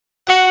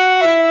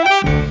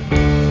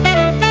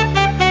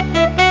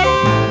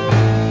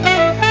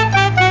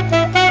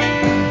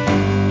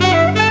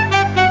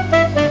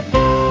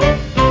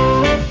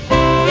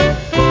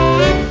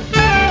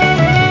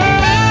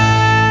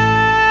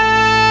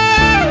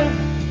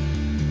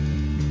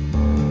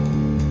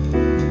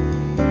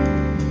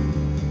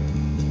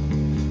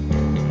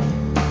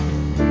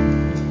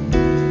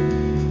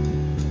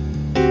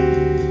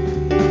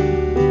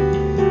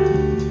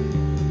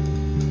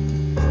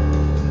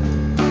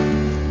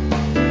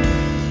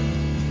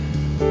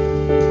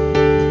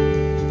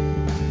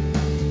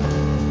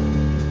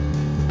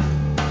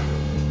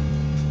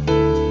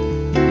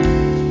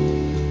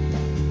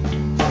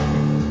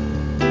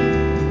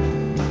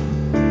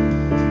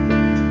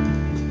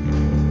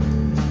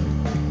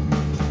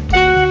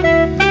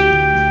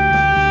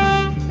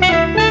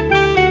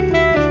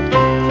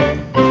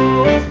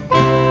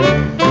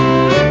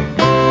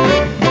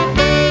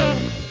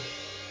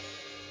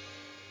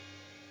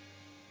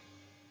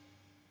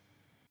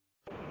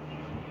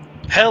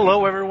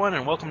Hello, everyone,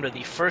 and welcome to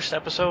the first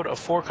episode of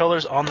Four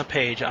Colors on the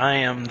Page. I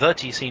am the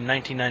TC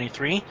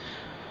 1993.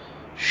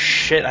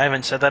 Shit, I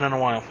haven't said that in a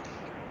while.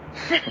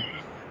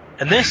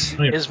 And this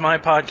is my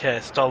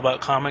podcast. It's all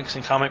about comics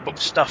and comic book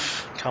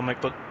stuff,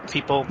 comic book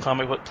people,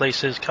 comic book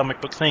places,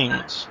 comic book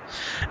things.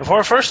 And for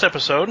our first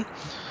episode,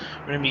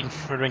 we're going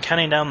to be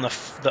counting down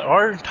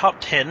our top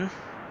 10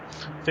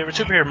 favorite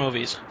superhero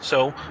movies.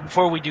 So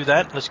before we do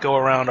that, let's go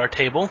around our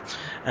table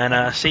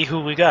and see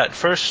who we got.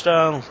 First,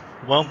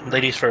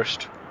 ladies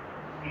first.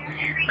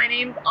 My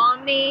name's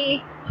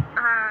Omni.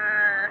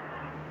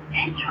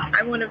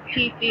 I'm one of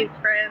TC's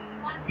friends,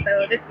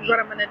 so this is what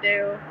I'm going to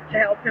do to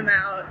help him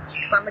out,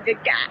 because I'm a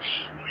good guy.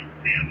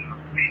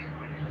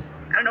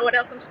 I don't know what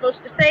else I'm supposed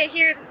to say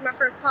here. This is my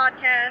first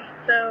podcast,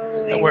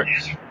 so... That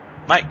works.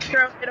 Mike.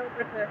 Throw it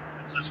over to...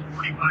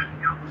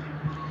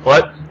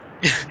 What?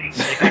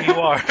 Say who you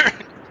are.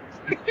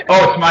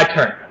 Oh, it's my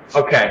turn.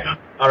 Okay.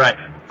 All right.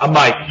 I'm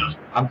Mike.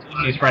 I'm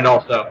TC's friend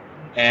also,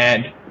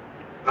 and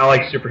I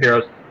like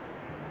superheroes,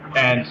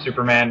 and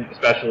Superman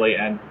especially,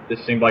 and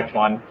this seemed like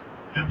fun.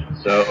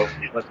 So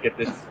let's get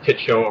this tit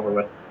show over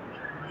with.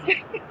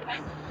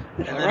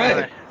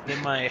 And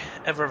then my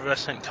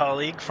effervescent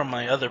colleague from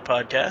my other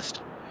podcast.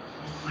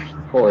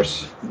 Of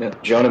course,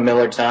 Jonah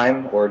Miller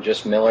time, or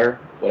just Miller,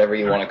 whatever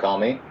you want to call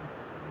me.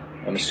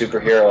 I'm a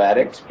superhero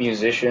addict,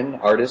 musician,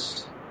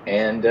 artist,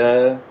 and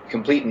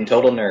complete and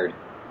total nerd.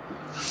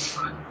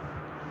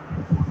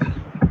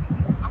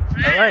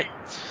 All right.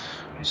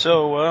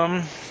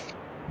 So,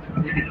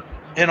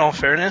 in all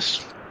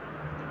fairness,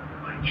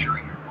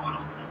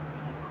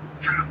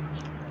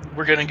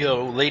 we're going to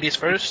go ladies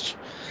first,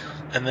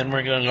 and then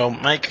we're going to go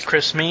Mike,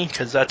 Chris, me,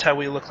 because that's how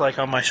we look like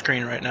on my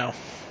screen right now.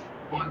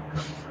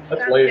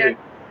 That's lazy.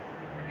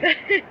 So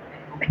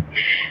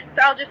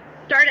I'll just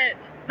start at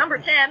number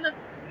 10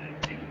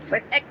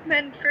 with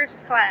X-Men First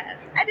Class.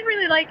 I didn't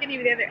really like any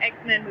of the other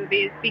X-Men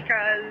movies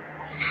because,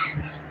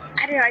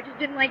 I don't know, I just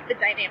didn't like the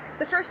dynamic.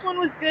 The first one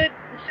was good,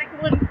 the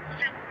second one fell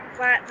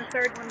flat, and the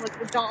third one was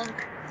the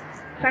donk.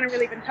 So I don't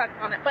really even touch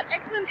on it. But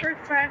X-Men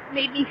First Class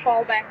made me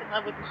fall back in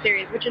love with the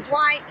series, which is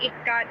why it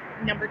got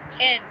number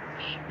 10.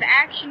 The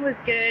action was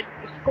good,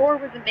 the score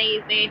was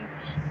amazing,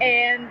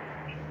 and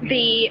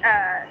the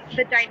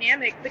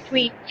dynamic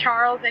between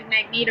Charles and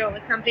Magneto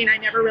was something I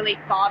never really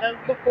thought of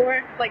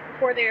before. Like,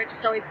 before they were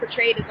just always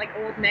portrayed as, like,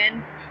 old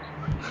men,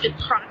 just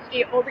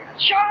crotchety older,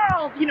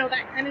 Charles,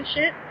 that kind of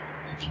shit.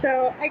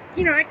 So, I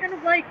kind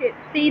of like it,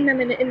 seeing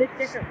them in this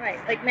different light.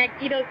 Like,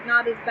 Magneto's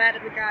not as bad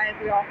of a guy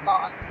as we all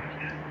thought.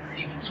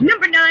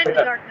 Number 9 is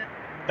Dark Knight.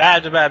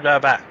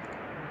 Bad.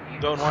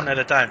 Going one at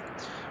a time.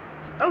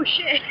 Oh,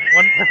 shit.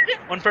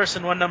 One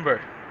person, one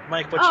number.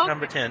 Mike, what's your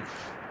number 10?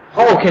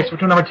 Oh, okay, so we're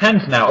to number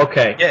 10s now.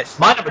 Okay. Yes.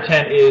 My number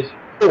 10 is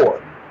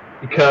Thor,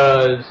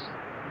 because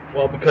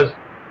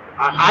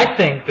I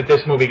think that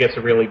this movie gets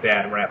a really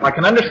bad rap. I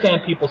can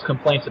understand people's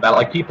complaints about it.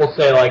 Like, people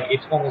say, like,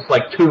 it's almost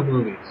like two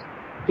movies.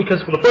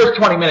 Because for the first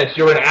 20 minutes,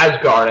 you're in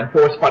Asgard, and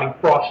Thor's fighting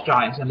frost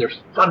giants, and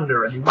there's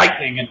thunder and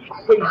lightning and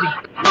crazy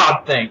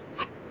god thing.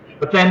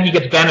 But then he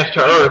gets banished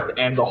to Earth,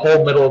 and the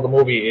whole middle of the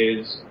movie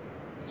is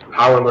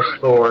powerless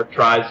Thor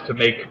tries to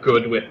make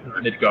good with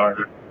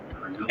Midgard.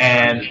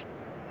 And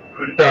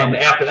then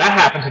after that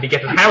happens and he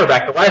gets his hammer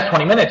back, the last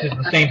 20 minutes is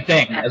the same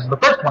thing as the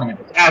first 20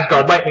 minutes.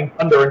 Asgard, lightning,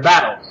 thunder, and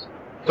battles.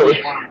 So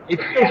it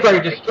feels very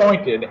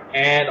disjointed,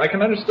 and I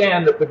can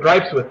understand the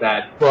gripes with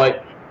that,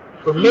 but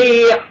for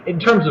me, in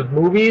terms of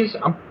movies,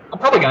 I'm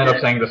probably going to end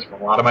up saying this for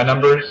a lot of my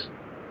numbers,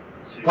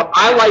 but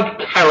I like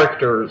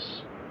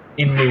characters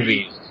in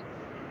movies.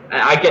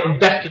 I get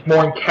invested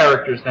more in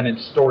characters than in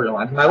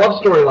storylines. And I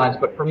love storylines,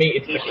 but for me,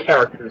 it's the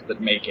characters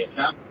that make it.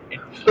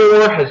 And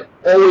Thor has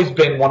always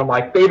been one of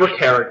my favorite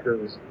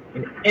characters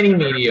in any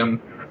medium,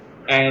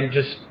 and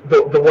just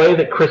the way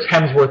that Chris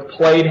Hemsworth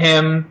played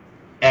him,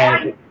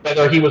 and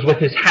whether he was with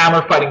his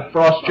hammer fighting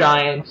frost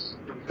giants,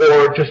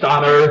 or just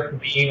on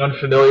Earth being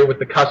unfamiliar with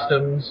the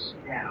customs.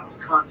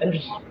 And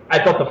just,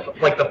 I thought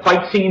the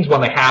fight scenes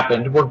when they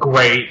happened were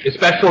great,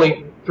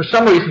 especially... For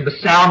some reason, the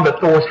sound that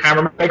Thor's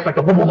hammer makes, like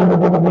the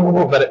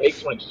that it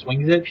makes when it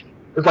swings it,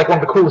 is like one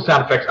of the coolest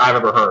sound effects I've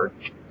ever heard.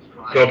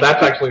 So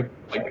that's actually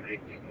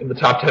like in the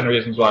top 10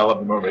 reasons why I love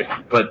the movie.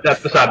 But that's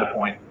beside the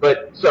point.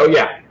 But so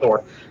yeah,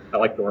 Thor. I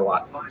like Thor a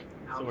lot.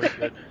 Thor's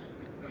good.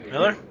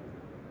 Miller?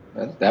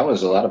 That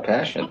was a lot of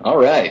passion. All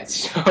right,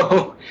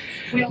 so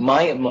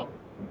my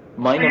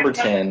number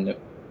 10.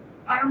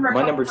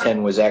 My number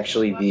 10 was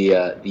actually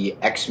the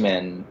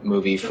X-Men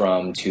movie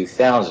from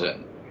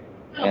 2000.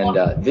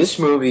 And this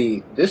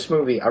movie,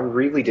 I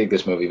really dig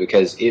this movie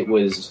because it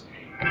was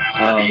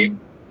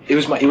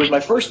my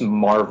first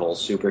Marvel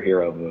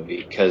superhero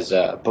movie. Because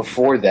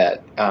before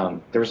that,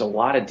 there was a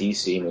lot of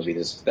DC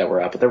movies that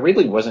were out, but there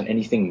really wasn't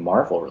anything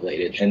Marvel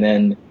related. And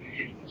then,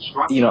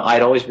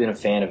 I'd always been a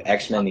fan of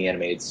X-Men, the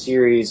animated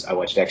series. I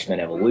watched X-Men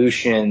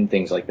Evolution,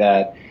 things like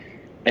that.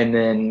 And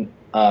then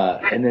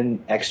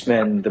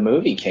X-Men the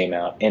movie came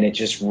out, and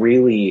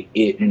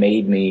it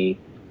made me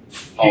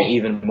fall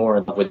even more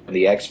in love with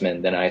the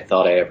X-Men than I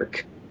thought I ever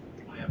could.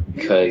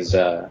 Because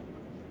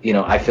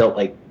I felt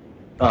like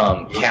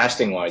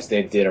casting-wise,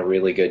 they did a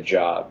really good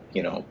job.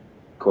 Of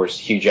course,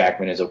 Hugh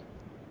Jackman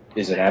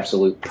is an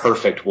absolute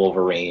perfect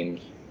Wolverine.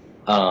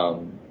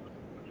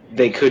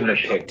 They couldn't have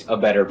picked a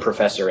better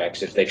Professor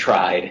X if they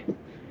tried.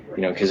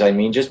 Because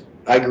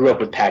I grew up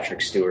with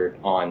Patrick Stewart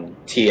on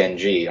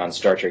TNG, on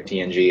Star Trek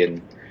TNG,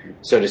 and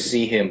so to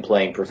see him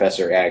playing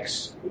Professor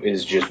X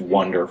is just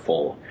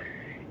wonderful.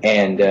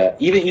 And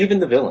even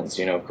the villains,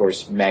 of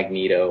course,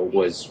 Magneto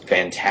was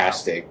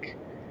fantastic.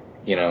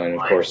 And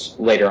of course,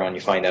 later on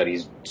you find out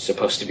he's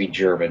supposed to be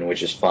German,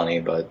 which is funny,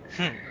 but,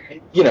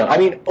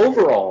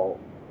 overall,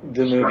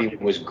 the movie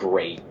was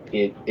great.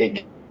 It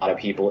got a lot of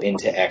people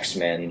into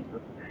X-Men,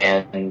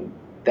 and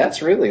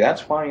that's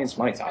why it's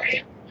my top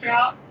 10.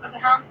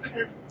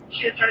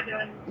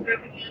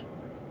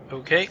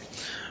 Okay.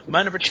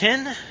 My number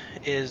 10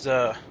 is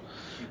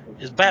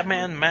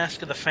Batman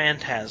Mask of the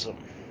Phantasm.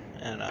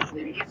 And,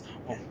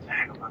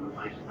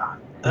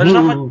 there's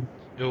not much...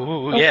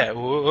 Ooh, yeah.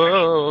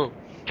 Whoa.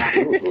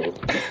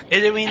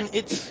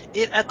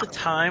 It at the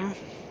time,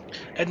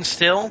 and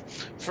still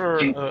for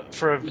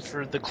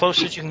the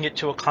closest you can get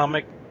to a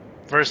comic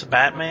versus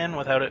Batman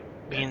without it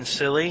being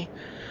silly,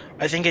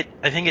 I think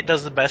it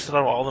does the best out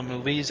of all the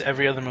movies.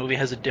 Every other movie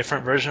has a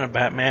different version of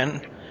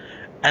Batman,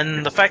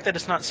 and the fact that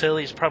it's not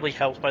silly is probably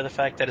helped by the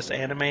fact that it's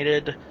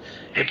animated.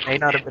 It may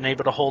not have been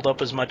able to hold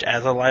up as much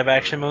as a live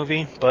action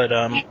movie, but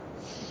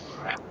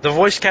the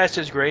voice cast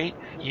is great.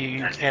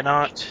 You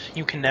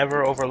can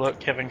never overlook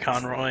Kevin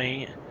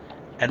Conroy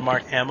and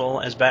Mark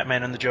Hamill as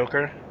Batman and the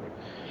Joker.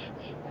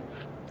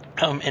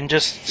 And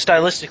just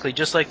stylistically,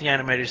 just like the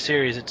animated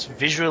series, it's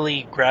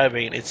visually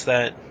grabbing. It's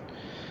that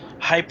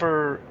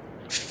hyper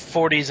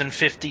 40s and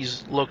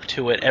 50s look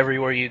to it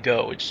everywhere you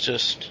go. It's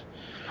just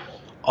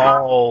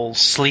all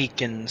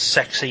sleek and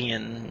sexy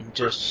and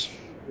just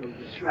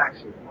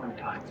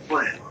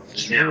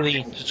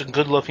it's a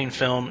good-looking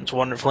film. It's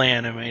wonderfully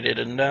animated,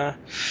 and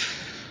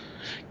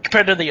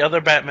compared to the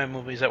other Batman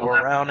movies that were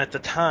around at the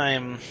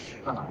time,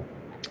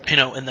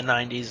 in the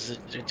 90s,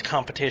 its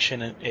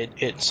competition,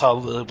 it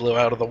solidly blew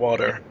out of the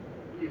water.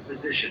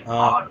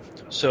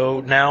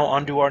 So now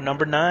on to our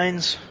number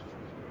 9s.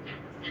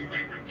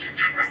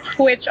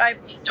 Which I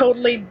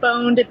totally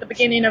boned at the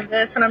beginning of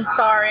this, and I'm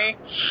sorry.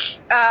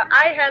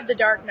 I had The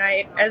Dark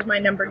Knight as my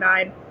number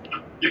 9,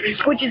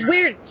 which is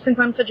weird since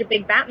I'm such a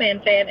big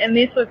Batman fan, and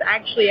this was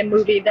actually a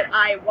movie that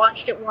I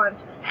watched it once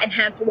and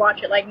had to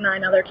watch it like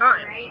 9 other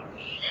times.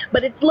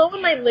 But it's low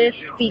on my list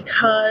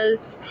because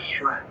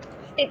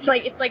it's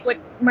like what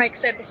Mike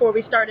said before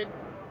we started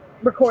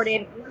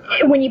recording.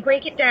 When you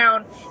break it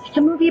down, it's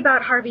a movie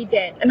about Harvey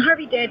Dent, and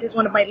Harvey Dent is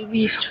one of my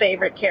least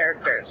favorite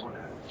characters.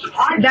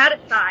 That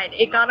aside,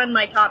 it got on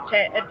my top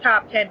 10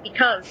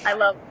 because I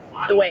love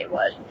the way it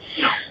was.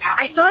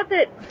 I thought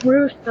that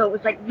Bruce, though,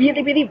 was like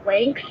really, really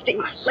wangsty.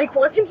 Like,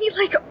 wasn't he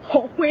like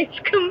always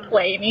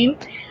complaining?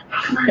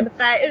 And the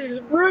fact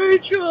is,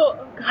 Rachel.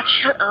 Oh God,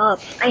 shut up!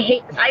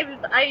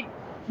 I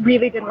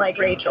really didn't like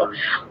Rachel.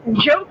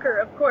 Joker,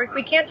 of course.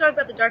 We can't talk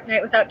about The Dark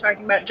Knight without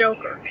talking about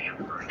Joker.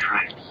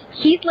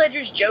 Heath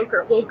Ledger's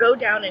Joker will go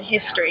down in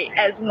history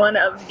as one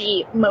of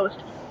the most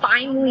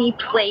finely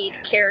played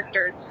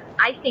characters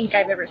I think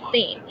I've ever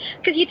seen.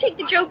 Because you take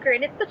the Joker,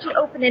 and it's such an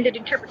open-ended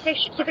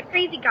interpretation. He's a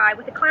crazy guy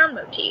with a clown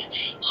motif.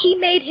 He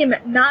made him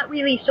not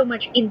really so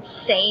much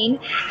insane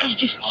as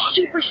just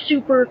super,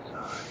 super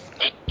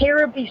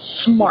terribly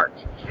smart.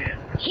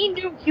 He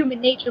knew human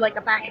nature like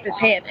the back of his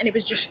hand, and it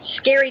was just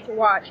scary to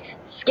watch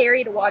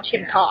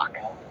him talk.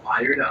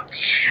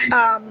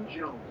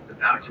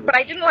 But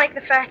I didn't like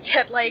the fact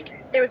that,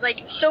 like, there was,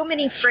 like, so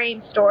many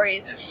frame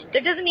stories. There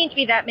doesn't need to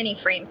be that many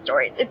frame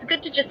stories. It's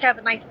good to just have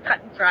a nice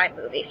cut-and-dry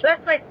movie. So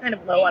that's why it's kind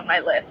of low on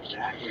my list.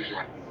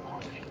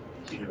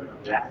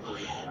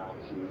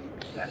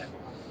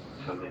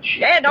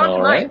 And on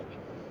to mine.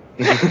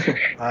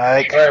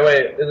 Alright,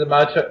 wait, is it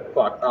my turn?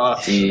 Fuck.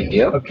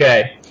 Yep.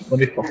 Okay,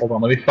 hold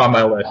on, let me find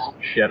my list.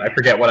 Shit, I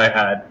forget what I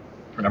had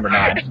for number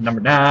 9. Number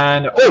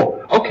 9,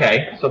 oh,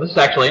 okay, so this is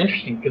actually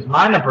interesting, because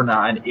my number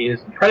 9 is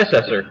the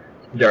predecessor to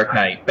The Dark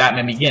Knight,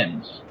 Batman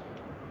Begins,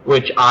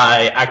 which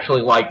I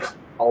actually like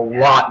a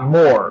lot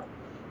more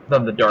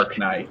than The Dark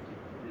Knight.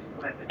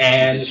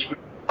 And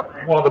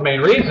one of the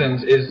main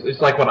reasons is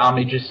like what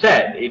Omni just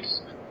said.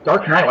 It's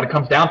Dark Knight when it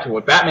comes down to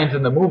it. Batman's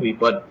in the movie,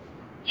 but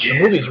the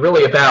movie's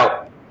really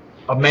about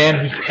a man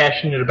who's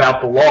passionate about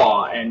the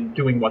law and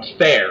doing what's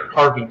fair,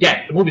 Harvey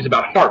Dent. The movie's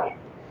about Harvey.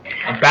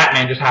 And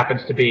Batman just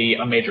happens to be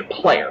a major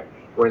player.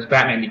 Whereas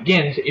Batman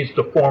Begins is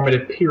the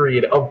formative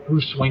period of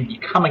Bruce Wayne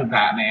becoming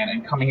Batman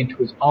and coming into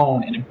his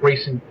own and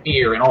embracing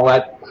fear and all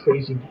that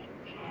crazy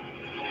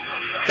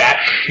bat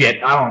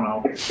shit. I don't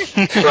know.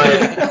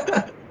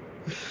 But,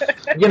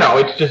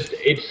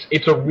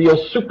 it's a real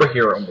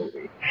superhero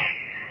movie.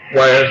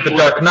 Whereas The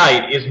Dark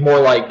Knight is more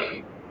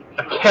like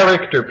a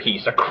character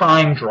piece, a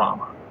crime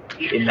drama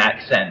in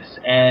that sense.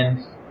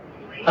 And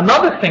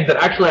another thing that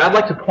actually I'd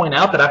like to point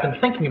out that I've been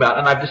thinking about,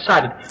 and I've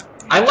decided,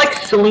 I like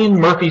Cillian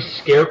Murphy's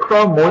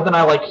Scarecrow more than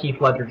I like Heath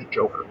Ledger's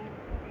Joker.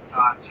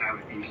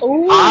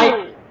 Ooh.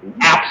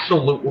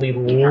 absolutely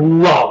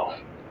love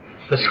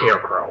the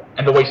Scarecrow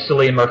and the way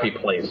Cillian Murphy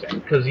plays him,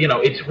 because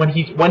it's when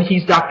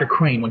he's Dr.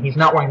 Crane, when he's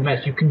not wearing the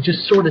mask, you can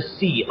just sort of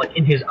see it, like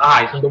in his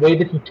eyes and the way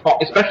that he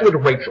talks, especially to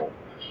Rachel,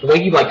 the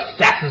way he like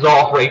sasses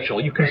off Rachel.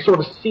 You can sort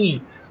of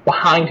see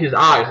behind his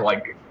eyes,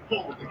 like,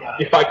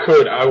 if I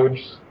could, I would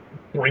just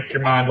break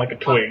your mind like a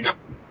twig,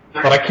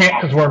 but I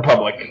can't because we're in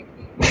public.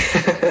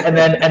 and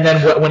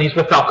then when he's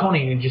with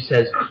Falcone, he just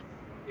says,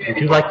 "Would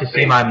you like to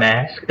see my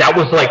mask?" That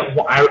was like,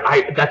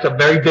 that's a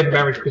very vivid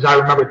memory, because I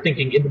remember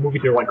thinking in the movie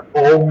theater, like,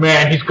 oh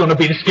man, he's going to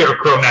be the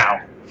Scarecrow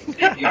now.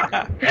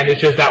 And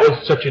it's just, that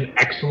was such an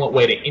excellent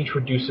way to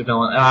introduce a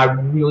villain, and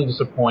I'm really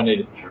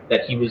disappointed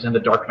that he was in The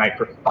Dark Knight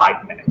for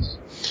 5 minutes.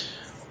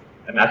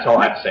 And that's all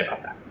I have to say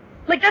about that.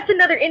 Like, that's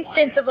another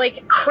instance of,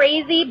 like,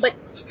 crazy, but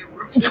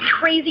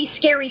crazy,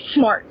 scary,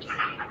 smart.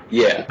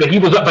 Yeah. But he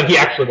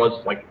actually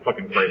was, like,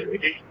 fucking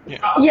crazy.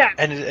 Yeah.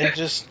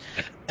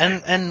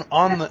 And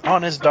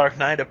on his Dark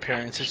Knight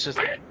appearance, it's just,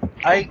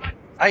 I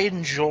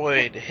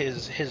enjoyed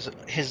his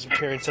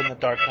appearance in the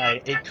Dark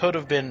Knight. It could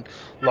have been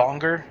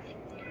longer.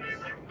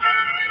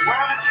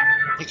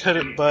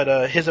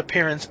 But his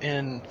appearance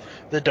in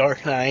the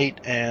Dark Knight,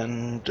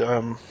 and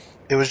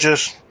it was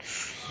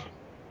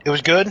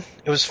good.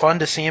 It was fun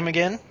to see him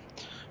again,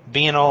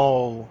 being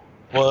all,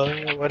 what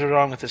is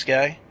wrong with this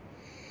guy?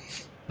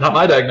 Not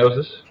my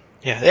diagnosis.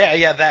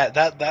 Yeah.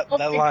 That Oh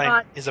my line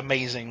God. is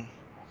amazing.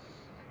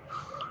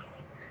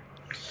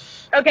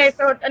 Okay,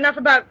 so enough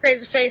about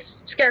Crazy Face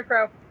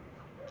Scarecrow.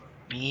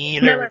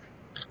 Miller.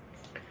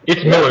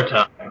 It's Miller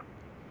time.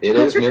 It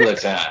is Miller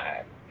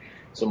time.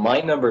 So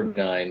my number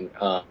 9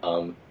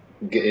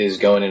 is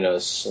going in a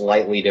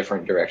slightly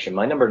different direction.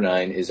 My number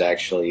 9 is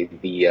actually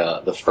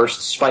the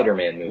first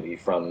Spider-Man movie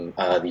from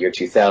the year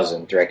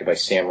 2000, directed by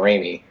Sam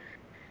Raimi.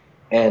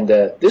 And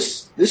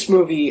this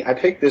movie, I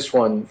picked this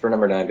one for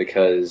number 9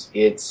 because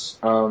it's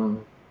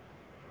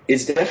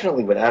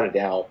definitely, without a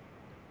doubt,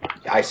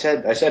 I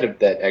said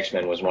that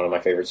X-Men was one of my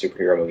favorite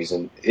superhero movies,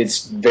 and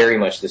it's very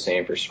much the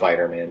same for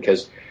Spider-Man,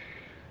 because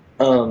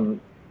the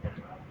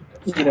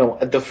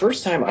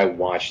first time I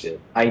watched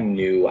it, I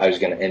knew I was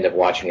going to end up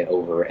watching it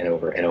over and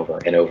over and over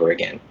and over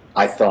again.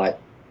 I thought,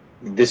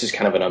 this is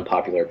kind of an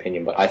unpopular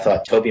opinion, but I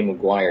thought Tobey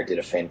Maguire did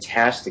a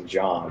fantastic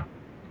job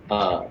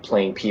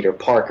playing Peter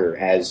Parker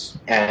as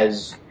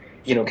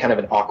kind of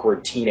an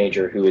awkward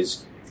teenager who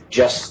is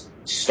just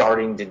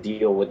starting to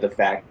deal with the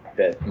fact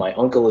that my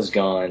uncle is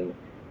gone,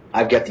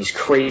 I've got these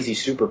crazy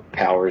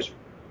superpowers,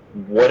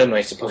 what am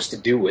I supposed to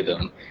do with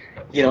them?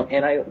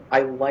 And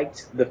I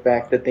liked the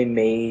fact that they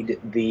made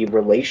the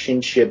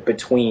relationship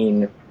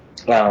between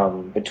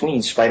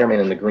Spider-Man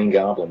and the Green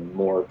Goblin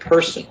more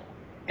personal.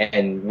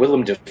 And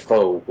Willem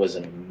Dafoe was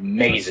an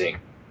amazing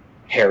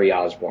Harry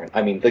Osborn.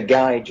 I mean, the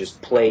guy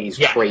just plays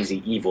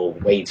crazy evil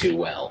way too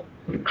well.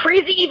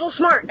 Crazy, evil,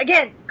 smart.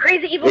 Again,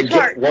 crazy, evil,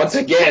 smart. Once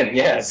again,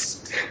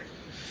 yes.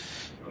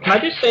 Can I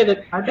just say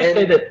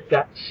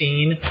that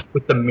scene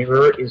with the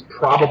mirror is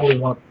probably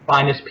one of the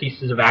finest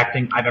pieces of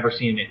acting I've ever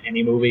seen in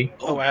any movie?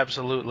 Oh,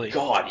 absolutely.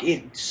 God,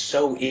 it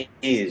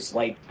is.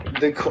 Like,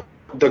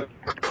 the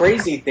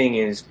crazy thing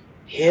is,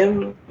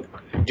 him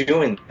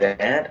doing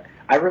that,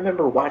 I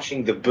remember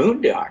watching the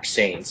Boondock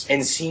Saints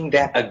and seeing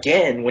that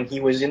again when he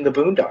was in the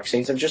Boondock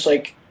Saints. I'm just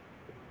like,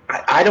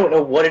 I don't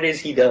know what it is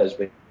he does,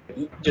 but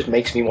he just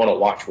makes me want to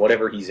watch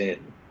whatever he's in.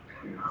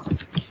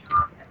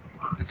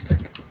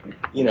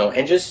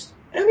 And just,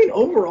 I mean,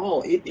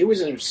 overall, it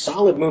was a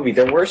solid movie.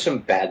 There were some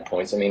bad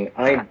points. I mean,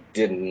 I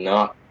did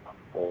not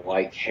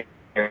like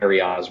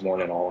Harry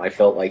Osborn at all. I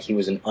felt like he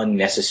was an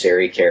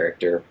unnecessary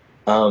character.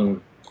 I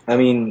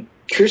mean,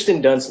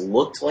 Kirsten Dunst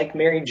looked like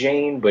Mary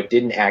Jane, but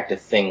didn't act a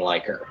thing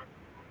like her.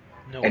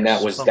 No, and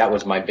that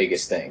was my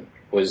biggest thing.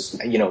 Was,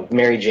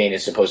 Mary Jane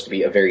is supposed to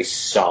be a very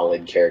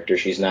solid character.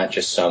 She's not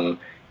just some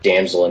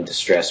damsel in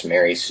distress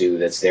Mary Sue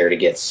that's there to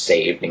get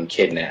saved and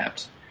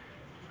kidnapped.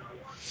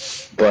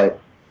 But,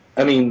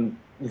 I mean,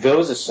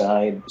 those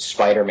aside,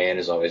 Spider-Man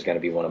is always going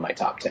to be one of my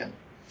top 10.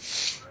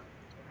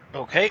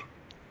 Okay,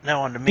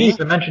 now on to me. You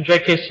to mention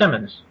J.K.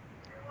 Simmons.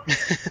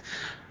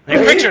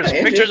 Pictures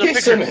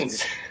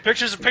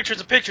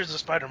of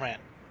Spider-Man.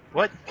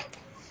 What?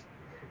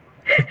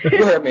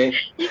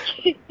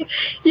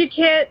 You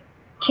can't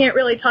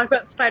really talk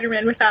about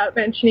Spider-Man without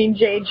mentioning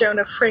J.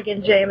 Jonah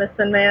friggin'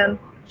 Jameson, man.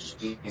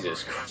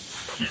 Jesus Christ.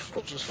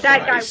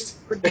 That guy was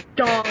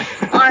dong.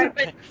 Alright,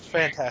 but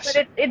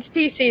fantastic. But it's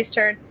TC's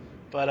turn.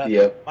 But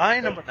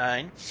my number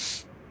 9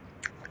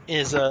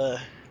 is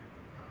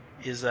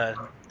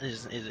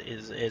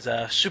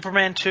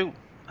Superman 2.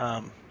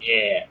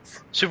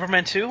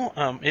 Superman 2.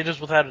 It is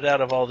without a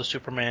doubt of all the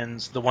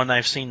Supermans the one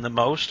I've seen the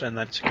most, and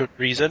that's a good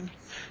reason.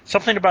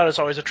 Something about it's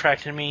always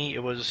attracted me.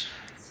 It was,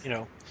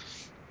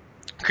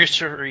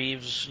 Christopher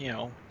Reeves,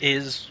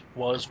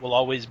 will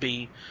always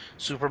be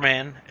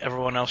Superman.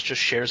 Everyone else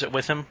just shares it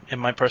with him, in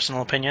my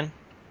personal opinion.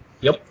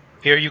 Yep.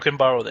 Here you can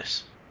borrow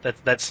this.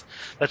 That's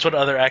what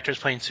other actors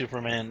playing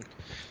Superman,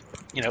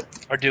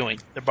 are doing.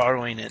 They're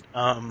borrowing it.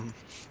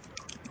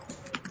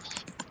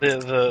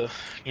 the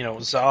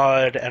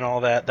Zod and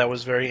all that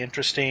was very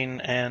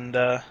interesting, and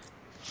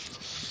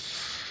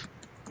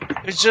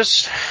it's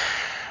just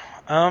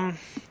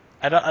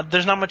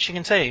there's not much you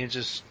can say. It's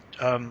just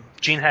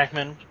Gene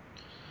Hackman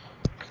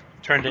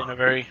turned in a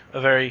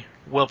very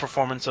well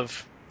performance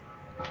of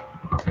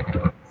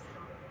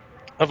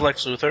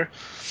Lex Luthor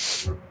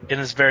in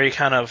this very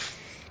kind of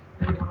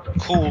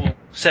cool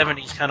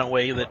 70s kind of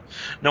way that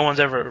no one's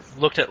ever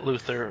looked at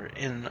Luthor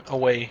in a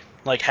way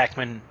like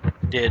Hackman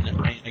did.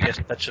 I guess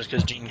that's just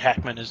because Gene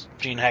Hackman is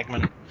Gene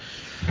Hackman.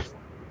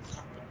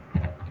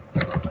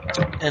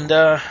 And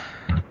the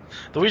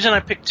reason I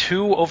picked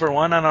 2 over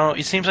 1, I don't know,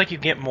 it seems like you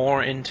get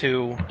more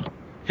into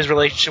his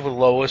relationship with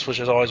Lois, which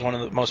is always one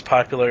of the most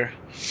popular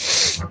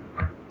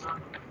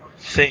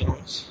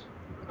things.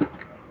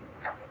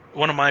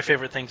 One of my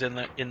favorite things in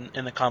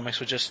the comics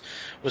was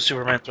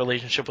Superman's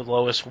relationship with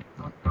Lois.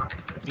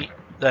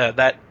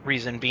 That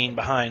reason being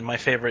behind my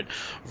favorite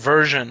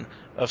version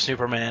of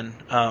Superman,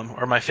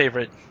 or my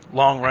favorite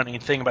long-running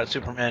thing about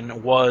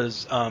Superman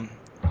was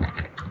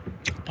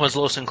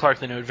Lois and Clark: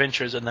 The New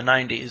Adventures in the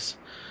 90s.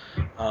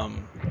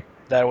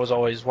 That was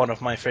always one of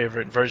my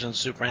favorite versions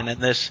of Superman,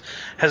 and this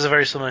has a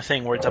very similar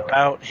thing where it's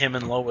about him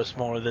and Lois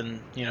more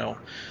than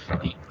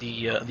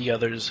the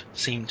others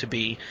seem to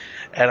be.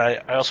 And I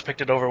also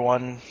picked it over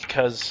 1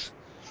 because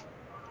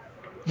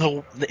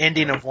the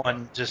ending of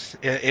 1 just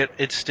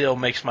it still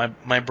makes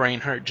my brain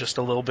hurt just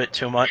a little bit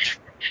too much.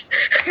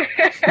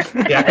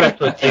 Yeah,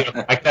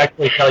 I could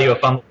actually tell you a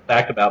fun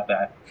fact about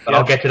that, but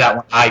I'll get to that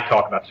when I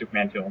talk about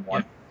Superman 2 and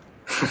 1.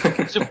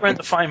 Superman's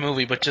a fine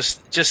movie, but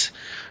just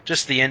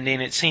the ending.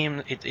 It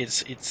seems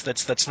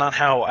that's not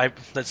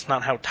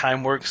how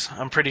time works.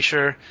 I'm pretty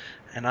sure,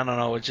 and I don't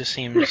know. It just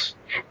seems.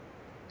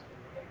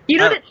 You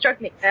know what it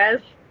struck me as?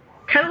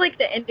 Kind of like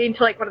the ending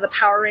to like one of the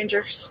Power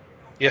Rangers.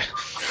 Yeah,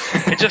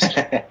 it just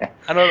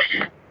I don't.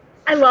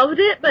 I loved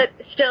it, but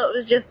still, it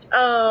was just,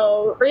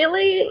 oh,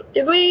 really?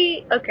 Did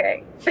we?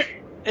 Okay.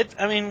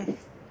 I mean.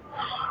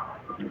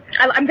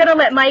 I'm gonna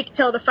let Mike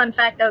tell the fun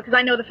fact though, because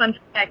I know the fun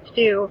fact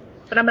too.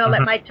 But I'm gonna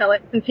let Mike tell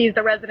it since he's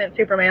the resident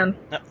Superman.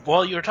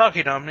 While you were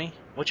talking, Omni,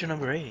 what's your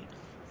number 8?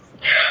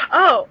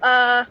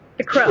 Oh,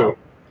 The Crow.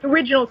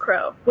 Original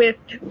Crow with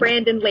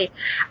Brandon Lee.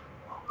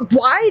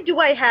 Why do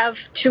I have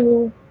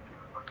 2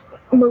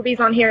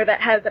 movies on here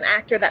that has an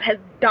actor that has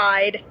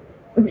died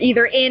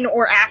either in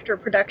or after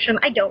production?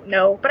 I don't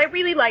know, but I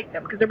really like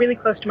them because they're really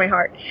close to my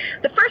heart.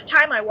 The first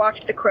time I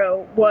watched The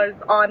Crow was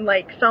on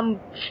like some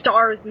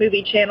Starz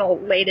movie channel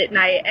late at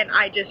night, and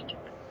I just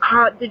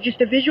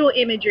the visual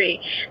imagery,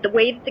 the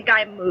way that the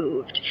guy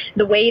moved,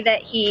 the way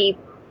that he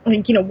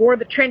wore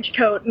the trench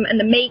coat and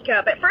the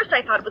makeup. At first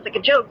I thought it was like a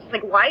joke. It's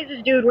like, why is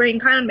this dude wearing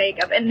clown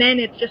makeup? And then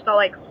it's just all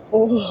like,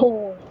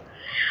 oh.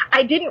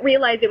 I didn't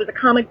realize it was a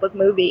comic book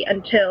movie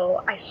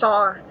until I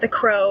saw The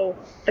Crow,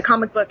 the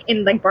comic book,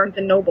 in like Barnes &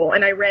 Noble,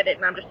 and I read it,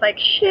 and I'm just like,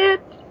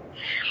 shit.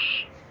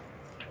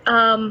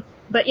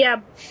 But yeah,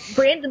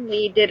 Brandon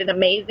Lee did an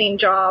amazing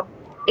job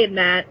in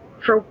that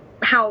for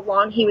how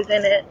long he was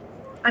in it.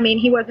 I mean,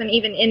 he wasn't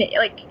even in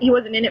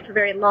it for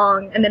very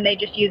long, and then they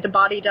just used a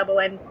body double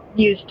and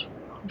used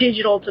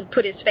digital to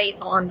put his face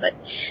on, but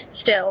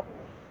still.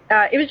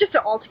 It was just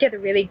an altogether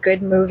really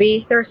good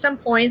movie. There are some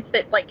points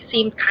that like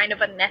seemed kind of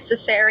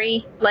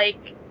unnecessary. Like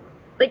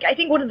I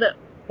think one of the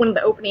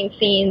opening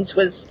scenes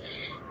was,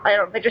 I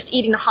don't know, they're just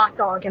eating a hot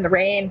dog in the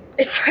rain.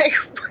 It's like,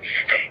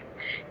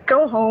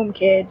 go home,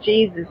 kid,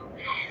 Jesus.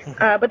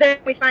 But then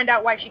we find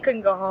out why she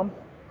couldn't go home.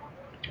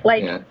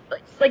 Like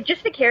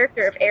just the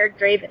character of Eric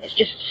Draven is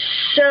just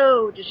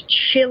so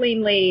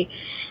chillingly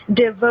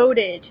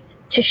devoted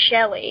to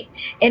Shelley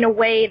in a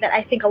way that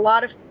I think a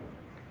lot of,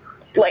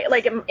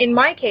 like in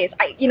my case,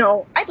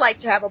 I'd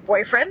like to have a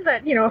boyfriend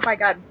that, if I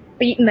got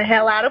beaten the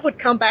hell out of, would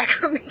come back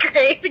from the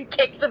grave and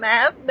kick some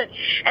ass. But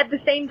at the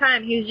same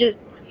time, he was just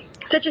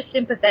such a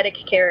sympathetic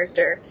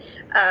character,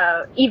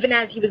 even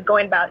as he was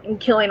going about and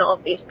killing all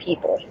of these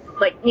people.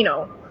 Like,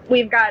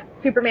 we've got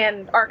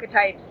Superman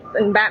archetypes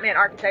and Batman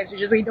archetypes,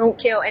 which is we don't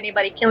kill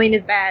anybody, killing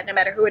is bad no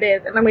matter who it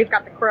is. And then we've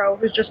got the Crow,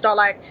 who's just all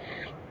like,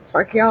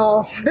 fuck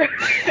y'all.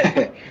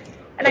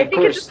 And I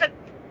think it's just that,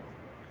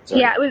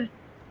 yeah,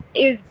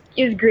 it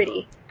was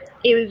gritty.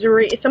 It was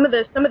some of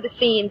the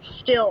scenes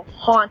still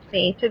haunt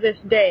me to this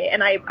day,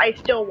 and I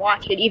still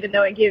watch it even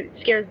though it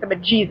scares the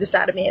bejesus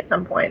out of me at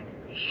some point.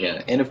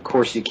 Yeah, and of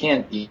course you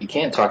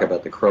can't talk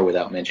about the Crow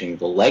without mentioning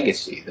the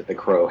legacy that the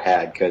Crow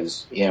had,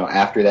 because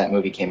after that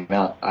movie came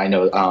out, I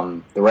know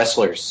the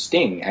wrestler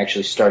Sting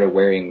actually started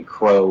wearing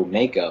Crow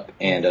makeup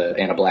and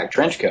a black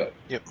trench coat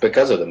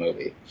because of the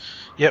movie.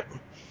 Yep,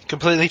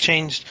 completely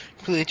changed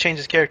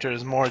his character. It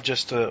was more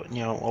just a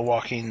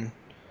walking.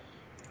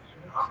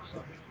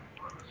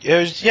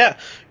 The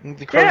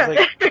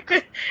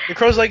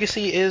Crow's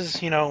legacy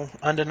is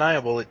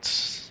undeniable.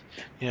 It's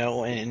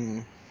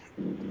and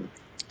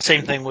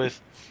same thing with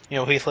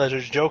Heath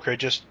Ledger's Joker. It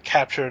just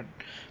captured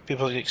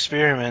people's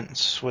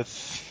experiments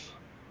with.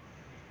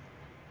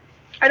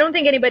 I don't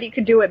think anybody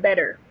could do it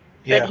better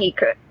than he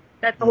could.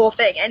 That's the whole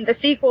thing, and the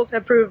sequels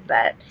have proved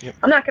that. Yep.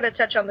 I'm not going to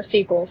touch on the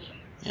sequels.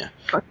 Yeah.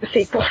 Fuck the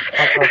sequels.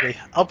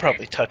 I'll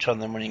probably touch on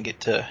them when you get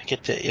to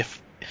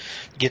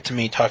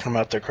me talking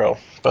about The Crow.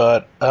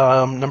 But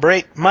number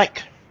 8,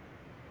 Mike.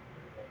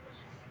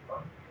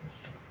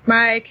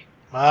 Mike.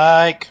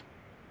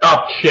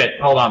 Oh shit!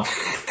 Hold on.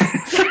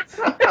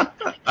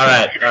 All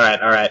right.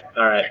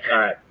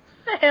 What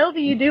the hell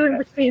do you do in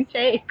between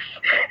takes?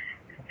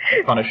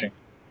 Punishing.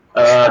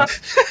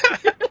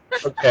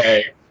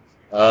 Okay.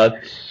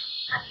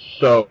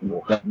 So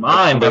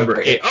my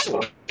number 8.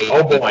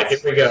 Oh boy, here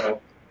we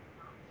go.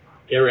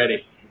 Get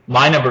ready.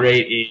 My number 8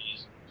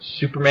 is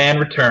Superman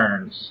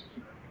Returns,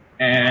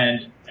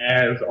 and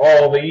as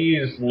all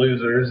these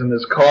losers in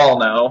this call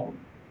know,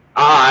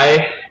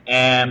 I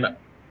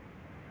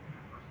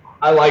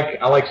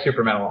like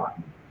Superman a lot.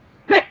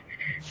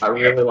 I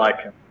really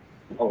like him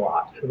a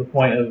lot, to the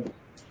point of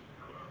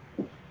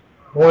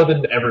more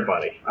than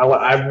everybody.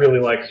 I really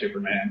like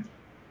Superman.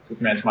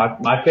 Superman's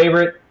my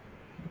favorite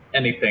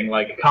anything,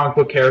 like comic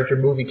book character,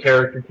 movie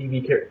character,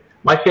 TV character.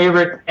 My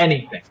favorite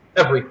anything,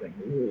 everything.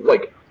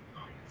 Like,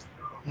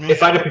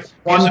 if I had to pick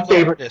one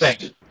favorite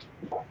thing,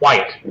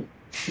 quiet.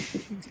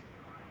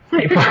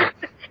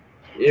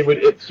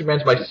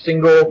 Superman's my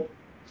single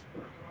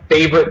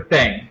favorite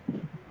thing.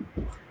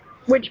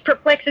 Which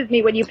perplexes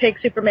me when you pick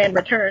Superman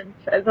Returns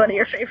as one of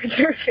your favorite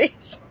movies.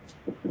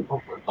 Oh,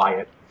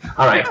 quiet.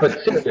 All right,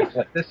 but seriously,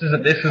 this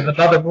is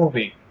another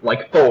movie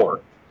like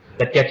Thor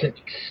that gets an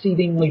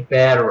exceedingly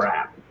bad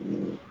rap,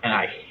 and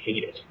I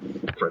hate it.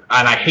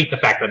 And I hate the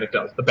fact that it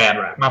does the bad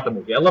rap, not the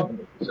movie. I love the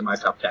movie; it's in my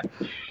top 10.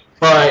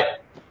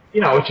 But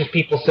it's just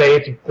people say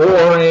it's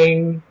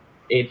boring.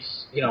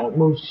 It's it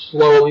moves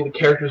slowly. The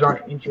characters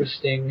aren't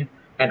interesting,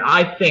 and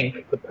I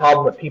think the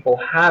problem that people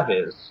have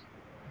is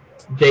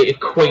they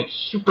equate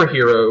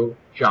superhero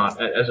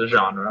genre as a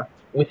genre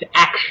with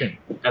action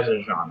as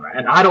a genre,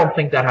 and I don't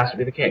think that has to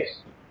be the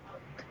case.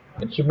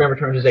 And Superman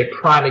Returns is a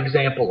prime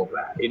example of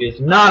that. It is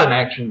not an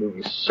action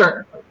movie,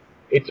 certainly.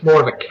 It's more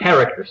of a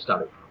character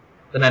study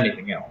than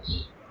anything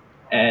else.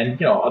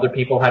 And, other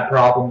people had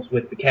problems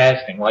with the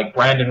casting, like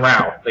Brandon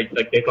Routh. They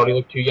thought he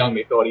looked too young.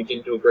 They thought he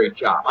didn't do a great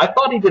job. I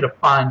thought he did a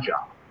fine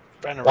job.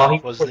 Brandon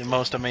Routh was the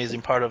most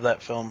amazing part of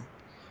that film.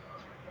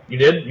 You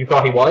did? You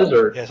thought he was?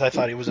 Or? Yes, I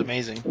thought he was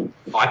amazing.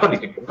 Oh, I thought he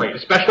did great,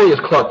 especially as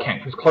Clark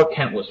Kent, because Clark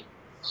Kent was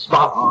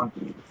spot on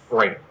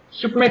great.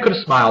 Superman could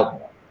have smiled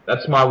more.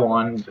 That's my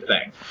one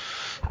thing.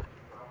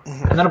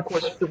 And then, of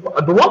course, the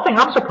one thing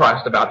I'm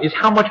surprised about is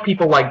how much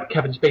people like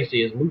Kevin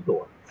Spacey as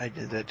Luthor. I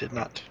did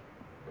not.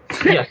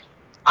 Yes.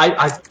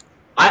 I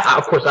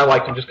of course, I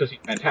liked him just because he's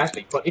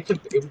fantastic, but it was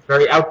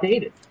very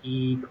outdated.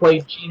 He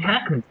played Gene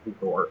Hackman's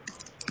Luthor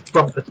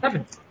from the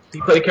 70s. He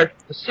played a character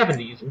from the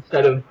 70s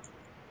instead of,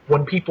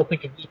 when people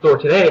think of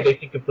Luthor today, they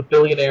think of the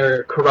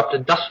billionaire, corrupt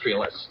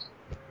industrialist.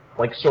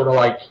 Sort of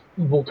like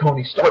evil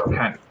Tony Stark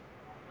kind of.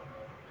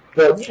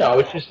 But,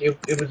 it's just,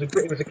 it was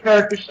a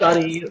character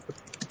study.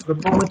 The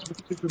moments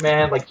with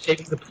Superman, like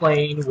saving the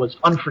plane, was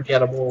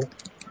unforgettable.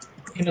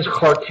 Him as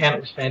Clark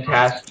Kent was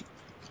fantastic.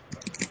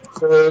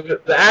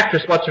 The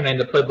actress, what's her name,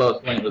 that played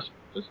Lois Lane was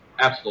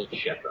absolute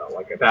shit, though.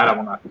 Like, that I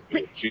will not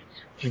do. She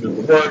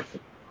was the worst,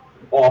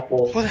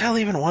 awful. What the hell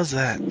even was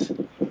that? She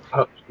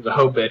was a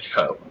hoe bitch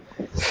hoe.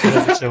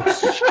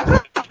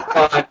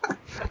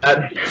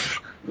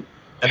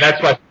 And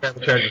that's why Superman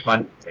Returns is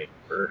my favorite,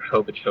 for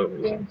hoe bitch hoe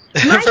reasons.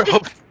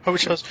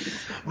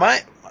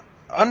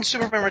 On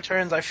Superman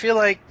Returns, I feel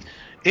like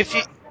if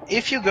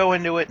you go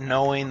into it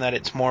knowing that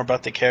it's more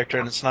about the character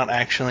and it's not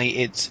actually,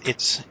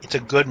 it's a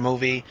good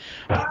movie,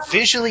 but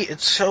visually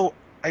it's so,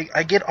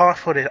 I get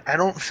off-putted. I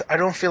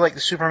don't feel like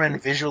the Superman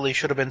visually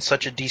should have been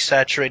such a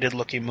desaturated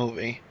looking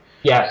movie.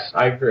 Yes,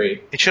 I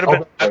agree. It should have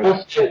been. I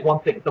will say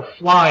one thing: the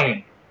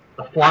flying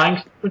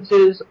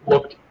sequences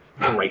looked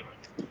great.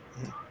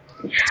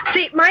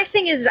 See, my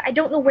thing is, I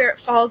don't know where it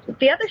falls with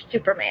the other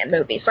Superman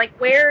movies.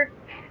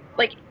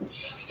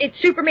 It's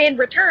Superman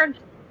Returns.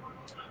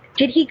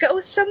 Did he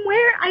go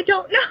somewhere? I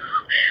don't know.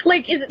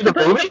 Is it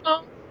supposed to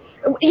fall?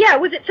 Yeah,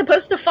 was it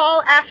supposed to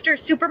fall after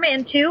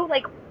Superman 2?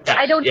 Yes,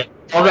 I don't. Yeah,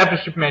 all after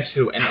Superman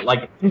 2, and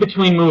in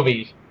between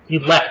movies, he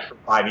left for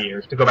 5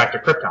 years to go back to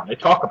Krypton. They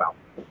talk about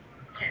it.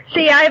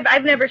 See,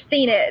 I've never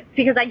seen it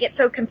because I get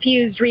so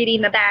confused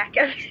reading the back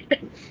of it.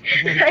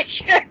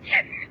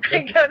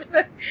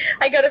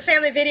 I go to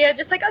Family Video,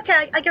 just like,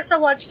 okay, I guess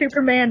I'll watch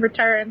Superman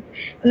Returns,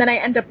 and then I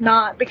end up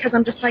not because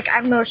I'm just like,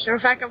 I'm not sure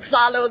if I can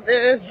follow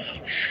this.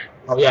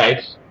 Oh yeah,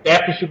 it's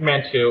after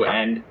Superman 2,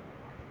 and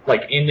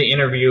in the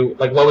interview,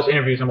 Lois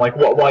interviews him, where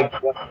did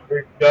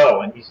you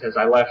go? And he says,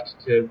 I left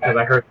because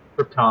I heard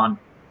Krypton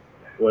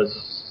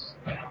was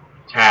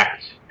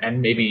attacked,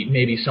 and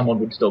maybe someone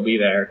would still be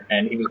there,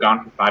 and he was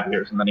gone for 5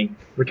 years, and then he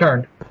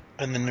returned.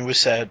 And then it was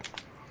sad.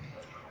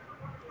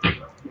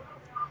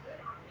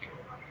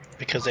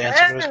 Because the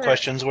answer to those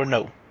questions were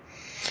no.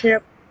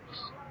 Yep.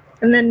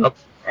 And then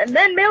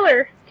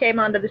Miller came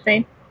onto the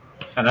scene.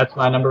 And that's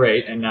my number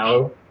 8, and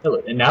now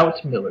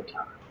it's Miller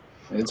time.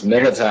 It's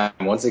Miller time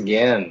once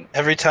again.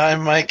 Every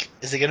time, Mike?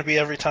 Is it going to be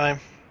every time?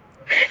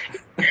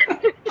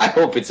 I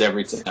hope it's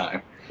every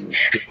time.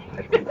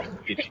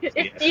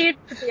 It needs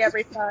to be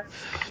every time.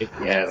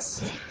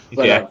 Yes.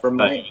 But yeah, for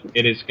my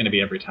it is going to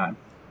be every time.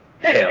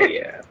 hell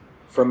yeah.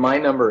 For my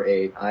number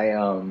 8, I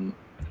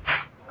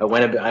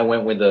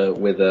went with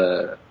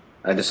a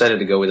I decided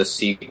to go with a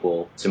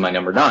sequel to my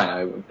number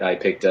 9. I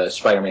picked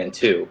Spider-Man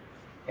 2,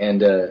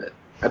 and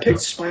I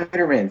picked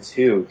Spider-Man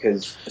 2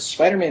 because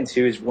Spider-Man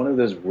 2 is one of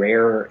those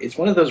rare. It's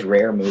one of those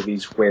rare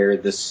movies where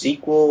the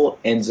sequel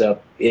ends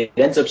up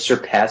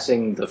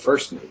surpassing the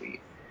first movie.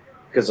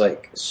 Because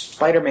like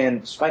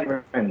Spider-Man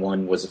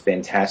 1 was a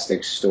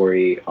fantastic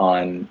story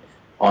on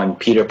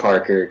Peter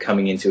Parker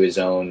coming into his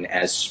own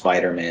as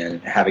Spider-Man,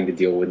 having to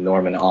deal with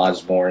Norman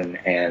Osborn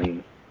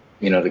and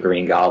the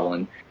Green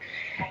Goblin.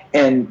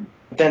 And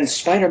then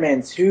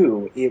Spider-Man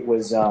 2, it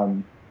was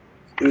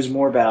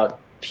more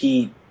about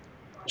Pete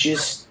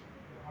just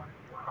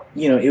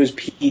it was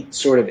Pete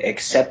sort of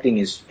accepting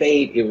his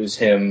fate. It was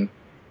him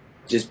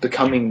just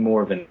becoming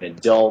more of an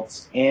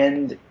adult,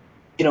 and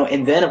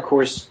and then of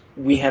course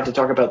we have to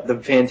talk about the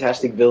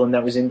fantastic villain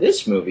that was in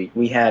this movie.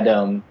 We had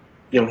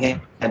we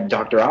had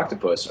Dr.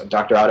 Octopus,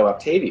 Dr. Otto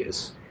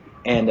Octavius,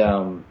 and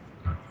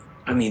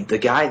I mean the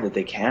guy that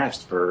they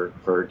cast for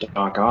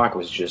Doc Ock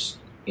was just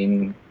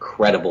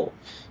incredible,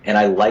 and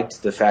I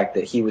liked the fact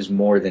that he was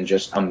more than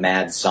just a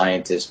mad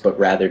scientist, but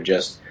rather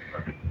just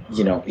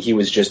he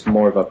was just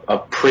more of a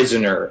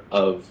prisoner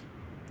of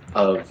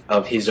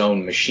his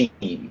own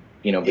machine.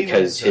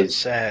 Because his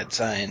sad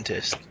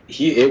scientist.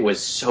 It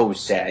was so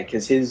sad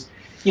because his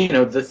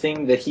the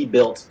thing that he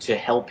built to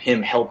help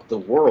him help the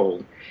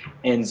world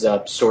ends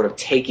up sort of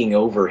taking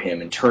over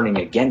him and turning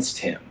against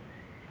him.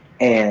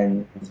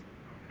 And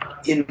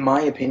in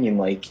my opinion,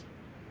 like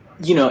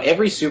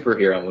every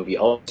superhero movie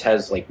always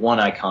has like one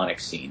iconic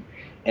scene,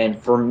 and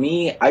for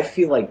me, I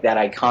feel like that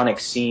iconic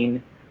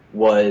scene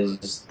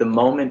was the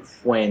moment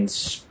when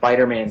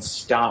Spider-Man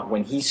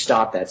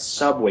stopped that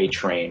subway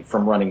train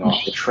from running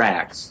off the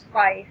tracks.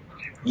 Right.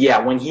 Yeah,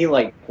 when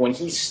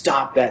he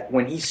stopped that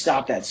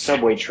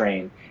subway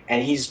train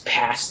and he's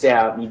passed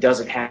out and he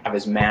doesn't have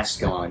his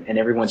mask on and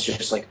everyone's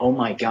just like, "Oh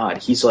my god,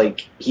 he's a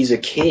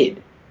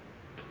kid."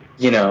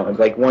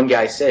 Like one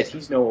guy says,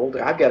 he's no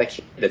older. I've got a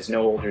kid that's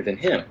no older than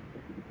him.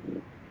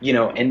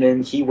 And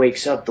then he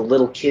wakes up, the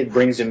little kid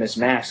brings him his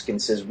mask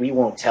and says, "We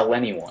won't tell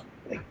anyone."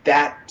 Like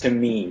that, to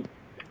me,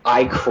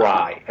 I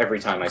cry every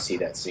time I see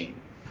that scene.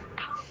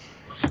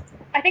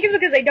 I think it's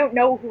because they don't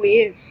know who he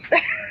is.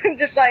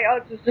 Just like,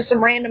 oh, it's just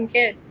some random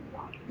kid.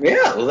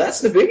 Yeah, well, that's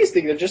the biggest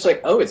thing. They're just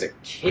like, oh, it's a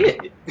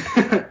kid.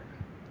 Because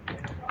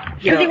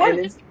he was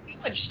just a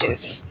college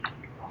student.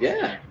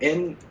 Yeah,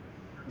 and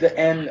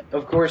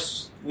of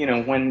course,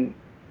 when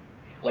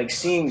like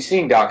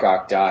seeing Doc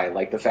Ock die,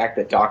 like the fact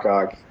that Doc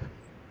Ock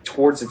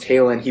towards the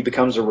tail end he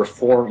becomes a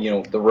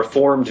the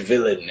reformed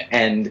villain,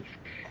 and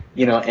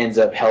ends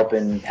up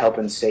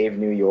helping save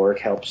New York,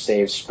 help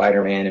save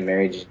Spider-Man and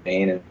Mary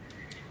Jane, and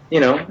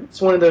it's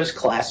one of those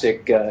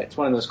classic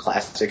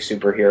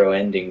superhero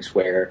endings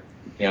where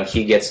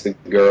he gets the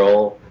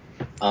girl,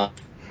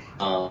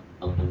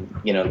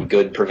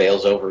 good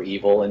prevails over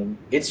evil, and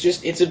it's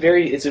a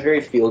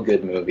very feel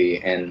good movie,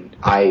 and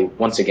I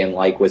once again,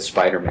 like with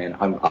Spider-Man,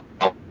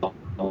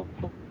 I'll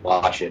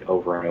watch it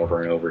over and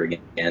over and over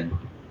again, and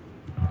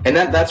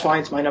that's why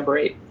it's my number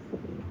 8.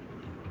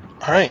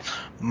 All right,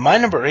 my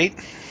number 8,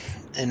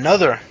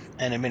 another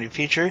animated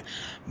feature,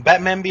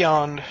 Batman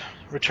Beyond: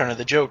 Return of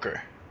the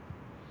Joker.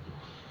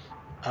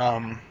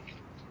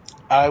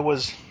 I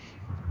was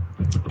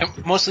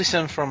mostly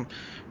stemmed from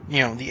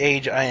the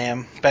age I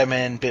am.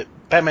 Batman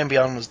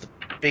Beyond was the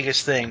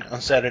biggest thing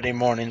on Saturday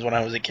mornings when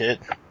I was a kid.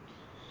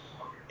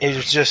 It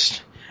was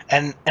just,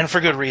 and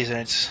for good reason.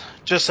 It's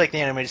just like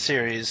the animated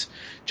series.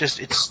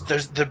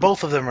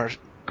 Both of them are,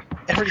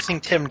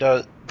 everything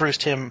Bruce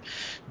Timm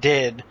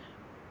did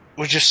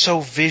was just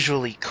so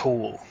visually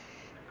cool.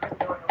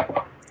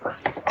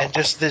 And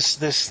just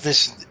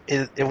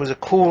it was a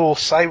cool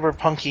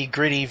cyberpunky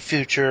gritty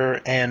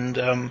future, and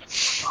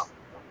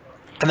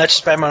that's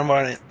just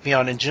Batman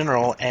Beyond in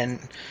general, and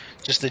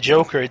just the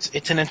Joker.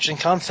 It's an interesting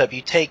concept.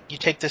 You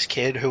take this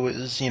kid who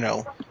is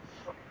who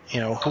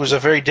is a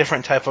very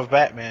different type of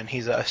Batman.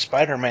 He's a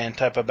Spider-Man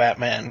type of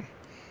Batman.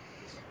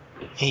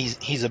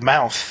 He's a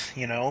mouth,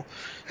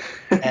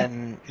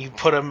 and you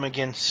put him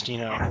against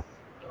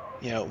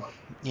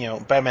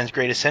Batman's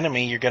greatest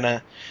enemy. You're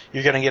gonna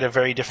get a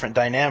very different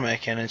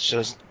dynamic, and it's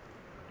just.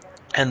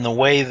 And the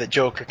way that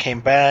Joker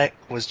came back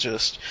was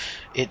just,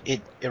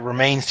 it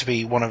remains to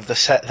be one of the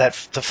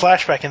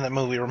flashback in that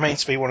movie remains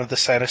to be one of the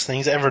saddest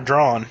things ever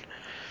drawn.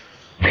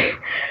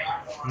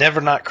 Never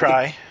not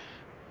cry.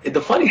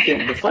 The funny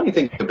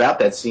thing about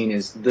that scene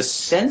is the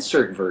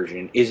censored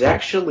version is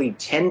actually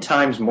 10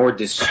 times more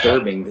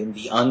disturbing than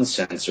the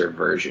uncensored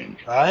version.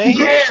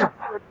 Yeah.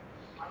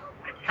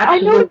 I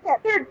noticed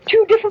that there are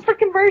 2 different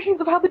freaking versions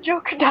of how the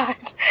Joker died.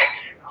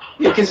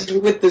 Yeah, because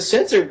with the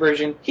censored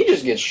version, he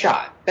just gets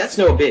shot. That's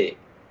no big.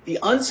 The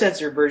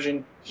uncensored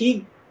version,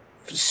 he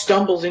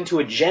stumbles into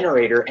a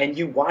generator, and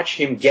you watch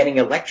him getting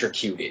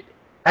electrocuted.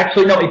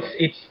 Actually, no,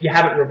 it's you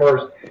have it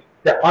reversed.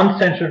 The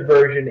uncensored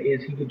version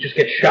is he could just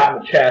get shot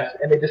in the chest,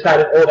 and they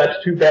decided, oh,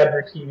 that's too bad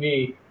for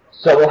TV,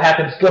 so we'll have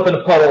him slip in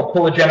a puddle,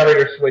 pull a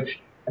generator switch,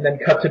 and then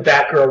cut to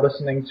Batgirl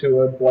listening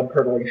to a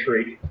blood-curdling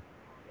shriek.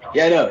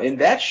 Yeah, I know, and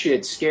that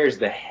shit scares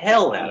the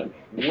hell out of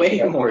me,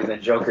 way more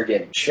than Joker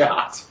getting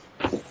shot.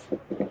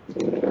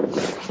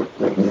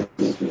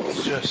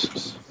 It's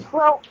just...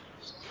 Well,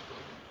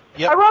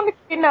 Yep.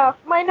 ironically enough,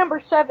 my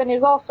number 7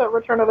 is also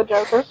Return of the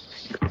Joker.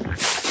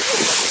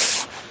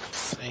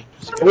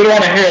 We don't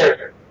want to hear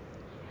it.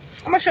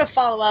 I'm gonna show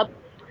follow up.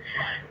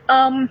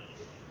 I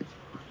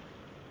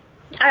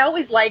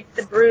always liked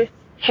the Bruce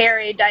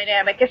Harry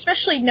dynamic,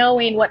 especially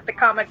knowing what the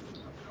comic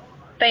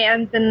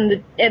fans and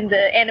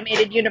the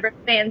animated universe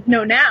fans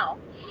know now.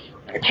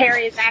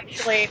 Harry is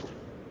actually,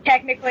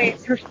 technically,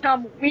 through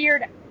some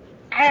weird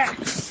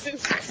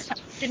ass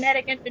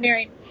genetic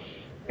engineering,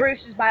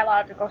 Bruce's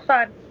biological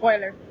son.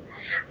 Spoilers.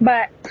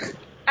 But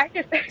I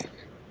just...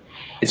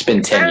 It's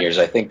been 10 years,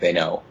 I think they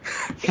know.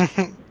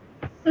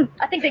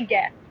 I think they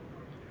get.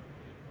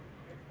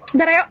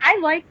 But I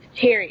liked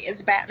Terry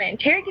as Batman.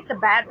 Terry gets a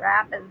bad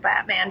rap as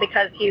Batman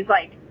because he's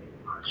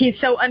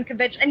so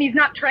unconventional, and he's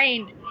not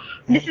trained.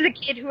 This is a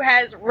kid who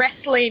has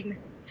wrestling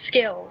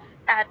skills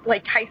at,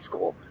 high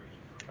school.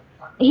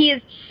 He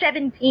is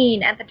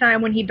 17 at the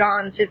time when he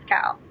dons his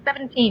cowl.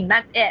 17,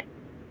 that's it.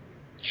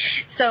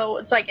 So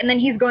it's and then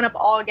he's going up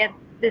all against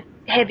this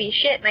heavy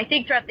shit, and I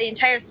think throughout the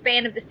entire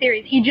span of the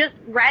series, he just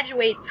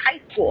graduates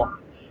high school.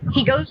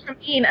 He goes from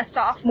being a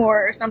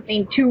sophomore or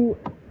something to,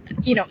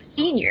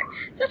 senior.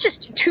 So it's just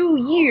 2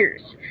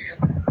 years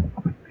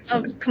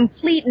of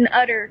complete and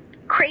utter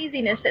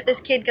craziness that this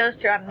kid goes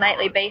through on a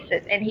nightly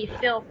basis, and he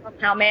still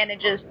somehow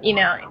manages,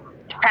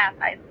 to pass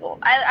high school.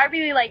 I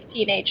really like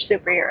teenage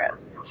superheroes.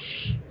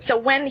 So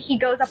when he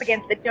goes up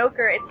against the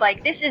Joker, it's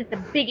this is the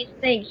biggest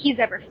thing he's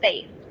ever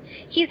faced.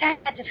 He's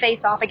had to face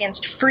off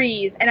against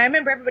Freeze, and I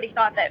remember everybody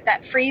thought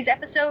that Freeze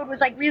episode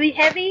was really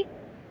heavy.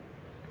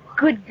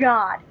 Good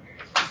God.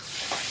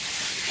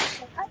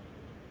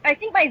 I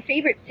think my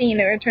favorite scene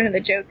in Return of the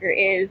Joker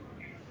is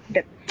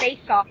the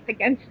face-off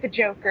against the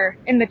Joker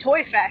in the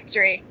toy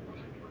factory,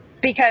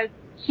 because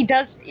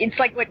it's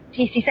like what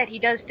TC said, he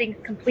does things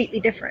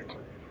completely different.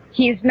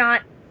 He's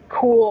not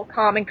cool,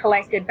 calm, and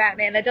collected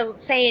Batman that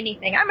doesn't say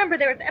anything. I remember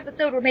there was an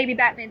episode where maybe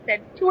Batman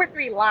said 2 or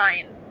 3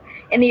 lines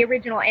in the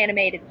original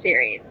animated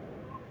series.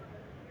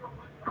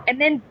 And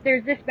then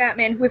there's this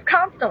Batman who is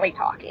constantly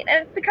talking,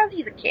 and it's because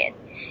he's a kid.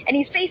 And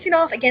he's facing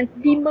off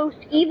against the most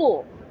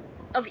evil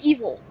of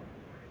evil,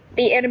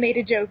 the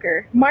animated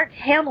Joker, Mark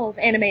Hamill's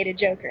animated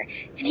Joker,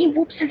 and he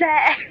whoops his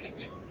ass.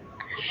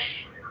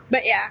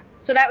 But yeah,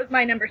 so that was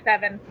my number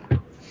 7.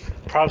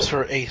 Props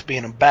for Ace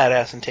being a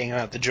badass and taking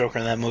out the Joker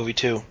in that movie,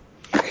 too.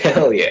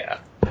 Hell yeah.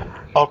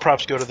 All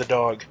props go to the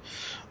dog.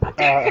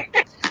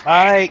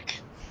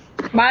 Mike.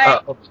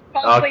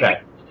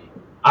 Okay.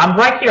 I'm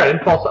right here. I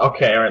didn't fall.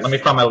 Okay, all right. Let me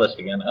find my list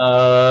again.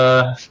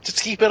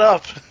 Just keep it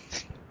up.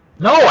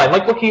 No, I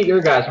like looking at your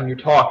guys when you're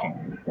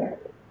talking.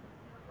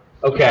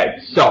 Okay,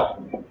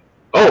 so.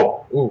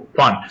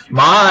 Fun.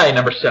 My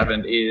number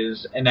 7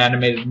 is an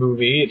animated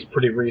movie. It's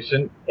pretty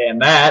recent,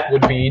 and that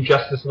would be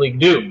Justice League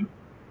Doom,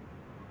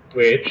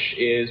 which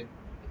is,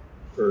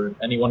 for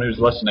anyone who's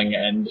listening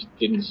and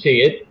didn't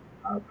see it,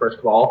 first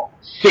of all,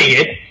 see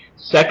it.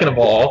 Second of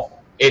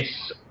all,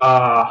 it's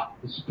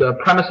the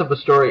premise of the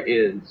story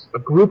is a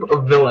group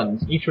of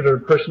villains, each with a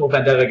personal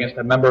vendetta against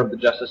a member of the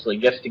Justice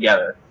League, gets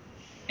together,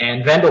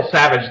 and Vandal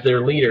Savage,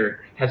 their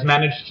leader, has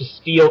managed to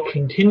steal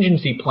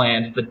contingency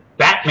plans that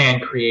Batman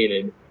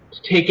created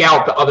to take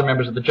out the other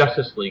members of the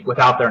Justice League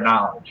without their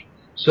knowledge.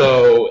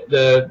 So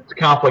the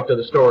conflict of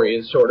the story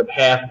is sort of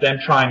half them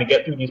trying to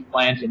get through these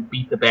plans and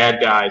beat the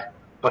bad guys,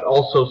 but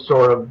also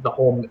sort of the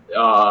whole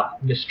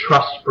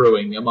mistrust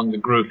brewing among the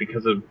group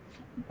because of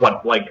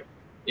what,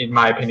 in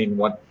my opinion,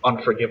 what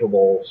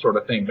unforgivable sort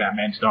of thing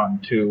Batman's done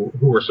to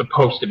who were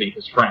supposed to be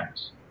his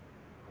friends.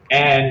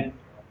 And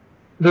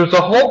there's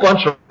a whole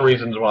bunch of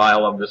reasons why I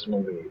love this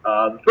movie.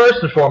 The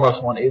first and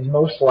foremost one is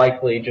most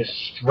likely just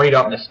straight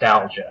up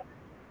nostalgia,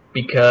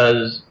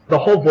 because the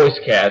whole voice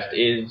cast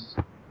it's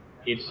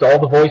all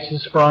the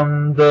voices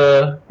from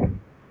the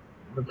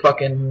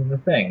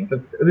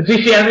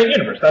DC Animated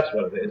Universe, that's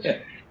what it is. Yeah.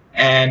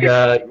 And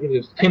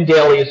Tim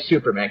Daly is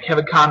Superman,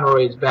 Kevin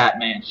Conroy is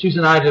Batman,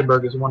 Susan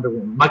Eisenberg is Wonder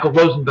Woman, Michael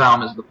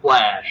Rosenbaum is The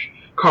Flash,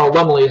 Carl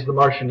Lummley is the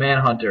Martian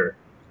Manhunter,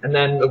 and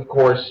then, of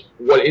course,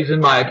 what is, in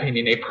my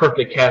opinion, a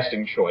perfect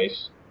casting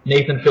choice,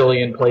 Nathan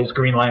Fillion plays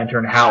Green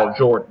Lantern Hal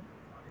Jordan.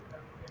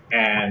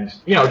 And,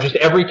 just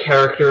every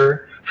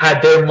character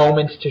had their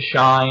moments to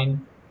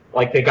shine,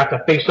 they got to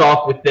face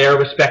off with their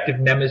respective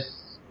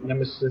nemesis.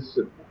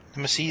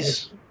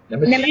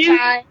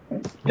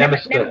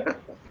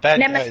 Bad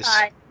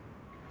guys.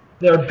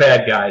 They're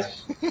bad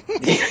guys.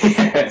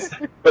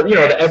 But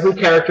every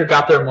character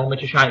got their moment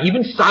to shine.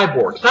 Even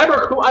Cyborg,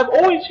 who I've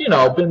always,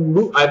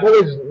 I've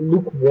always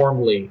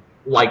lukewarmly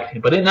liked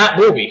him. But in that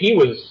movie, he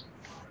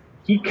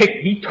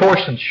tore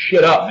some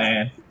shit up,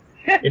 man.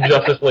 in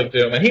Justice League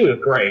Doom, and he was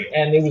great.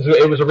 And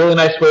it was a really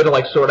nice way to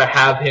like sort of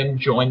have him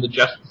join the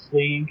Justice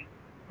League,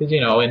 because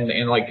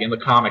in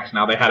the comics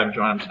now they had him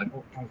join. I'm just like,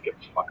 oh, I don't give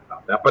a fuck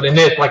about that. But in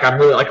this, like, I'm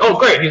really like, oh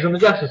great, he's in the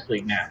Justice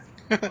League now.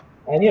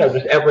 And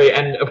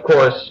and of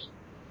course,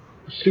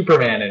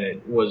 Superman in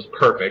it was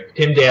perfect.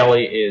 Tim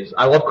Daly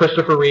I love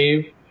Christopher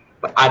Reeve,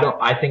 but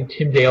I think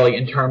Tim Daly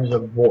in terms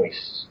of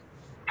voice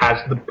has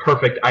the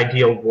perfect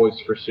ideal voice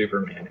for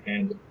Superman.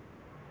 And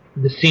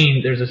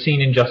there's a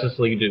scene in Justice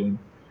League Doom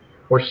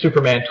where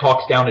Superman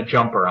talks down a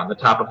jumper on the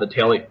top of the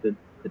Daily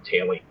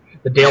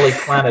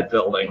Planet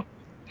building,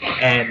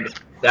 and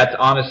that's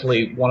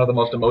honestly one of the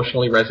most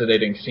emotionally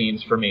resonating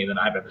scenes for me that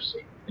I've ever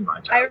seen in my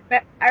time.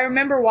 I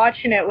remember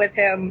watching it with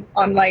him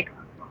on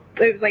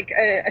it was like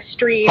a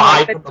stream.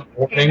 5 in the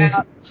morning.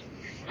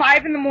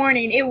 5 in the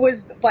morning. It was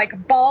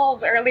like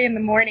balls early in the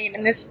morning,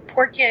 and this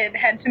poor kid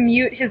had to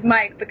mute his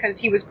mic because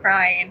he was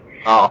crying.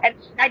 Oh, and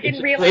I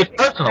didn't realize it's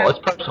personal. It's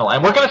personal,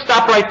 and we're gonna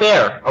stop right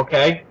there,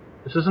 okay?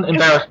 This isn't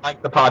Embarrass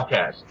Mike the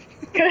podcast.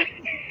 Because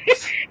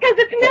it's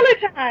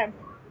Miller time.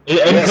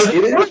 Yes,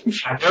 it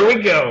is. There we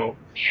go.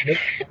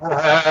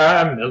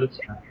 Miller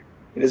time.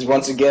 It is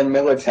once again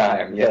Miller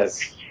time.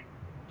 Yes.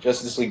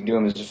 Justice League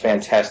Doom is a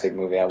fantastic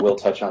movie. I will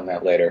touch on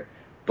that later.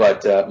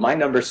 But my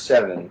number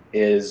 7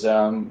 is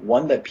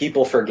one that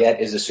people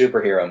forget is a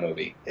superhero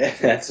movie.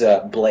 That's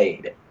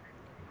Blade.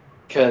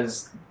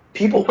 Because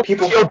people.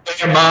 Your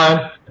damn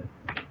mind.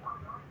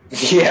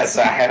 Yes,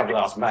 I have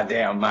lost my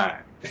damn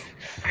mind.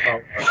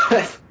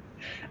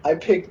 I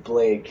picked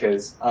Blade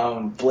because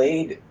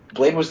Blade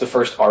was the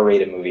first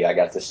R-rated movie I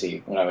got to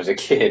see when I was a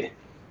kid.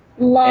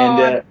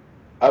 And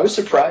I was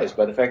surprised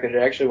by the fact that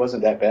it actually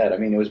wasn't that bad. I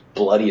mean, it was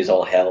bloody as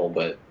all hell,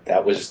 but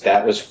that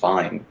was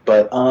fine.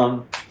 But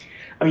I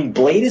mean,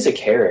 Blade as a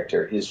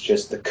character is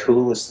just the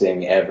coolest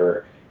thing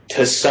ever.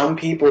 To some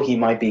people, he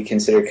might be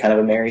considered kind of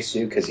a Mary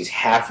Sue because he's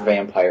half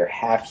vampire,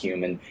 half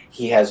human.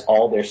 He has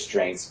all their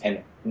strengths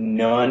and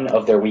none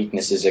of their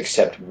weaknesses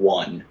except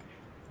one,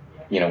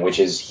 which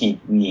is he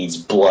needs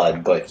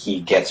blood, but he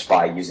gets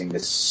by using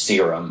this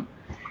serum.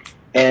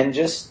 And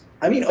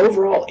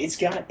overall, it's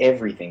got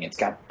everything. It's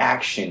got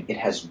action, it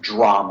has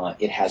drama,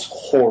 it has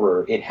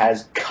horror, it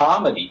has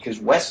comedy, because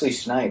Wesley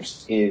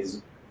Snipes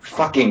is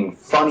fucking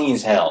funny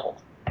as hell.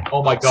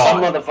 Oh my god.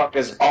 Some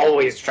motherfucker's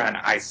always trying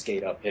to ice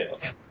skate uphill.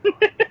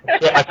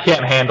 I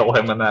can't handle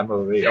him in that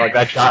movie. I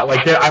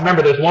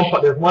remember there's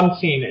one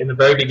scene in the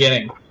very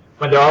beginning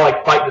when they're all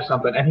like fighting or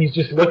something, and he's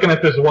just looking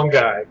at this one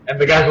guy, and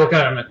the guy's looking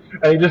at him, and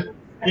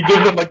he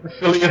gives him like the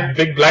silliest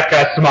big black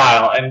guy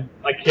smile, and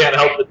I can't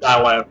help but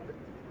die laughing.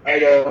 I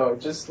know,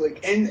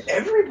 and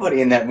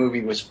everybody in that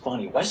movie was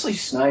funny. Wesley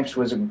Snipes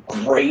was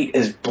great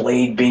as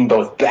Blade, being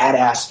both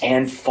badass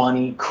and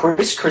funny.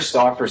 Chris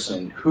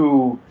Christopherson,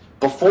 who,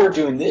 before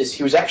doing this,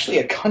 he was actually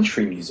a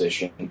country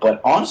musician,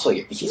 but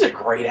honestly, he's a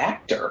great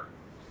actor.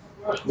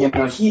 He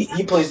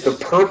plays the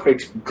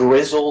perfect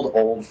grizzled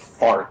old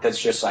fart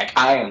that's just like,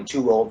 I am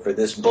too old for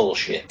this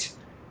bullshit.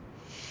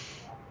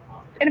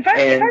 In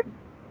fact,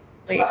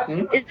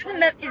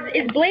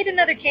 is Blade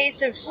another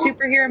case of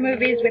superhero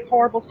movies with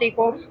horrible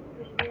sequels?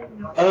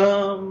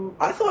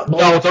 I thought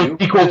Blade those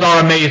sequels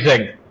are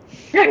amazing.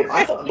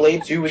 I thought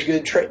Blade 2 was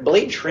good.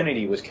 Blade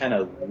Trinity was kind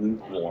of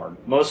lukewarm,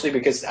 mostly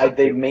because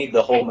they made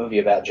the whole movie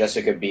about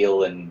Jessica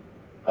Biel and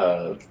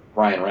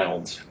Ryan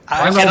Reynolds.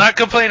 I cannot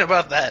complain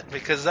about that,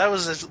 because that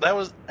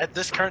was at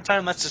this current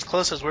time, that's as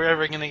close as we're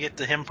ever going to get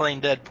to him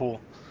playing Deadpool.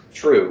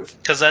 True.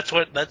 Because that's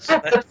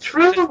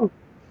true.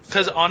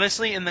 Because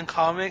honestly, in the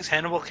comics,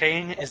 Hannibal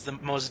Caine is the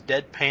most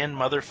deadpan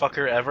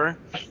motherfucker ever.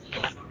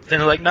 Then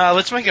they're like, nah,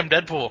 let's make him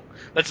Deadpool.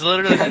 That's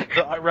literally,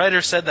 the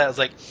writer said that. I was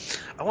like,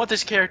 I want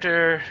this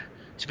character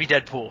to be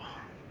Deadpool.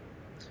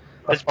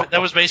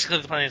 That was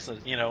basically the plan,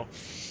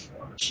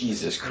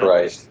 Jesus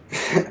Christ.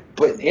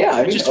 But yeah,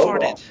 I just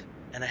overall. farted,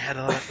 and I had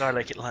a lot of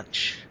garlic at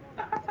lunch.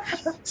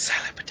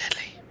 Silent but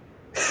deadly.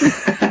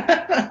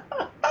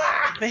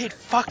 Made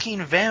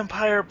fucking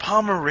vampire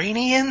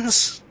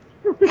Pomeranians?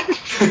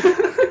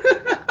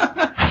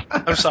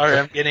 I'm sorry,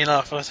 I'm getting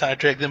off on a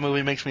sidetrack. The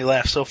movie makes me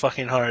laugh so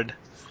fucking hard.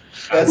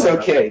 That's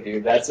okay,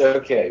 dude. That's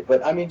okay.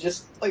 But I mean,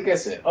 just like I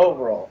said,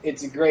 overall,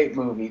 it's a great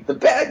movie. The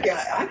bad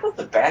guy, I thought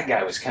the bad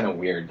guy was kind of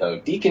weird,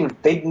 though.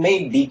 They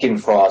made Deacon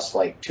Frost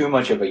like too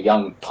much of a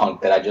young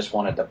punk that I just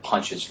wanted to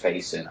punch his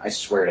face in. I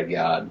swear to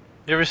God.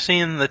 You ever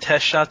seen the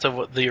test shots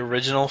of the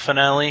original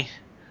finale?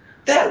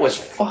 That was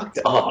fucked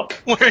up.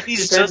 Where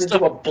he's just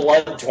into a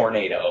blood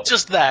tornado.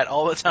 Just that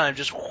all the time,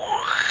 just.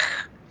 Oh,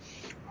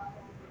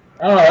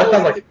 that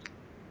sounds like.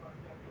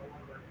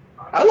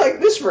 I like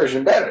this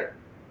version better.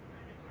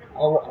 I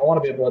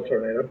want to be a blood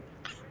tornado.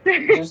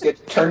 You just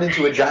get turned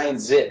into a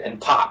giant zit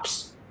and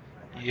pops.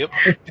 Yep.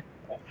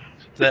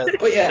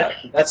 But yeah,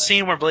 that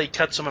scene where Blade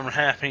cuts him in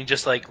half and he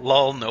just like,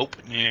 lol, nope.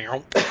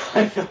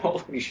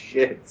 Holy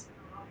shit.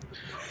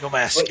 Your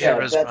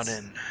mascara's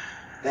running.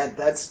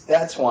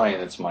 That's why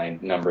it's my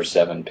number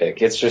 7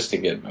 pick. It's just a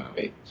good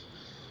movie.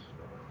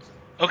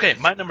 Okay,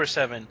 my number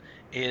 7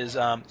 is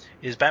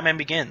Batman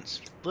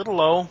Begins. Little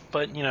low,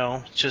 but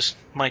just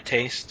my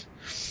taste.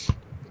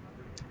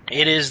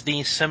 It is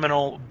the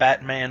seminal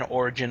Batman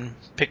origin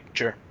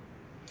picture.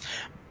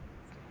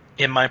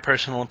 In my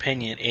personal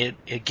opinion,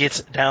 it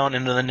gets down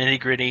into the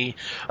nitty-gritty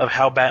of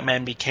how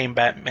Batman became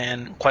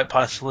Batman, quite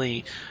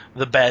possibly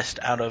the best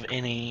out of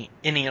any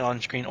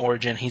on-screen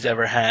origin he's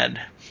ever had,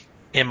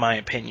 in my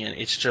opinion.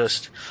 It's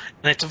just,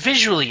 and it's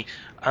visually,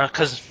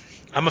 because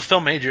I'm a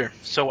film major,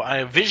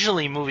 so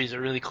visually movies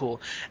are really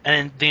cool,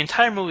 and the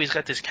entire movie's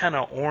got this kind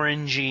of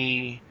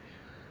orangey.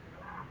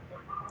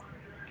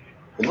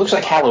 It looks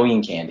like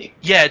Halloween candy.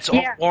 Yeah, it's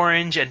all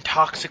orange and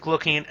toxic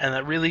looking,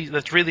 and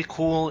that's really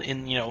cool.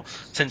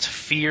 Since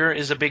fear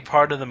is a big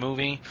part of the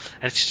movie,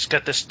 and it's just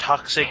got this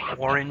toxic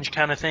orange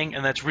kind of thing,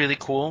 and that's really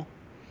cool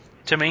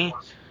to me.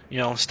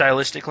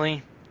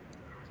 Stylistically.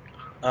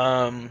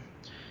 Out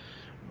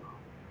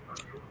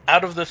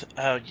of the,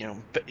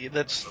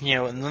 that's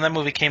and when that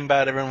movie came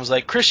out, everyone was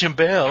like, Christian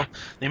Bale,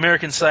 the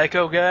American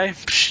Psycho guy,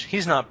 psh,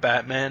 he's not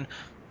Batman.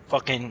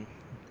 Fucking,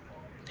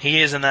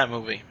 he is in that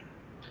movie.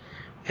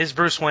 His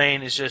Bruce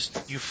Wayne is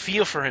just, you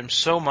feel for him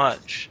so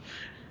much.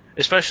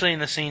 Especially in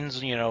the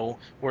scenes,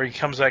 where he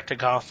comes back to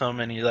Gotham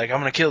and he's like, I'm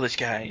gonna kill this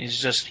guy. He's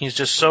just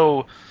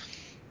so,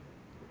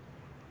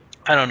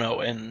 I don't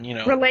know, and,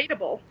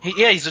 relatable.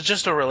 He's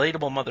just a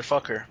relatable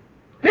motherfucker.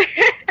 Like,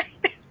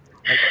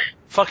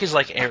 fuck is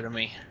like air to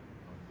me.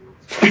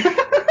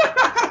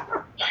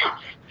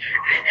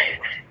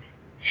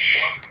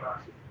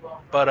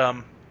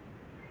 But,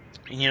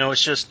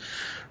 it's just,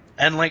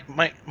 and like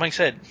Mike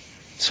said,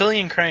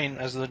 Cillian Crane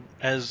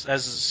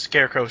as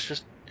Scarecrow is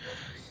just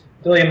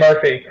Cillian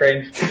Murphy,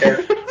 Crane's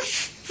character.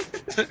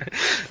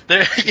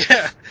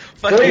 Cillian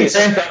Crane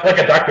sounds like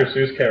a Dr.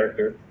 Seuss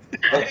character.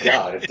 Oh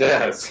god, it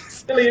does.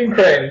 Cillian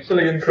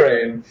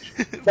Crane.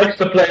 Likes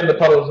to play in the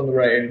puddles in the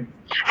rain.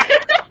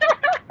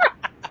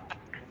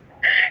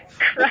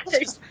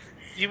 Christ.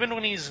 Even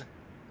when he's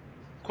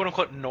quote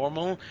unquote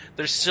normal,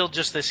 there's still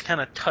just this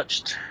kind of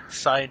touched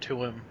side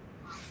to him.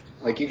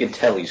 Like you can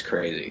tell he's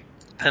crazy.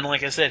 And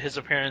like I said, his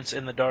appearance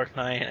in The Dark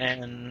Knight,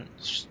 and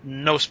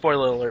no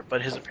spoiler alert,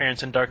 but his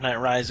appearance in Dark Knight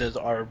Rises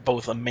are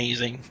both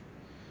amazing.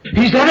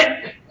 He's in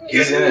it!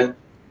 He's in it.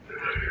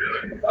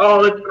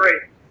 Oh, that's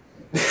great.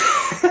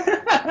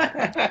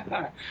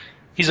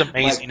 He's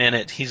amazing in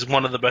it. He's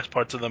one of the best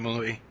parts of the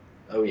movie.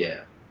 Oh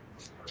yeah.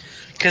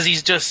 Because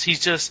it's just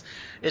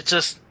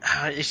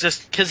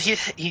because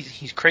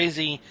he's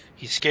crazy,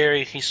 he's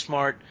scary, he's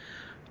smart,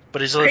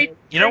 but he's like,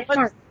 you know what?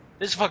 Smart.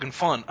 This is fucking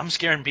fun. I'm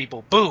scaring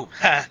people. Boo!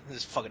 Ha! This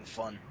is fucking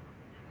fun.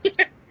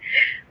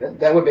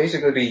 That would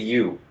basically be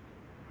you.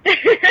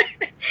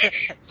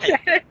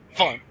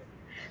 Fun.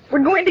 We're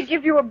going to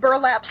give you a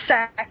burlap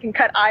sack and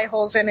cut eye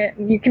holes in it,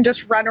 and you can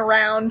just run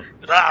around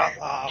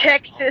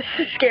Texas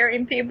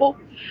scaring people.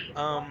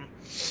 I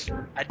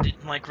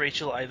didn't like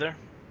Rachel either.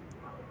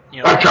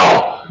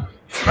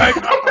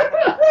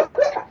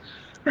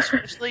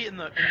 Especially in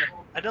the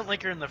I don't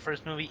like her in the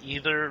first movie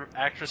either.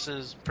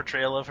 Actress's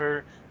portrayal of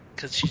her,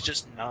 because she's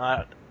just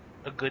not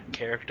a good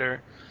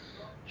character.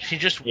 She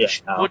just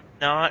would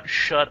not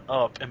shut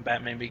up in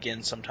Batman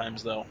Begins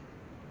sometimes, though.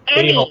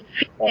 Any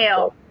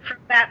female from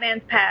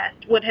Batman's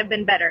past would have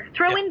been better.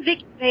 Throw in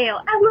Vicky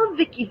Vale. I love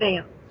Vicky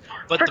Vale.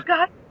 But For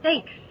God's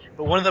sakes.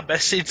 But one of the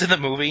best scenes in the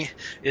movie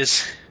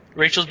is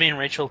Rachel's being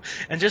Rachel,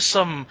 and just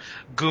some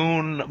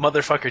goon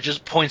motherfucker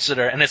just points at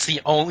her, and it's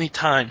the only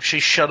time she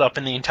shut up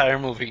in the entire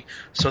movie.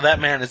 So that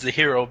man is the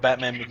hero of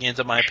Batman Begins,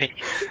 in my opinion.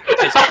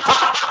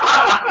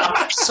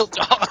 So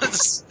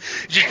does.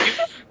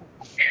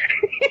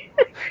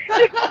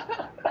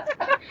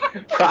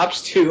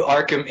 Props to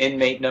Arkham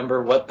inmate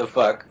number what the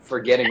fuck for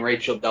getting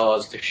Rachel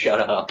Dawes to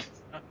shut up.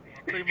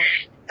 Pretty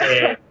much.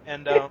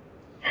 And Liam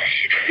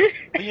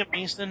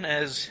Neeson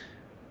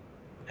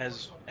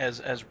as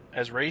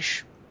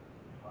Raish.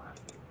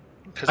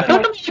 I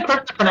don't know if the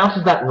person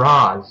pronounces that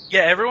Roz.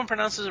 Yeah, everyone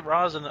pronounces it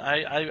Roz, and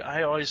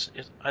I always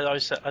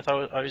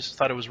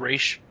thought it was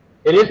Raish.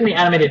 It is in the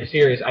animated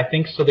series, I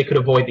think, so they could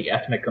avoid the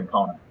ethnic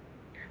component.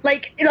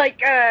 Like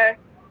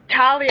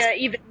Talia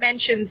even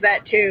mentions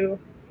that too.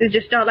 It's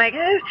just like,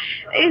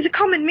 it's a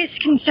common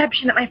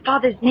misconception that my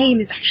father's name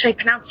is actually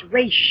pronounced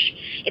Raish.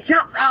 It's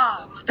not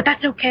Roz, but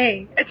that's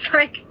okay. It's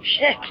like,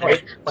 shit.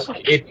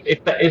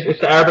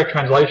 It's the Arabic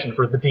translation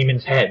for the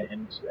demon's head,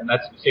 and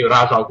that's say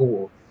Raz Al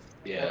Ghul.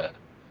 Yeah.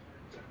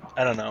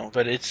 I don't know,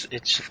 but it's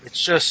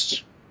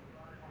just.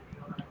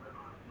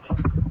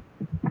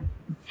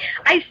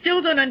 I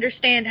still don't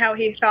understand how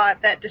he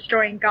thought that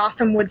destroying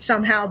Gotham would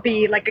somehow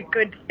be like a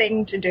good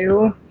thing to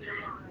do.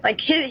 Like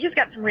he's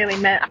got some really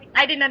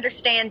I didn't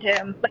understand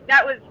him. Like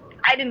I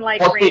didn't like.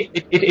 Well,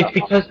 it's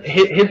because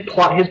his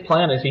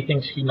plan is he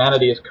thinks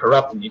humanity is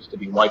corrupt and needs to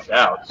be wiped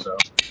out. So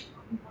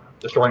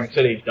destroying the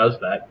city does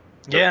that.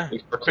 Yeah.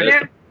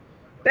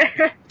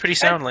 Pretty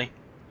soundly.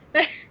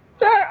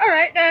 So all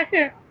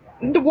right,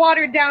 the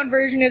watered down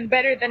version is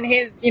better than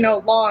his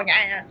long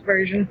ass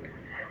version.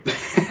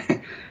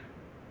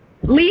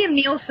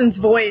 Liam Neeson's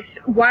voice,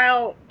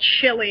 while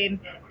chilling,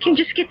 can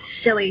just get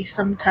silly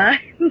sometimes.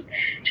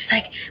 Just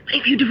like, what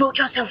if you devote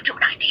yourself to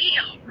an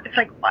ideal? It's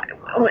like,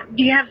 what,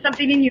 do you have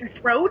something in your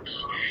throat?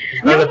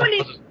 No, No that one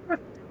in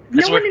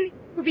That's no one in these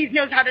movies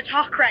knows how to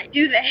talk right,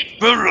 do they?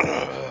 What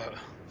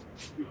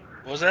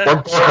was that?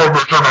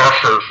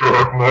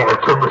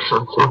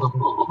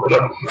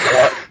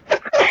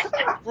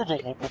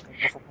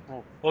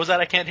 What was that?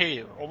 I can't hear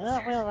you. All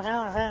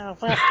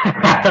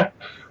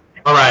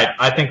right,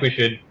 I think we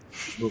should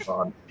move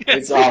on.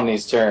 It's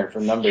Omni's turn for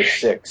number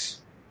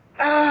 6.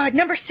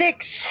 Number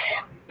 6,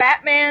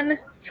 Batman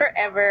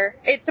Forever.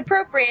 It's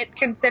appropriate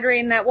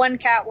considering that one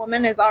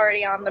Catwoman is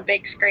already on the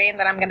big screen.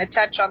 That I'm going to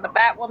touch on the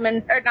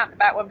Batwoman, or not the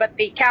Batwoman, but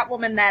the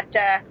Catwoman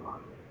that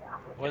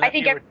I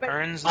think everybody.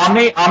 Returns.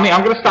 Omni,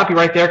 I'm going to stop you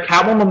right there.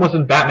 Catwoman was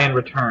in Batman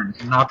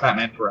Returns, not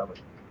Batman Forever.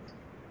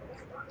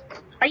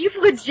 Are you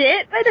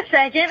legit? Wait a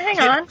second, hang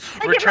on.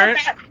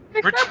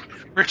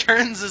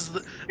 Returns is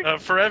the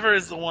Forever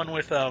is the one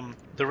with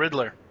the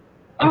Riddler.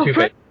 Oh,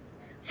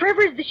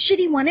 Forever is the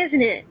shitty one,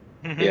 isn't it?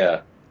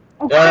 Yeah.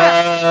 Oh,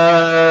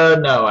 crap.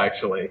 No,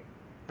 actually.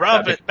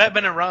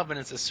 Batman and Robin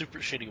is a super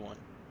shitty one.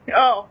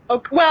 Oh,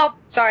 well,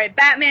 sorry,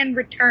 Batman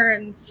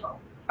Returns.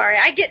 Sorry,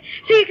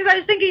 because I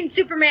was thinking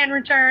Superman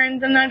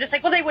Returns, and I'm just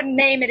like, well, they wouldn't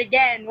name it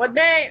again, would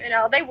they?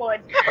 They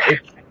would.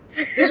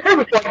 These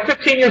movies are like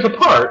 15 years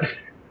apart.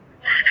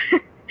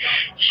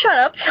 Shut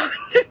up.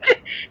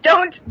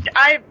 Don't.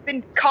 I've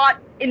been caught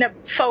in a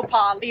faux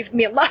pas. Leave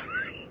me alone.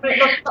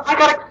 I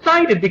got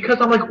excited because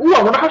I'm like, ooh,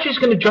 I wonder how she's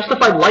going to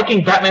justify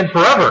liking Batman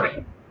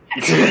Forever.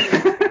 I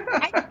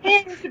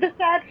can't. The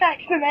sad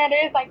fact of that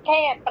is I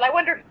can't, but I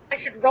wonder if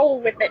I should roll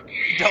with it.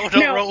 Don't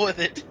roll with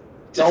it.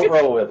 Don't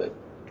roll with it.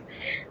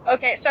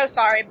 Okay, so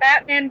sorry.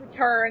 Batman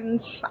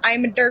Returns.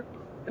 I'm a dirt,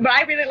 but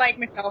I really like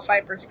Michelle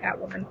Pfeiffer's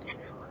Catwoman.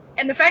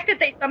 And the fact that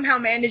they somehow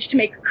managed to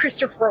make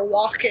Christopher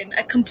Walken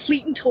a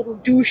complete and total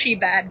douchey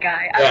bad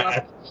guy, I love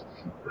it.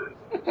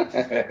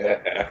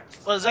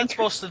 What is that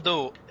supposed to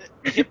do?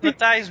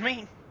 Hypnotize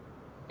me?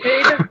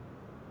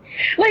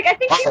 Like, I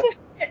think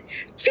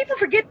people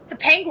forget the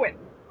Penguin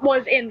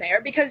was in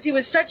there because he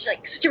was such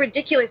a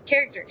ridiculous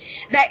character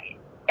that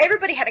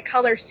everybody had a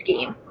color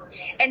scheme.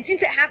 And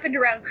since it happened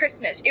around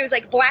Christmas, it was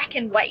like black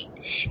and white.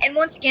 And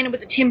once again, it was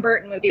a Tim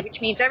Burton movie,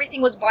 which means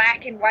everything was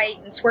black and white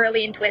and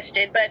swirly and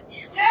twisted. But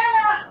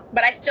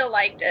I still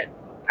liked it.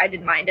 I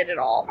didn't mind it at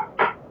all.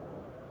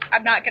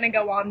 I'm not going to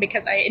go on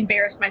because I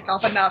embarrassed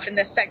myself enough in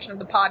this section of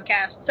the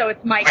podcast, so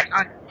it's my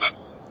time.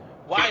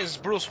 Why is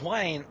Bruce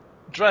Wayne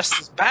dressed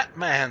as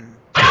Batman?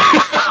 I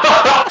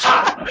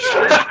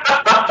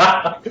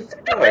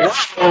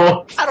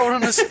don't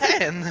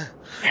understand.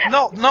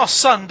 No,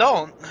 son,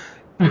 don't.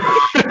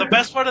 The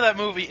best part of that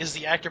movie is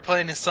the actor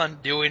playing his son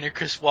doing a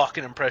Chris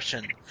Walken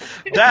impression.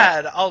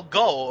 Dad, I'll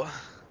go.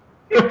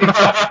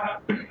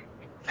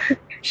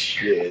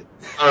 Shit.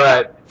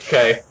 Alright,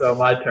 okay, so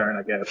my turn,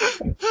 I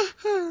guess.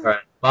 Alright,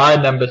 my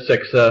number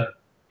 6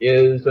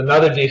 is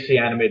another DC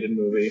animated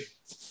movie,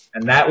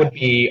 and that would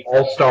be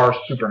All-Star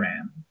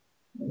Superman.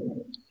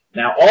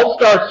 Now,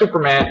 All-Star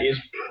Superman is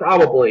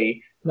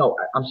probably... No,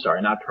 I'm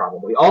sorry, not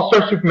probably.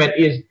 All-Star Superman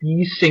is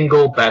the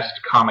single best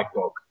comic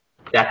book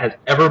that has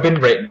ever been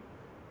written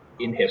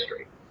in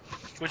history.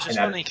 Which is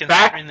funny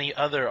considering the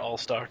other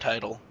All-Star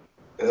title.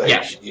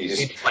 Yes,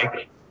 it's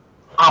like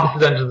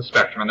opposite ends of the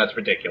spectrum, and that's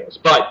ridiculous.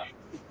 But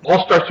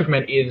All-Star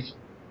Superman is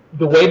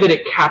the way that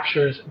it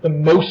captures the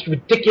most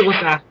ridiculous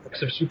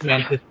aspects of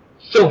Superman's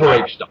Silver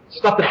Age stuff.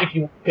 Stuff that if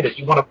you look at it,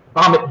 you want to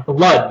vomit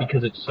blood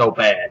because it's so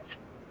bad.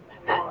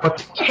 But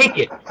they take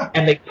it,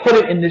 and they put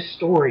it in this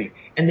story,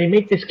 and they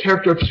make this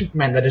character of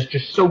Superman that is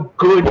just so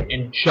good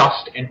and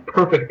just and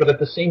perfect, but at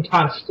the same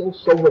time still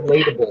so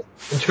relatable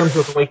in terms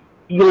of the way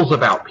he feels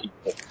about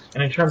people,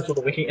 and in terms of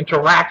the way he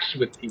interacts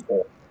with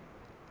people.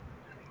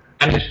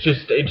 And it's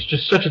just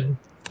such a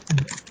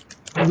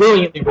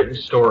brilliantly written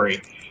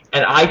story.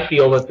 And I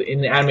feel that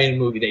in the animated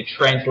movie they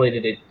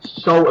translated it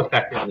so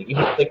effectively.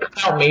 Even if they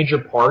cut out major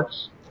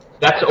parts,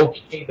 that's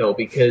okay though,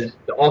 because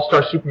the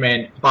All-Star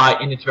Superman,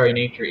 in its very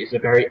nature, is a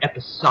very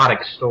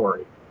episodic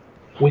story,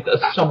 with a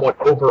somewhat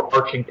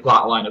overarching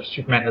plotline of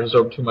Superman has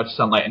absorbed too much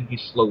sunlight and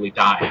he's slowly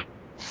dying.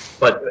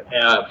 But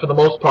for the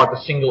most part,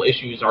 the single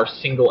issues are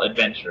single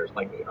adventures.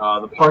 Like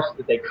the parts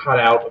that they cut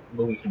out of the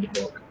movie from the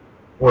book,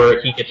 where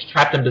he gets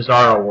trapped in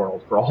Bizarro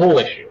World for a whole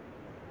issue,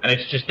 and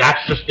that's just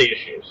the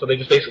issue. So they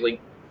just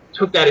basically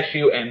took that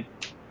issue and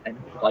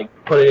like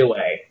put it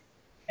away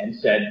and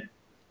said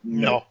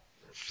no.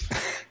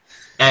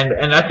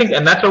 And I think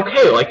that's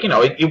okay. Like,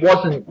 it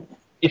wasn't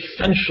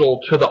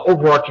essential to the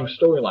overarching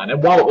storyline.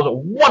 And while it was a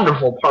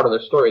wonderful part of the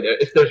story,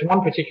 if there's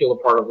one particular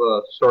part of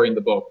the story in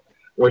the book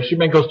where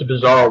Superman goes to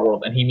Bizarro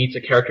World and he meets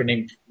a character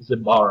named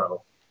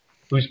Zibaro,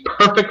 who's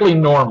perfectly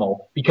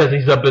normal because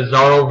he's a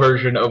Bizarro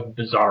version of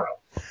Bizarro.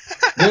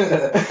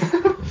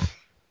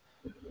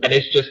 And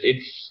it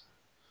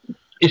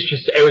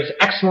was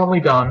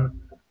excellently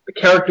done. The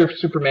character of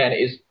Superman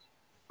is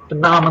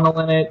phenomenal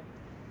in it,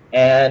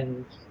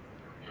 and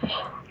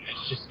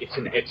it's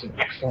an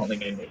excellently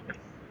made movie.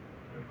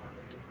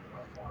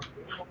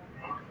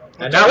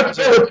 And now it's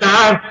filler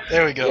time.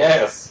 There we go.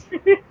 Yes.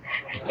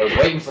 I was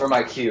waiting for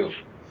my cue.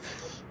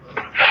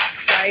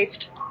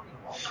 Christ.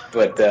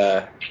 But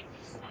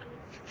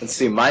let's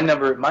see, my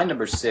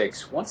number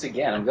 6. Once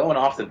again, I'm going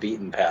off the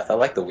beaten path. I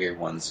like the weird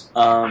ones.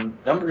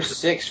 Number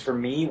 6 for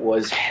me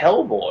was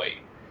Hellboy.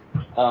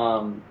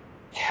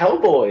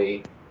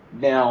 Hellboy.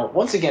 Now,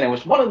 once again, it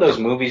was one of those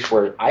movies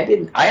where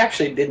I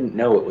actually didn't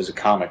know it was a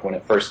comic when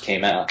it first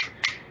came out,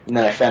 and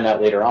then I found out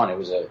later on it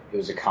was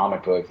a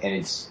comic book, and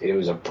it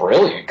was a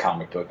brilliant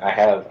comic book. I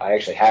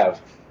actually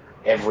have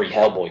every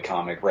Hellboy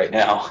comic right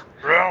now.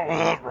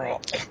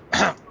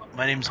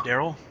 My name's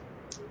Daryl.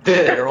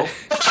 Daryl.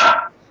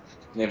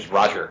 Name's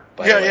Roger.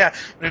 By the way. Yeah.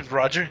 Name's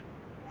Roger.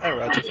 Hi,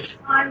 Roger.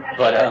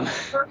 But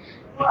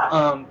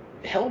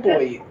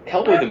Hellboy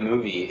the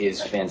movie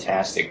is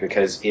fantastic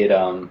because it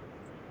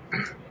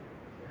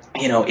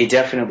it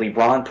definitely,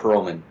 Ron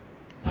Perlman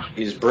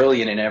is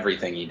brilliant in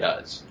everything he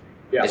does.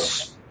 Yeah.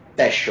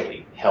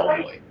 Especially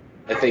Hellboy.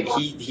 I think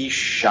he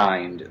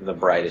shined the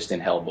brightest in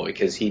Hellboy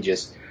because he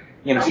just,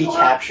 he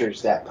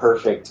captures the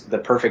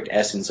perfect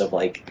essence of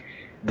like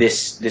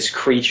this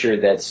creature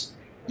that's,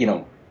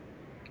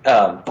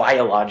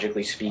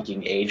 biologically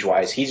speaking,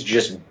 age-wise, he's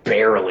just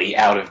barely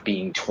out of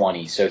being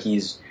 20, so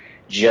he's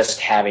just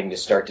having to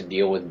start to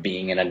deal with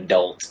being an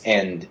adult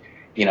and,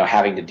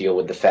 having to deal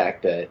with the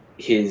fact that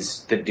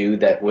the dude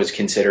that was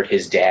considered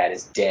his dad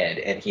is dead,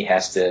 and he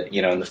has to,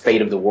 and the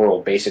fate of the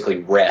world basically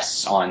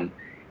rests on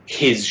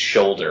his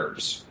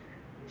shoulders.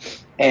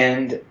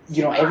 And,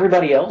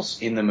 everybody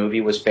else in the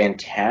movie was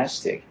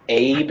fantastic.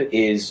 Abe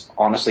is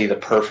honestly the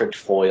perfect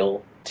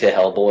foil to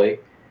Hellboy,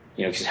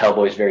 because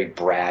Hellboy is very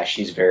brash,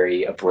 he's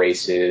very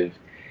abrasive.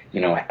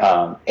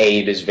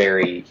 Abe is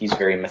he's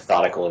very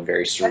methodical and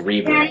very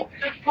cerebral.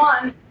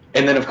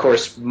 And then, of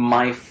course,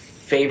 my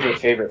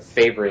favorite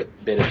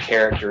bit of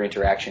character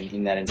interaction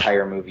in that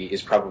entire movie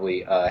is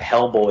probably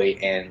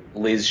Hellboy and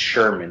Liz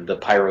Sherman, the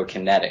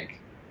pyrokinetic,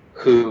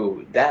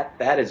 who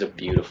that is a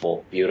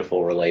beautiful,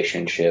 beautiful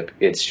relationship.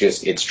 It's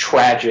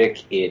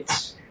tragic,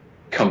 it's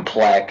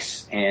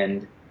complex,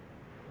 and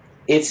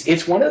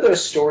it's one of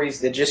those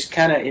stories that just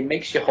kind of, it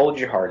makes you hold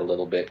your heart a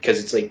little bit,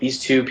 because it's like these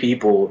two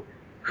people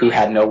who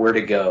had nowhere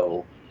to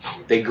go,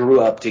 they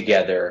grew up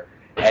together,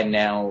 and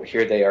now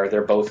here they are,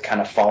 they're both kind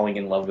of falling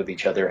in love with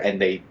each other,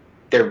 and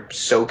they're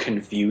so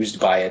confused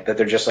by it that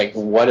they're just like,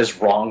 what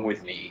is wrong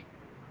with me?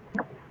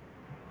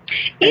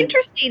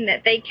 Interesting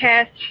that they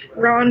cast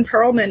Ron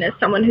Perlman as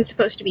someone who's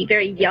supposed to be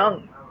very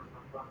young.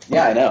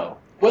 Yeah, I know.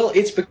 Well,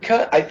 it's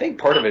because, I think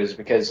part of it is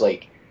because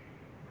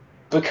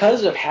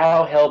of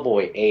how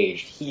Hellboy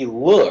aged, he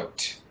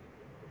looked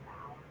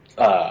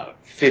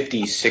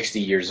 50, 60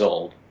 years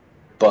old,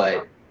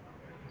 but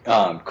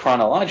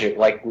chronologic,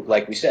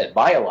 like we said,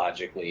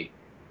 biologically,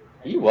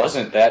 he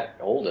wasn't that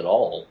old at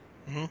all.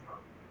 Mm-hmm.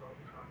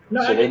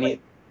 No, so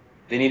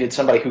they needed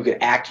somebody who could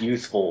act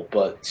youthful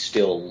but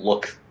still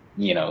look,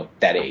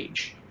 that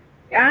age.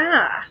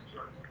 Ah.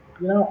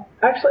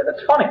 Actually,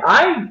 that's funny.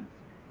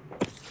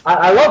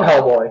 I love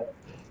Hellboy,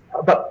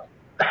 but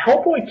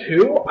Hellboy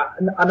 2,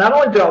 not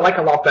only do I like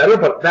a lot better,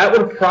 but that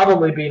would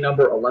probably be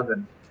number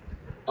 11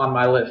 on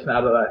my list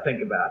now that I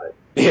think about it.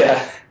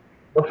 Yeah.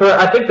 But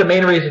I think the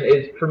main reason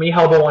is, for me,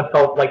 Hellboy 1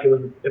 felt like it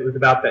was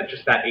about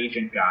that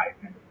agent guy,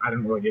 and I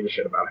didn't really give a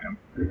shit about him.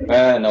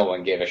 No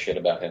one gave a shit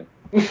about him.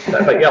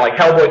 But yeah, like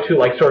Hellboy 2,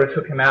 sort of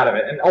took him out of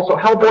it, and also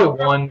Hellboy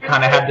 1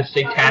 kind of had the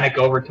satanic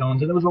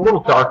overtones, and it was a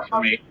little dark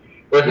for me.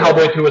 Whereas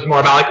Hellboy 2 was more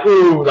about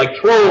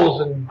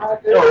trolls and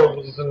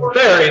elves and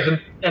fairies,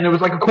 and it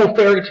was like a cool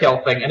fairy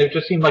tale thing, and it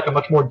just seemed like a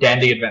much more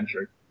dandy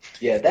adventure.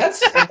 Yeah,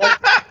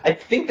 I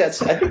think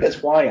that's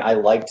why I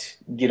liked,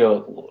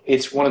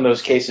 it's one of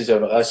those cases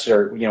of us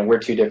we're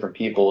two different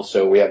people,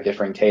 so we have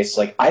different tastes.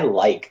 Like, I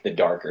like the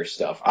darker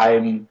stuff.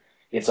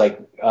 It's like,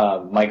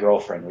 my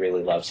girlfriend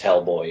really loves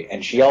Hellboy,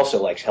 and she also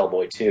likes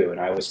Hellboy too, and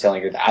I was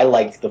telling her that I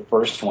liked the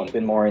first one,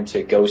 been more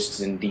into ghosts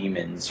and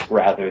demons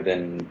rather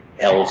than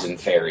elves and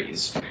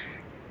fairies.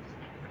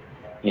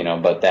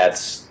 But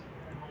that's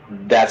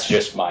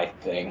just my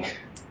thing.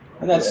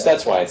 And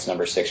that's why it's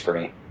number 6 for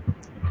me.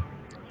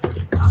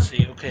 Let's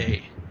see,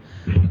 okay.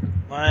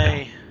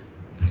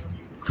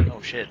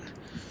 Oh shit.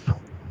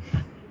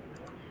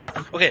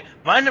 Okay,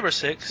 my number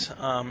 6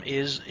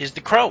 is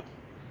The Crow.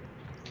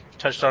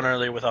 Touched on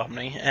earlier with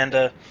Omni,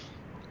 and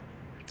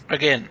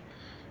again,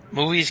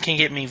 movies can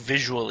get me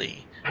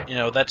visually.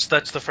 That's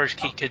the first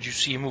key, because you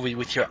see a movie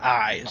with your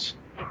eyes.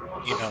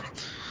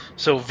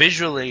 So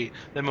visually,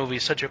 the movie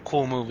is such a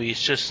cool movie. It's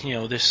just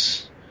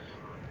this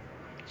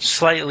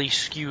slightly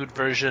skewed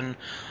version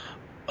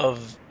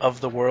of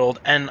the world,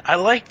 and I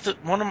like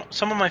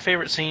some of my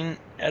favorite scene.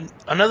 And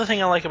another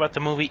thing I like about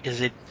the movie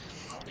is it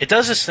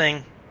does this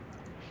thing.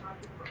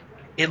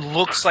 It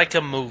looks like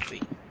a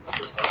movie.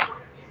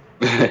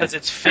 Because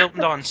it's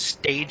filmed on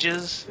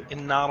stages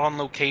and not on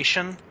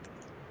location.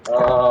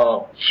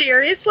 Oh.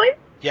 Seriously?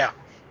 Yeah.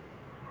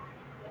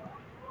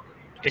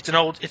 It's an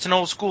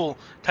old school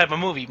type of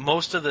movie.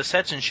 Most of the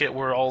sets and shit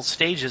were all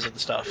stages and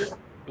stuff.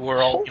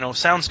 Were all,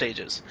 sound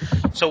stages.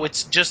 So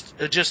it's just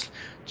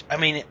I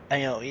mean,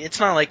 it's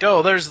not like,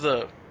 oh, there's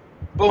the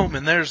boom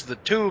and there's the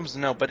tubes.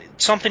 No, but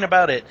something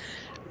about it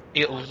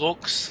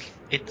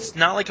It's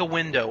not like a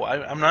window.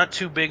 I'm not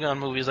too big on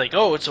movies like,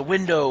 oh, it's a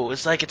window.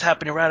 It's like it's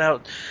happening right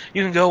out.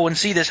 You can go and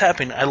see this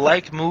happen. I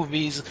like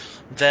movies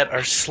that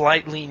are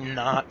slightly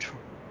not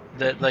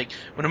that like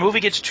when a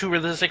movie gets too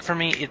realistic for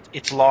me,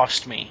 it's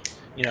lost me.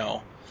 You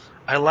know,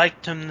 I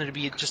like them to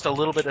be just a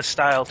little bit of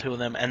style to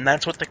them, and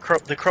that's what the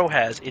Crow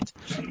has.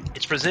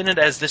 It's presented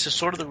as this is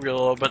sort of the real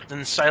world, but then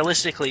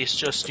stylistically, it's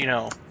just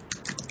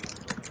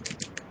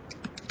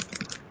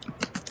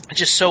it's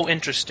just so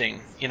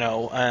interesting,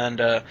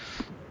 and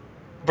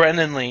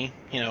Brandon Lee,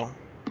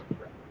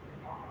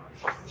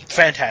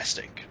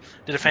 fantastic.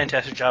 Did a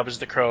fantastic job as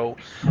the Crow.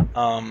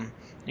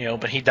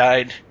 But he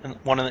died in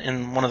one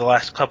of the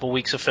last couple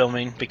weeks of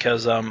filming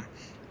because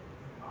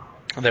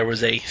there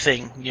was a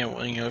thing.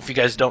 If you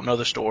guys don't know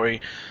the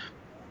story,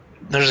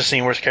 there's a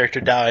scene where his character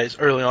dies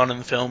early on in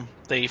the film.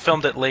 They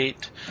filmed it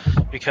late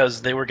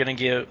because they were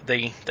gonna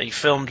they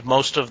filmed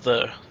most of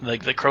the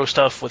Crow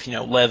stuff with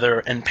leather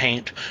and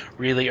paint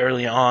really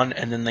early on,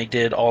 and then they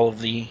did all of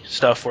the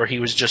stuff where he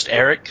was just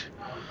Eric.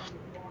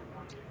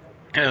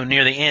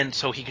 Near the end,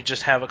 so he could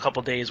just have a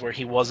couple days where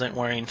he wasn't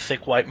wearing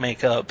thick white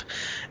makeup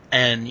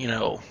and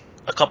a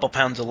couple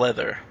pounds of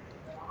leather.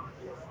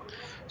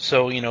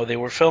 So they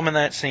were filming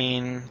that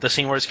scene, the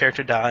scene where his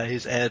character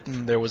dies,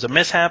 and there was a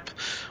mishap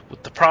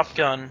with the prop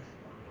gun,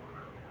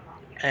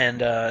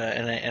 and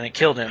it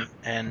killed him,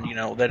 and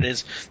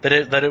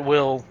that it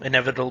will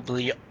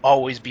inevitably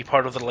always be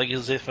part of the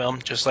legacy of the film,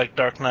 just like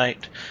Dark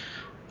Knight.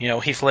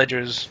 Heath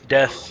Ledger's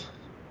death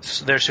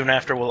there soon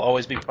after will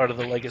always be part of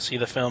the legacy of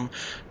the film.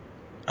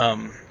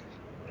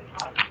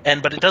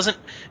 But it doesn't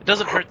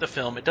hurt the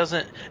film. It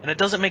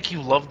doesn't make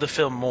you love the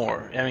film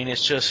more. I mean,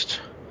 it's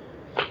just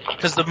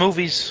because the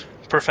movie's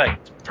perfection.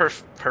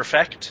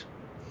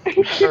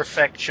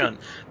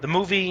 The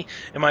movie,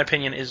 in my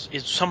opinion, is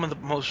some of the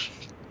most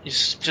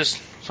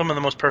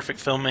perfect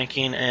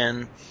filmmaking,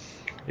 and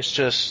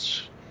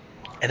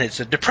it's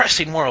a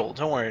depressing world.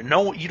 Don't worry.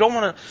 No, you don't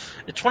want to.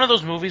 It's one of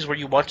those movies where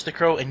you watch The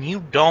Crow and you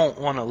don't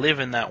want to live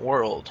in that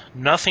world.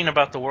 Nothing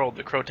about the world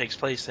The Crow takes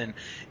place in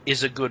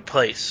is a good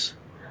place,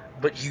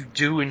 but you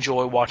do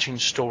enjoy watching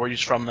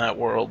stories from that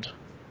world.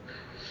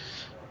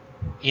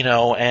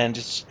 And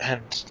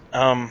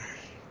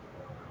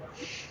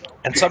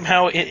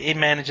somehow it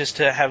manages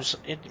to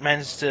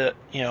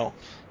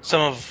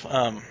some of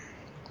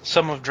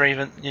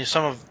Draven,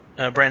 some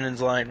of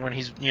Brandon's line when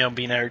he's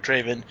being Eric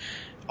Draven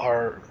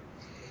are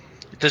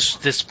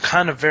this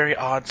kind of very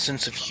odd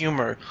sense of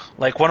humor.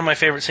 Like one of my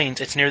favorite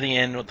scenes, it's near the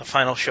end with the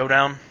final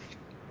showdown,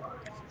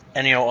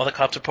 and all the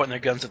cops are pointing their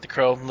guns at the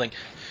Crow, like,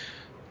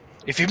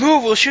 if you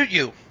move, we'll shoot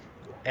you.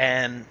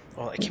 And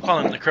I keep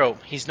calling him the Crow.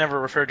 He's never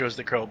referred to as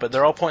the Crow, but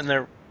they're all pointing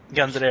their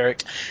guns at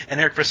Eric, and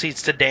Eric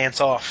proceeds to dance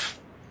off.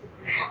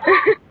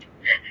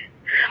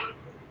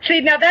 See,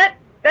 now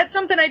that's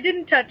something I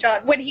didn't touch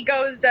on when he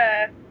goes,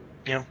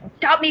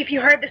 stop me if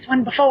you heard this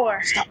one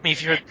before. Stop me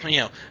if you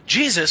heard,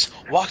 Jesus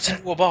walks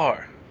into a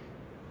bar.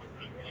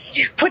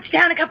 Puts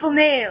down a couple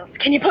nails.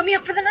 Can you put me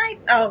up for the night?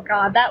 Oh,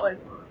 God, that was...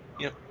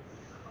 Yep.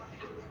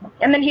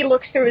 And then he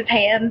looks through his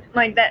hands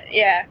like that,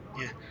 yeah.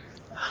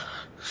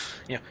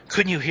 Yeah.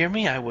 Couldn't you hear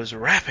me? I was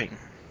rapping.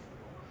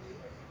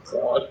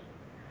 God.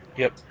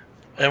 Yep.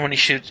 And when he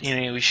shoots,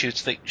 he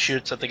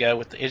shoots at the guy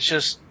with it's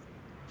just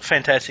a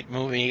fantastic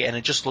movie, and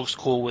it just looks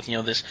cool with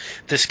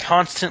this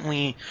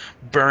constantly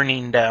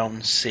burning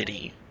down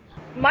city.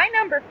 My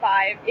number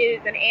 5 is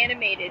an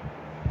animated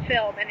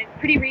film, and it's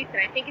pretty recent.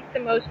 I think it's the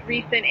most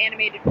recent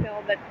animated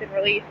film that's been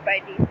released by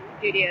DC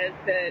Studios,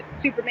 the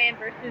Superman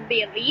versus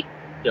the Elite.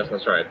 Yes,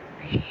 that's right.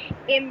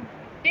 In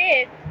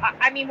this,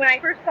 I mean, when I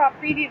first saw a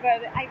preview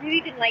of it, I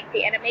really didn't like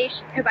the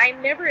animation, because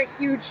I'm never a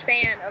huge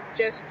fan of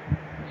just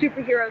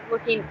superheroes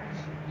looking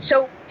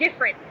so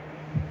different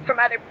from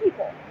other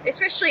people,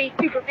 especially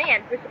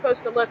Superman, who's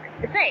supposed to look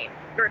the same,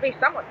 or at least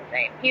somewhat the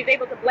same. He was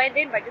able to blend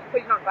in by just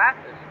putting on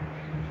glasses.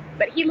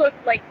 But he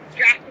looked, like,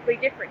 drastically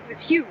different. He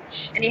was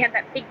huge, and he had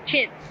that big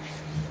chin.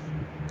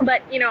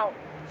 But,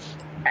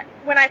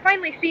 when I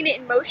finally seen it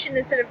in motion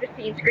instead of just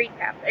seeing screen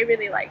caps, I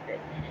really liked it.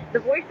 The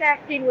voice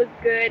acting was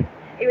good.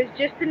 It was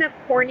just enough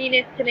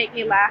corniness to make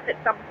me laugh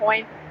at some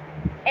points.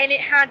 And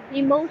it had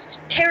the most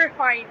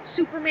terrifying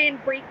Superman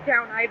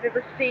breakdown I've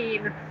ever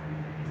seen.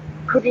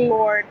 Good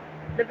Lord.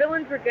 The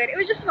villains were good. It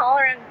was just an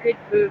all-around good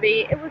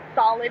movie. It was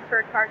solid for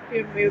a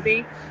cartoon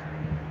movie.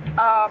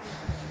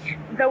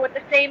 Though at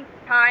the same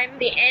time,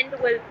 the end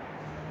was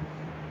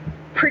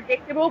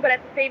predictable, but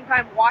at the same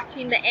time,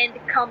 watching the end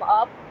come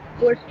up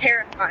was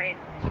terrifying.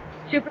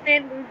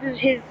 Superman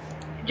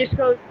just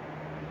goes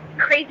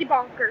crazy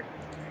bonkers.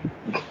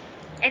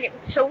 And it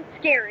was so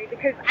scary,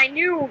 because I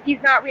knew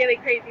he's not really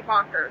crazy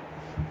bonkers.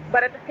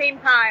 But at the same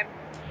time,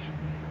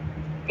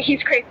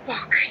 he's crazy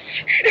bonkers.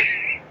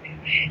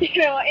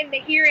 In the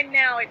here and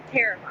now, it's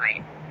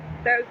terrifying.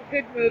 So it was a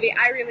good movie.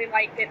 I really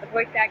liked it. The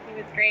voice acting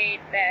was great.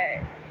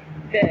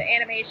 The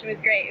animation was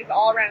great. It was an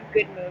all-around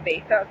good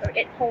movie. So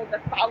it holds a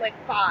solid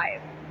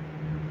 5.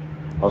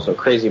 Also,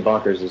 crazy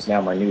bonkers is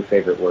now my new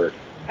favorite word.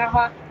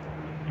 Uh-huh.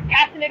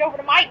 Passing it over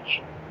to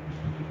Mike.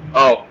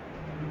 Oh.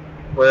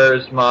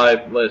 Where's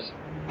my list?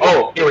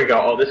 Oh, here we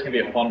go. Oh, this is going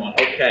to be a fun one.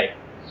 Okay,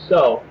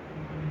 so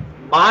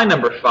my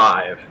number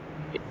 5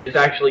 is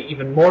actually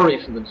even more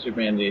recent than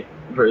Superman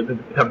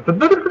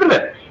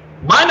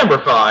My number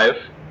 5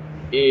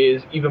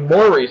 is even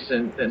more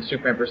recent than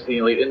Superman vs. the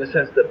Elite in the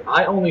sense that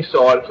I only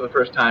saw it for the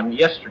first time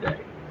yesterday.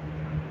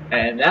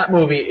 And that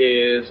movie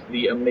is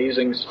The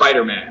Amazing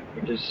Spider-Man,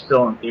 which is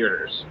still in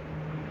theaters.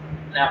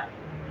 Now,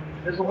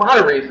 there's a lot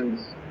of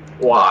reasons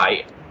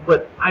why,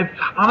 but I've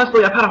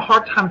had a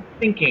hard time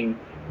thinking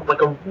of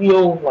like a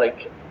real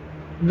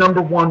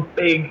number one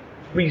big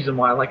reason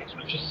why I like it. It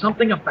was just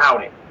something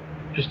about it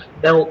just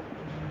felt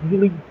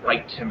really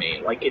right to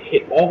me. Like it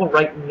hit all the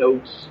right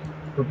notes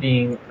for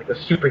being like a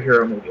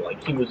superhero movie.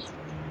 Like he was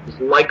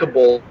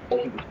likable, he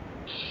was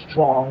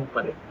strong,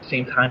 but at the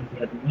same time he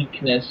had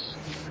weakness,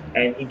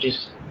 and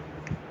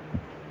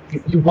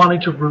you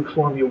wanted to root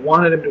for him, you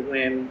wanted him to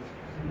win.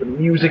 The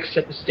music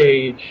set the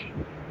stage.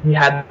 He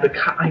had the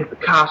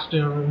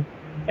costume.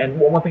 And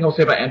one thing I'll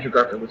say about Andrew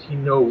Garfield was he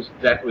knows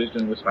exactly what he's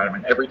doing with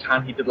Spider-Man. Every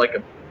time he did like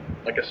a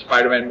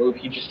Spider-Man move,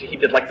 he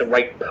did like the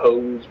right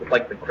pose with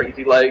like the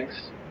crazy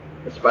legs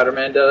that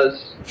Spider-Man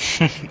does.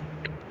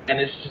 And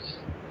it's just,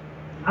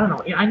 I don't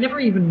know. I never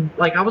even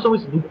I was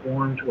always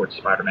lukewarm towards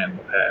Spider-Man in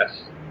the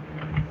past,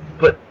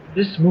 but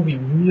this movie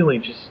really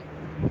just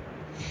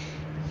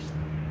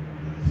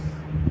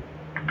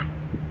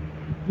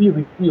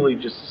really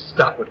just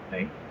stuck with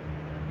me.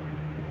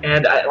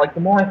 And the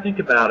more I think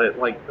about it,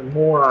 the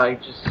more I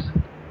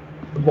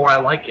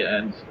like it,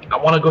 and I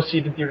want to go see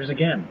it in theaters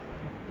again,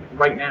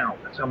 right now.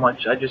 That's how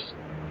much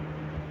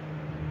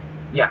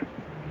yeah.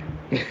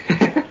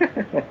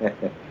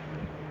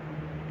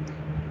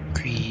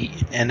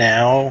 And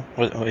now,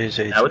 what is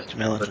it? Now it's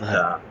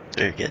Miller.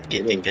 Good.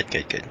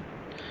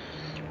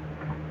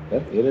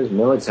 Yep, it is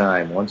Miller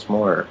time once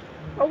more.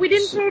 Oh, we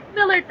didn't say it's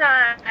Miller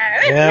time.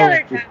 It's Yeah,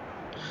 Miller time.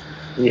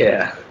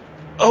 Yeah.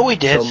 Oh, we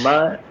did.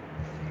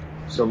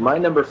 So my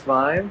number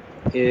 5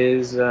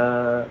 is it's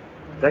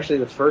actually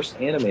the first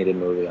animated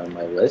movie on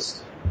my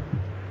list,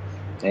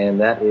 and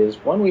that is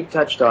one we've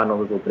touched on a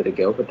little bit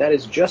ago, but that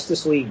is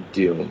Justice League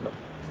Doom.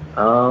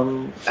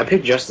 I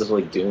picked Justice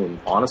League Doom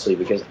honestly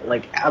because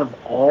out of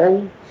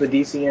all the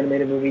DC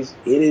animated movies,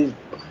 it is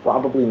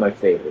probably my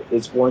favorite.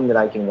 It's one that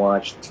I can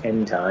watch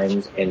 10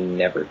 times and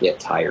never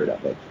get tired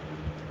of it.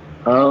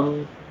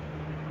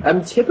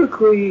 I'm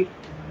typically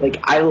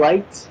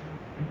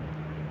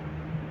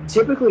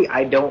Typically,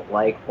 I don't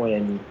like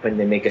when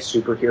they make a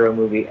superhero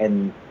movie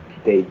and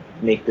they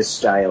make the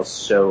style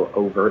so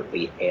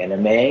overtly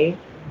anime,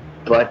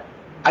 but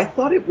I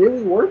thought it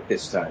really worked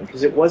this time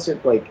because it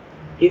wasn't like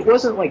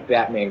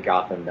Batman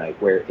Gotham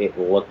Knight where it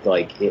looked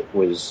like it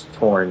was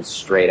torn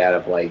straight out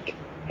of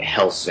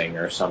Hellsing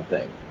or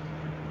something.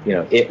 You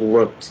know,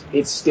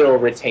 it still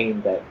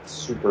retained that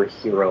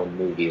superhero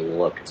movie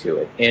look to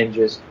it, and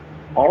just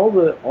all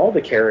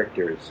the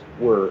characters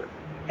were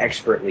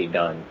expertly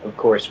done. Of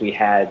course, we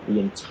had the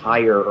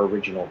entire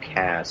original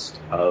cast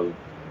of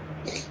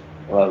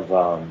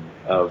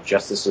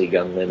Justice League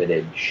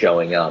Unlimited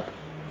showing up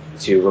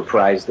to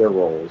reprise their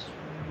roles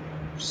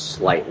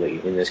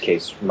slightly. In this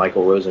case,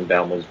 Michael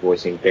Rosenbaum was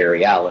voicing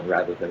Barry Allen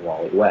rather than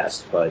Wally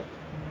West, but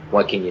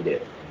what can you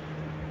do?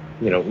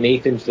 You know,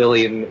 Nathan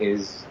Fillion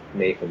is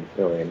Nathan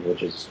Fillion,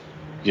 which is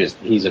just,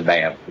 he's a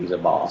vamp, he's a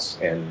boss,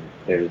 and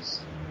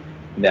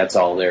that's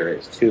all there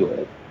is to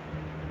it.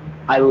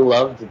 I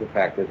loved the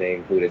fact that they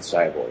included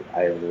Cyborg.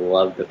 I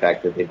loved the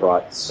fact that they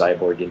brought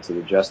Cyborg into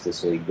the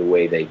Justice League the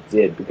way they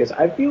did, because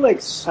I feel like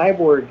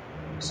Cyborg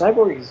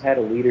has had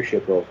a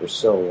leadership role for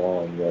so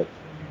long that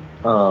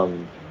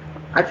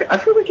I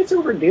feel like it's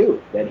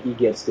overdue that he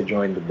gets to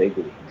join the big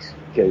leagues.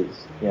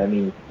 Because, you know, I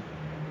mean,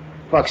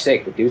 fuck's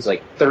sake, the dude's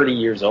 30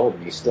 years old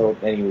and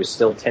he was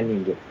still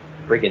tending to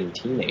friggin'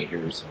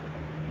 teenagers.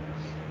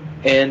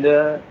 And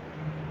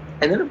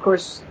then, of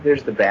course,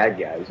 there's the bad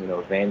guys. You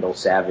know, Vandal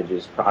Savage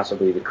is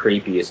possibly the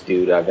creepiest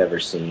dude I've ever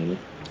seen.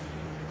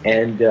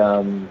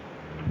 And,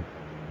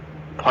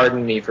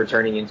 pardon me for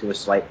turning into a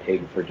slight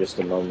pig for just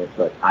a moment,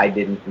 but I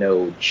didn't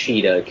know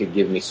Cheetah could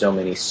give me so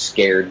many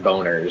scared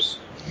boners.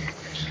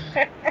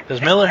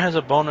 Because Miller has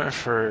a boner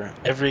for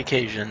every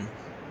occasion.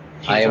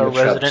 I am a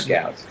Cub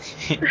Scout.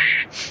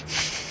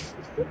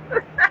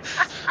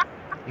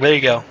 There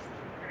you go.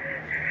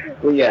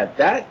 Well, yeah,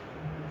 that,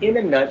 in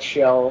a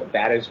nutshell,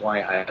 that is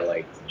why I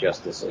liked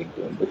Justice League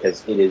Doom,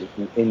 because it is,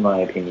 in my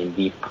opinion,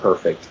 the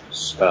perfect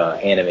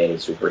animated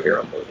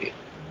superhero movie.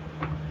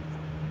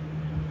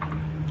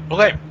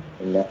 Okay.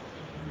 And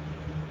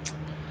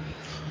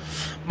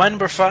my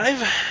number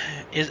 5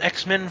 is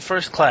X-Men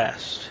First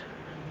Class.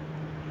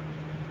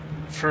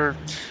 For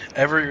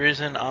every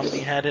reason Omni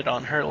had it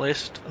on her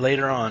list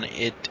later on,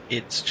 it's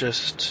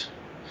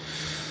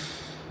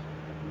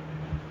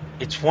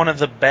one of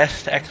the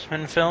best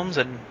X-Men films,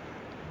 and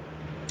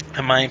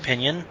in my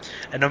opinion,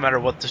 and no matter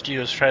what the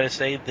studios try to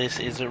say, this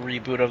is a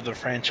reboot of the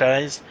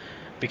franchise,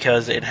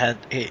 because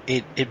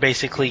it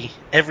basically,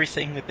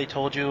 everything that they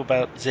told you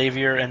about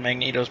Xavier and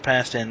Magneto's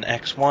past in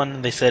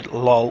X1, they said,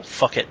 lol,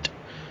 fuck it.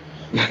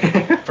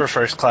 for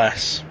First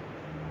Class.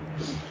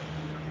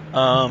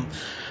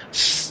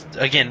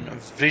 Again,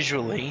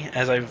 visually,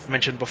 as I've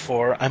mentioned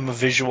before, I'm a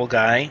visual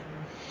guy,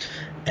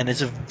 and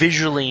it's a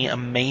visually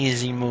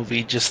amazing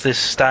movie. Just this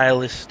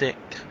stylistic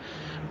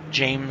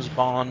James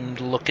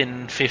Bond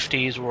looking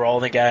 50s where all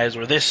the guys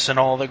were this and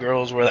all the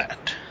girls were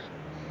that.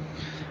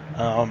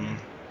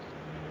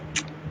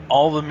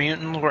 All the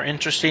mutants were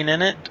interesting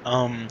in it.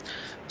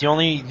 The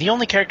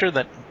only character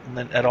that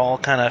at all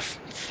kind of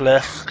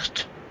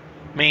flexed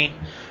me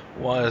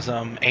was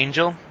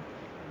Angel.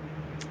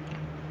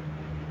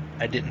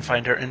 I didn't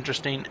find her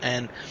interesting,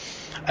 and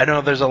I know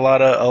there's a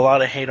lot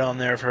of hate on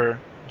there for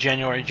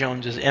January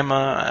Jones as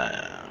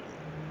Emma.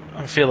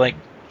 I feel like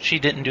she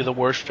didn't do the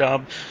worst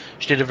job.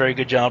 She did a very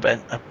good job at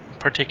a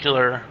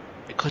particular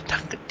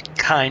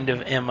kind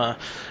of Emma.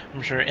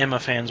 I'm sure Emma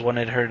fans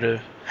wanted her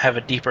to have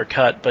a deeper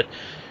cut, but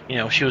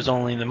she was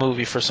only in the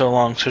movie for so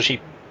long, so she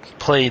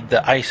played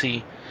the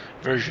icy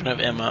version of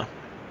Emma.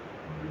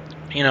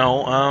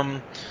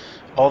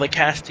 All the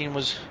casting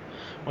was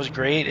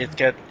great. It's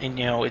got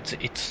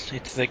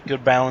it's the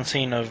good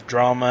balancing of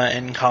drama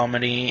and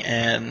comedy,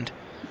 and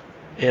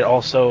it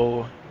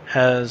also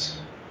has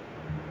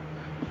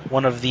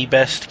one of the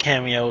best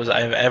cameos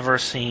I've ever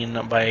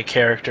seen by a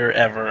character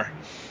ever,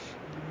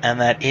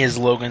 and that is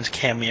Logan's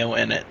cameo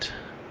in it.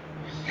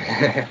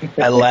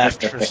 I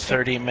laughed for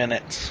 30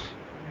 minutes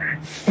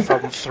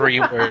from 3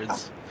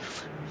 words.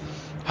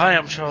 Hi,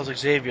 I'm Charles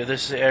Xavier.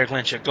 This is Eric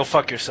Lynch. Go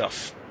fuck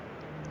yourself.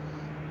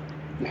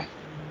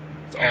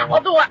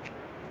 Although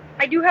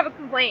I do have a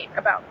complaint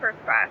about First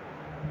Class.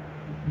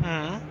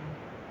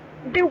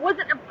 There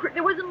wasn't a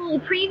little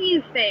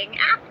preview thing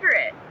after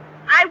it.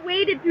 I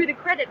waited through the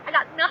credits. I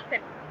got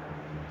nothing.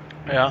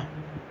 Yeah.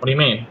 What do you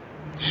mean?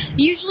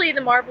 Usually in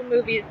the Marvel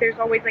movies, there's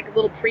always like a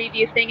little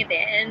preview thing at the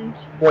end.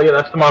 Well, yeah,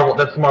 that's the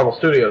Marvel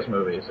Studios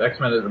movies.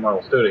 X-Men is the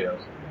Marvel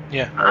Studios.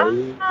 Yeah.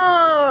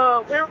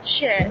 Oh, well,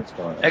 shit.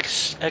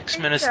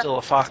 X-Men is still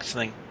a Fox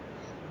thing.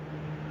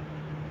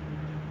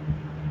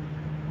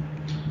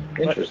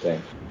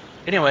 Interesting.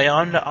 Anyway,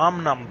 on to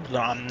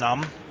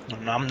Nom.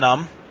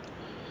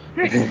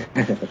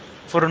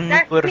 For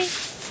number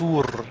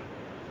 4.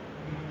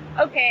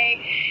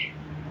 Okay,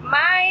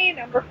 my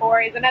number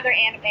 4 is another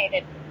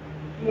animated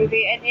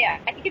movie, and yeah,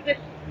 I think it's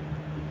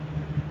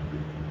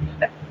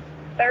the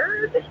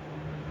third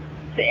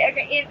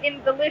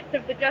in the list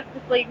of the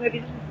Justice League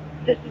movies.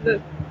 This is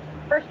the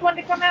first one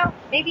to come out,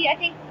 maybe, I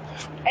think.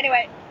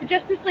 Anyway, the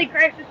Justice League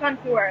Crisis on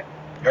 2 Earth.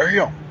 There you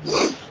go.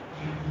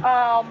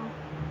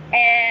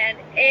 And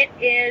it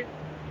is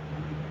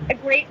a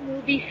great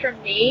movie for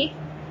me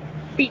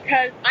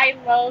because I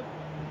love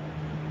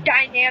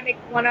dynamic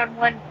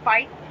one-on-one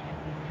fights.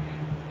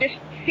 Just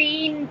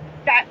seeing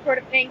that sort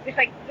of thing, just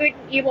like good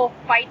and evil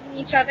fighting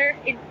each other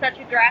in such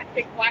a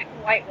drastic black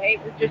and white way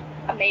was just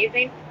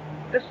amazing.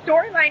 The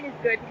storyline is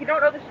good. If you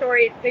don't know the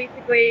story, it's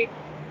basically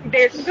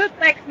there's a good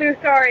Lex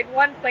Luthor in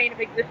one plane of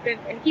existence,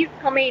 and he's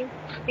coming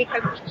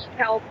because he needs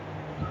help.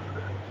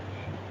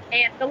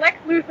 And the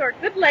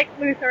good Lex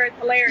Luthor is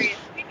hilarious.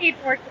 We need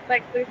more good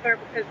Lex Luthor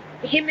because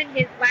him and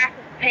his lack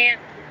of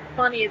pants is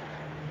funny as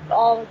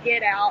all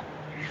get out.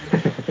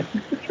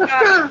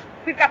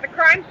 We've got the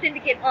crime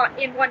syndicate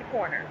in one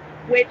corner,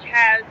 which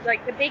has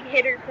like the big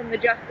hitters from the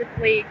Justice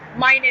League,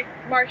 minus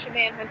Martian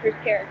Manhunter's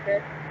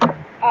character.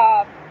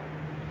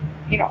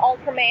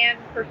 Ultraman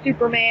for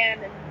Superman,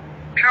 and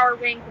Power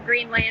Wing for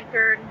Green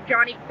Lantern,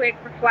 Johnny Quick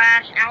for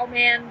Flash,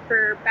 Owlman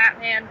for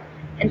Batman,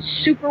 and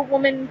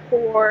Superwoman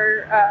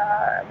for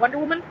Wonder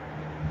Woman.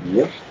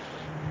 Yep.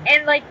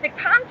 And like the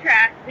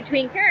contrast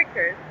between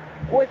characters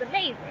was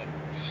amazing.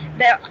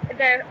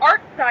 The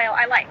art style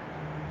I liked.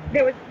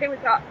 There was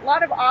a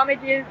lot of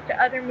homages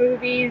to other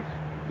movies,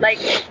 like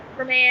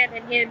Superman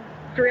and him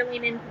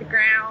drilling into the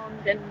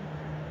ground, and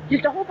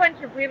just a whole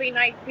bunch of really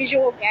nice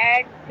visual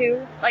gags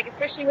too, like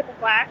especially with the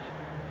Flash.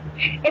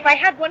 If I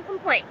had one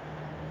complaint,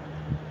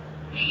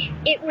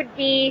 it would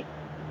be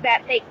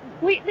that they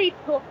completely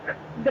took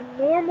the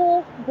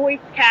normal voice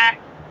cast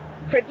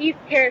for these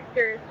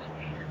characters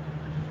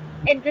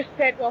and just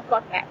said, well,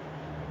 fuck that.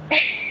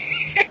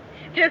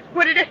 Just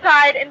put it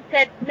aside and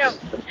said no.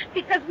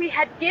 Because we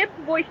had Gibbs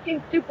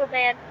voicing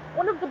Superman,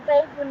 one of the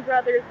Baldwin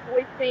brothers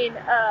voicing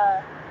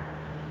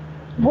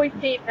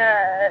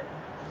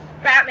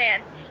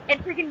Batman,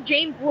 and freaking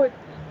James Woods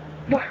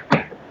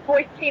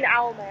voicing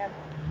Owlman.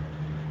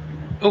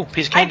 Oh,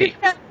 piece of candy.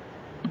 Piece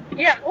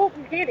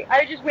of candy. I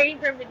was just waiting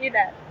for him to do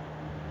that.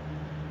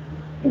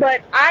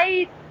 But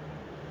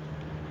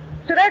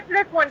so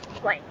that's one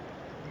complaint.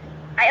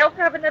 I also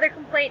have another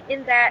complaint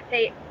in that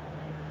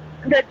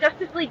the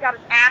Justice League got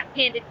its ass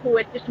handed to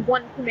it just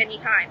one too many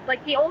times.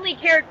 Like, the only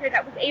character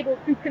that was able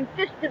to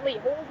consistently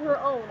hold her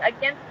own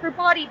against her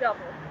body double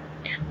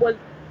was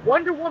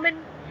Wonder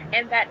Woman,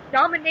 and that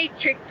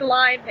dominatrix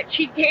line that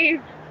she gave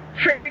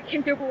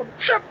freaking Superwoman.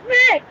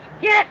 Submit!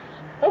 Yes!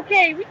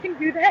 Okay, we can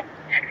do that.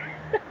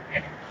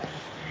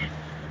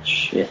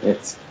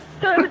 Shit.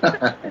 So it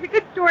was a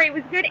good story. It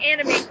was good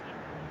animation.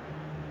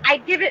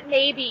 I'd give it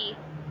maybe,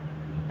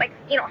 a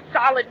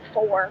solid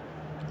 4.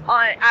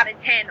 out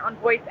of 10 on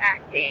voice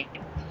acting.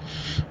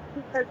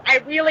 Because I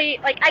really,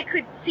 I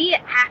could see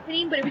it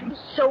happening, but it was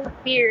just so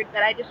weird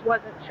that I just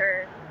wasn't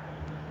sure.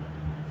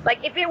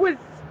 If it was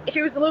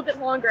a little bit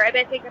longer, I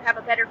bet they could have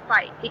a better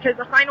fight. Because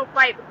the final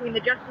fight between the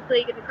Justice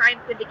League and the Crime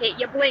Syndicate,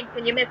 you blinked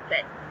and you missed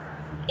it.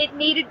 It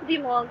needed to be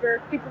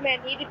longer.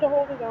 Superman needed to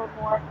hold his own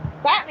more.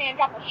 Batman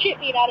got the shit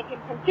beat out of him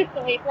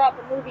consistently throughout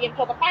the movie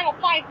until the final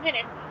 5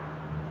 minutes.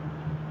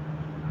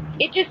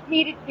 It just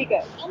needed to be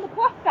good. On the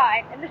plus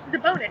side, and this is a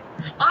bonus,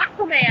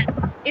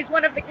 Aquaman is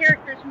one of the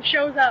characters who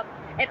shows up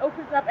and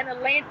opens up an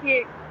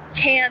Atlantic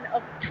can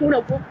of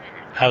tuna wolf.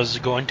 I was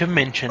going to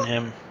mention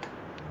him.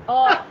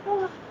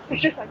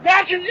 It's just like,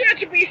 that is yet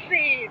to be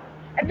seen!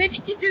 And then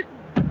he just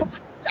busts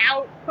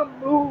out some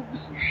moves.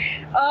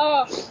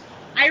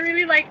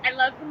 I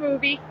love the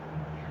movie,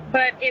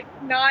 but it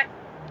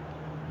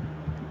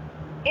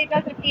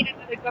doesn't mean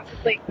another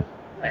Justice League.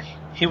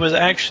 He was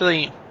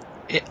actually,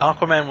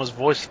 Aquaman was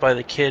voiced by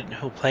the kid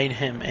who played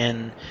him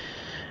in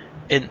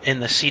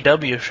the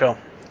CW show.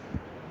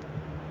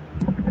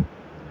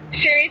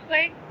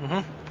 Seriously?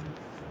 Mm-hmm.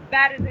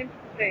 That is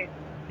interesting.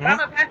 Mm-hmm. I'm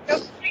gonna pass no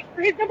point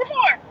for his number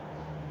 4.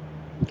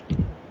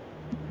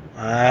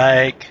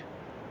 Mike.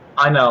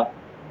 I know.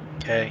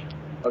 Okay.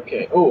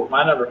 Okay. Oh,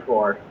 my number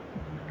 4.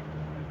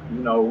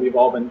 We've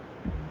all been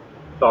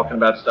talking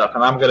about stuff,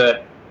 and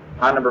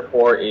my number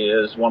 4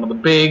 is one of the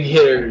big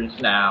hitters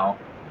now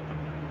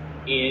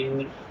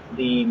in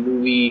the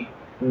movie,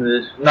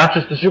 not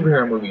just the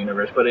superhero movie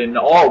universe, but in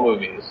all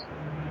movies.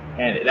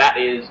 And that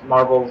is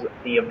Marvel's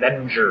The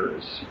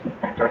Avengers,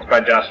 directed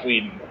by Joss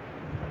Whedon.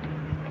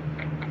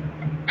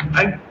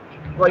 I'm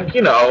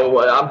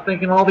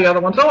thinking all the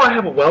other ones, I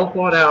have a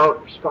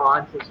well-thought-out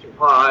response as to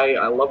why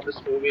I love this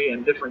movie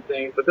and different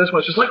things, but this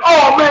one's just like,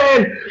 oh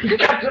man, he's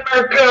Captain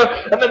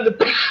America, and then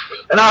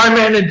and Iron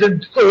Man, and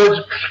then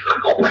Thor,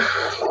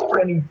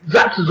 and he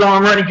zaps his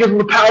armor, and he gives him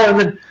the power,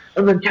 and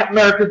then Captain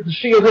America, the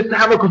shield hits the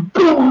hammer, goes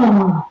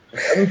boom,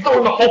 and then Thor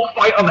and the Hulk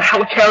fight on the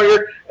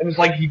helicarrier, and it's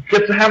like he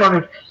gets the hammer,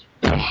 and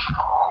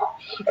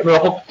the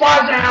Hulk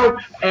flies out,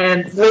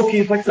 and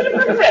Loki's like,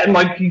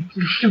 and he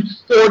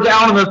shoots Thor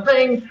down in the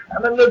thing,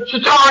 and then the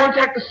Chitauri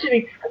attack the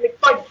city, and they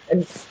fight,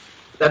 and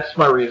that's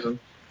my reason.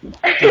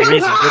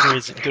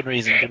 Good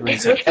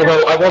reason.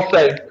 Although I will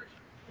say,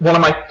 one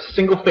of my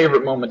single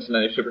favorite moments in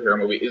any superhero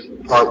movie is the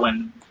part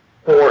when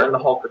Thor and the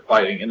Hulk are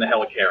fighting in the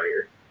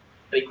helicarrier,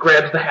 and he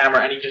grabs the hammer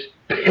and he just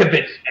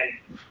pivots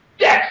and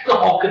jacks the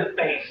Hulk in the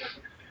face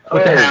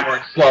with the hammer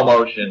in slow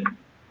motion.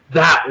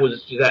 That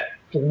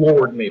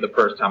floored me the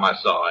first time I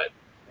saw it.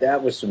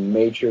 That was some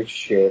Matrix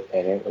shit,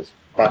 and it was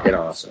fucking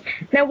awesome.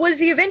 Now, was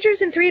the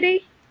Avengers in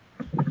 3D?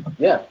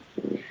 Yeah.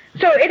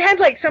 So it had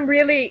some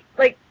really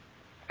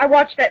I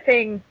watched that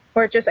thing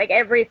where it's just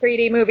every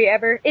 3D movie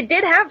ever. It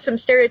did have some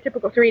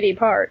stereotypical 3D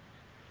parts.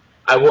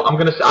 I'm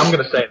gonna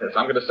say this.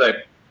 I'm gonna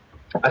say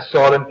I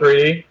saw it in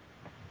 3D.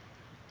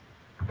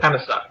 Kind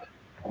of sucked.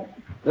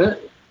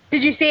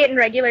 Did you see it in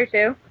regular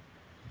too?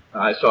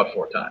 I saw it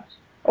 4 times.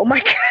 Oh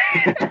my god.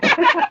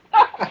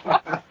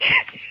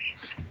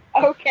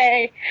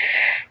 Okay.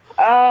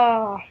 So,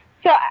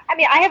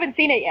 I haven't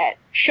seen it yet.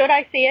 Should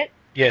I see it?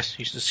 Yes,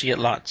 you should see it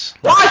lots.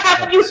 Why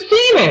haven't you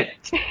seen it?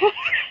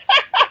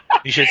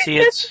 You should see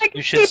it.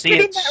 You should see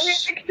it. That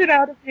reaction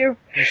out of you.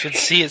 You should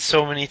see it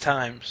so many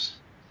times.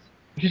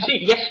 You should see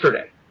it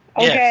yesterday.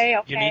 Okay,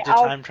 yes, okay. You need to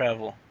time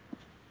travel.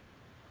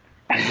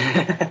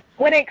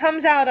 When it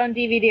comes out on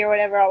DVD or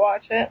whatever, I'll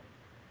watch it.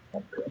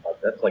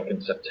 That's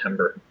in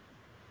September.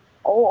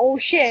 Oh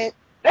shit.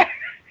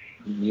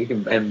 You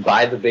can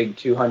buy the big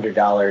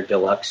 $200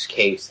 deluxe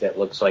case that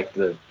looks like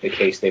the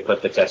case they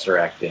put the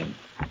Tesseract in.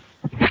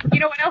 You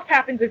know what else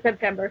happens in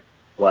September?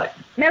 What?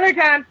 Miller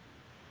time.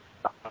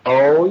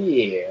 Oh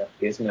yeah,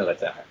 it's Miller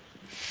time.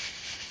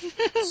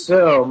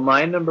 So,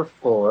 my number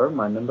four. Hang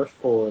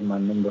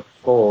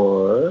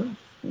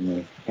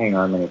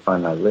on, let me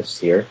find my list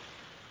here.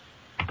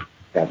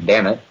 God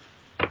damn it.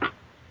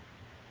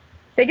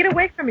 They get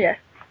away from you.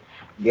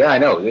 Yeah, I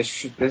know.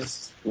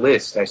 This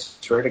list, I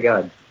swear to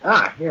God.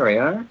 Here we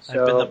are.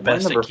 So, I've been the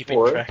best at keeping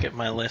 4. track of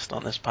my list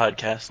on this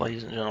podcast,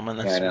 ladies and gentlemen.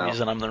 That's the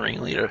reason I'm the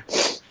ringleader.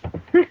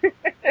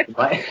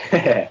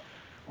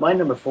 My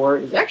number 4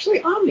 is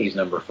actually Omni's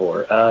number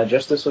 4.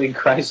 Justice League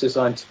Crisis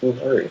on Two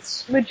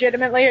Earths.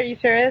 Legitimately, are you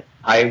serious?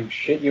 I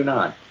shit you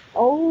not.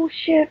 Oh,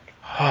 shit.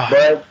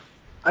 But,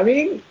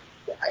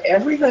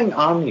 everything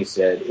Omni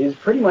said is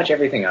pretty much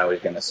everything I was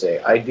going to say.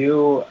 I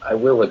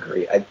will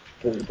agree.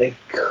 They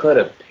could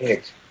have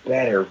picked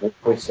better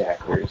voice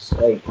actors.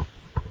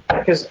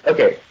 Because,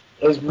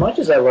 as much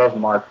as I love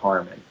Mark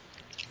Harmon,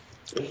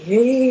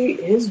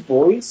 his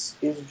voice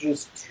is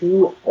just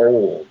too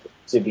old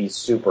to be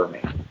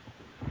Superman.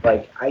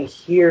 I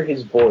hear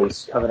his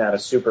voice coming out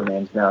of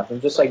Superman's mouth.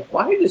 I'm just like,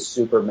 why does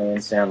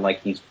Superman sound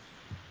like he's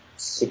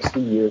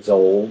 60 years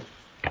old?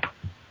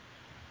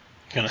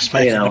 Gonna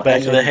smack you in the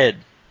back of the head.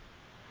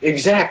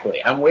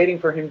 Exactly. I'm waiting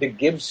for him to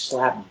Gibbs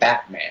slap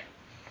Batman.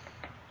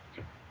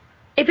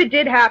 If it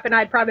did happen,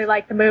 I'd probably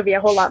like the movie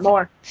a whole lot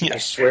more. I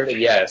swear to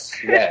yes.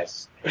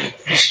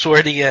 I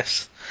swear to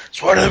yes.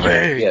 Sword of the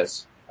Page!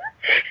 Yes.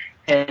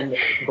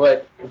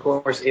 But of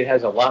course, it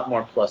has a lot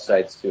more plus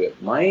sides to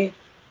it. My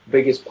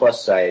biggest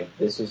plus side,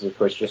 this is of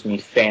course just me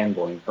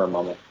fanboying for a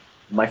moment.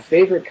 My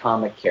favorite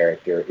comic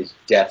character is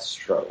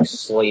Deathstroke,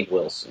 Slade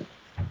Wilson.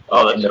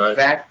 Oh, that's And the right.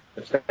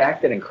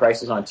 fact that in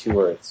Crisis on Two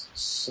Earths,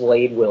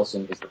 Slade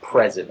Wilson is the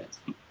president,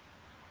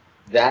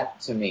 that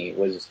to me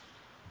was,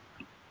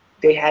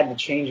 they had to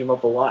change him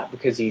up a lot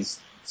because he's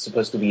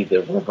supposed to be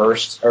the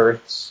reversed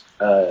Earth's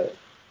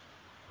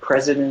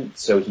president,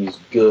 so he's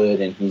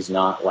good and he's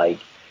not the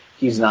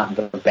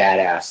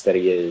badass that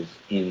he is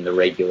in the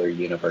regular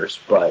universe.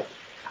 But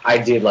I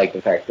did like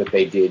the fact that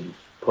they did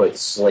put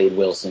Slade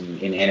Wilson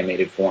in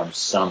animated form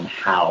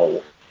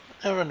somehow.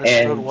 I never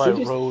understood And why so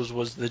just- Rose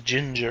was the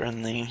ginger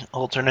in the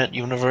alternate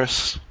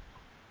universe.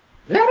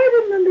 That I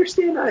didn't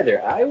understand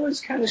either. I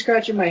was kind of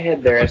scratching my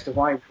head there as to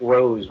why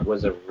Rose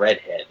was a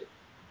redhead.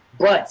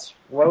 But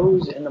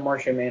Rose and the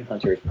Martian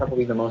Manhunter is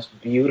probably the most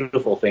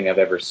beautiful thing I've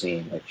ever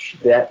seen.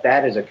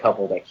 That is a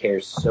couple that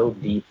cares so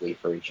deeply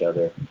for each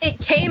other. It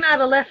came out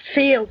of left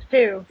field,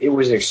 too. It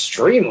was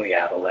extremely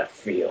out of left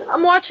field.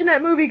 I'm watching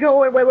that movie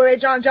going,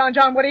 wait, John,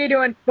 what are you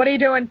doing? What are you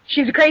doing?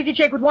 She's a crazy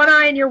chick with one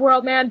eye in your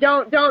world, man.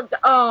 Don't,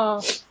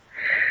 oh.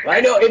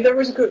 I know, and there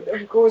was,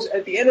 of course,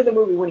 at the end of the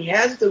movie, when he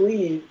has to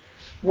leave,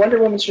 Wonder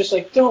Woman's just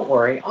like, don't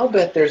worry, I'll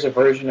bet there's a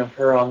version of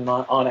her on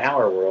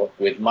our world.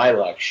 With my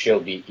luck, she'll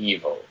be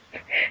evil.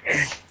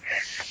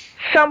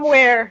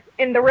 Somewhere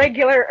in the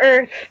regular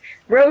Earth,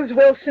 Rose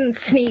Wilson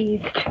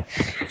sneezed.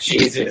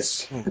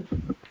 Jesus.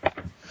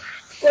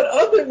 But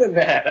other than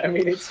that, I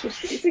mean, it's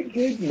a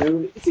good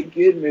movie. It's a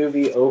good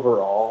movie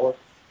overall.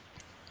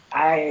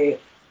 I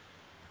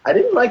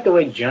didn't like the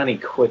way Johnny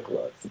Quick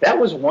looked. That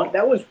was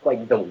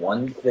like the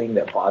one thing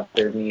that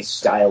bothered me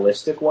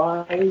stylistic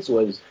wise,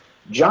 was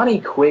Johnny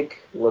Quick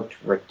looked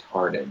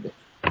retarded.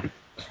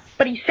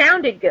 But he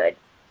sounded good.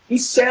 He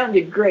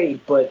sounded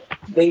great, but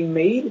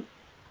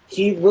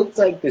he looked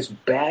like this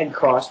bad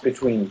cross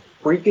between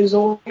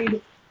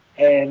Freakazoid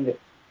and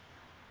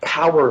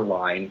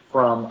Powerline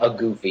from a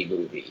Goofy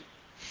movie.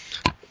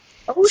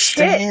 Oh,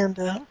 shit. Stand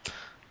up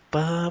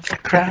above the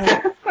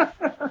crowd.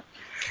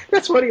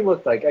 That's what he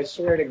looked like, I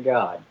swear to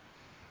God.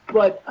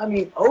 But I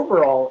mean,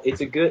 overall,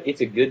 it's a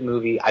good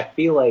movie. I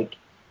feel like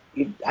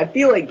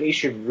they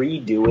should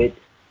redo it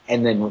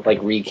and then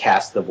like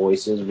recast the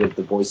voices with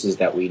the voices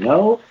that we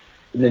know.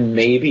 And then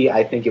maybe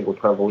I think it would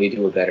probably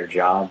do a better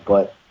job.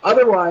 But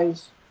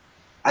otherwise,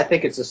 I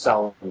think it's a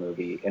solid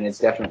movie, and it's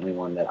definitely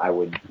one that I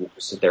would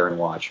sit there and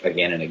watch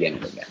again and again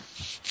and again.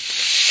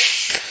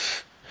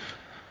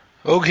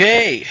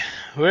 Okay,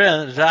 we're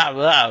in the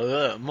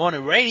top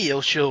morning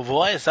radio show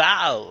voice.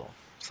 Oh,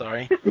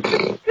 sorry.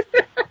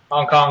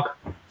 Honk honk.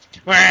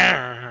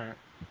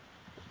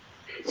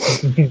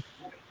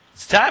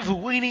 It's time for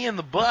Weenie in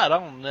the Butt.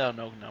 Oh,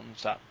 no,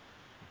 stop.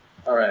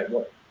 All right,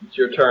 well, it's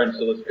your turn,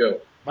 so let's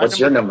go. What's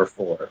your number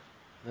 4?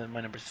 Then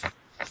my number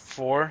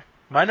 4.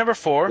 My number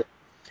 4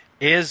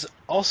 is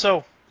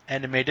also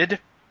animated.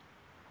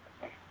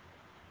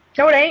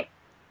 No, it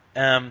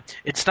ain't.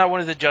 It's not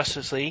one of the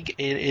Justice League.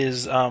 It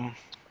is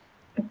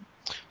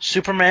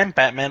Superman,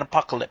 Batman,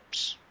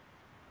 Apocalypse.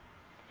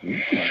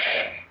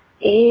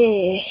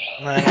 Eh.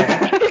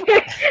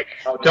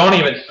 Oh, don't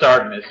even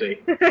start,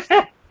 Missy.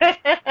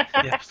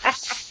 Yeah.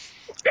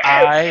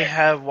 I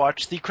have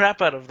watched the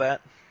crap out of that.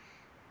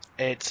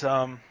 It's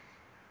I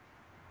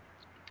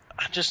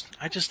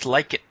just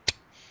like it.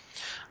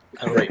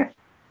 Great.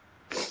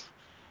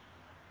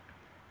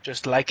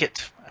 Just like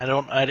it.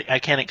 I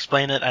can't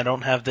explain it. I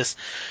don't have this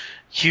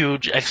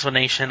huge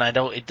explanation.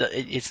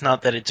 It's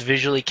not that it's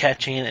visually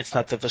catching. It's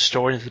not that the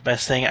story is the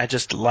best thing. I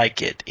just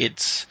like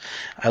it.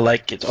 I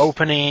like its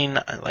opening.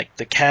 I like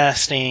the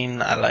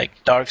casting. I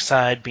like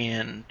Darkseid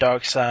being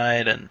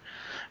Darkseid, and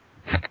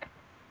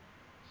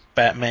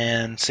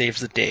Batman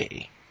saves the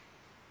day.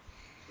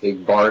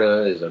 Big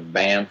Barda is a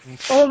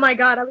BAMF. Oh my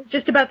God, I was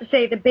just about to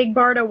say the Big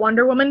Barda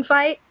Wonder Woman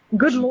fight.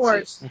 Good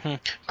lord. Mm-hmm.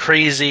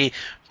 Crazy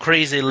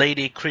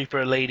lady,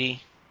 creeper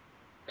lady.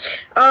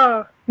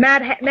 Oh,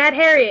 Mad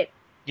Harriet.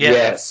 Yeah.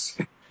 Yes.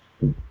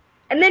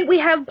 And then we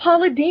have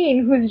Paula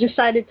Deen, who's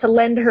decided to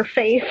lend her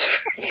face.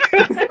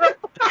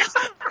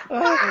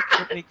 Oh,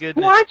 my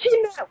goodness.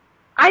 Watching that,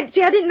 I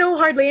didn't know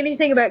hardly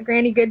anything about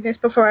Granny Goodness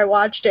before I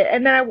watched it,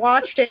 and then I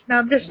watched it, and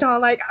I'm just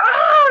all like,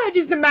 I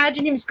just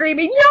imagine him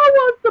screaming, "Yo,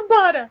 what's the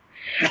butter?"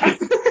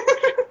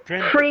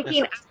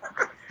 Freaking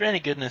out. Granny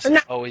Goodness is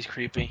always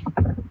creepy.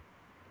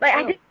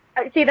 Like,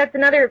 see, that's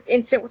another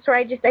instance where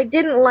I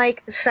didn't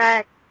like the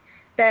fact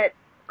that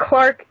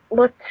Clark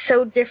looked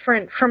so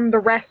different from the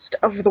rest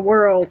of the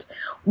world.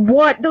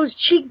 Those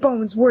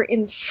cheekbones were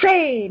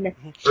insane.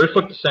 Bruce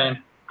looked the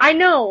same. I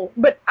know,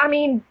 but I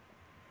mean,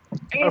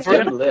 If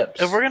we're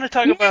lips. gonna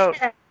talk about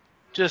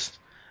just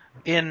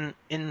in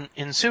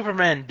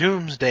Superman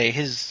Doomsday,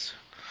 his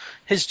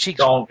cheeks.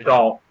 Don't.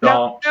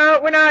 No,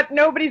 we're not.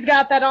 Nobody's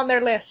got that on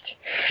their list.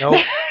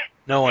 Nope,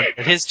 no one.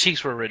 And his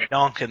cheeks were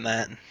redonk in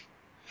that.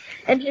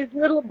 And his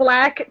little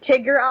black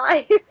tiger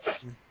eyes.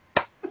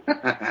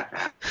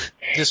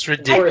 Just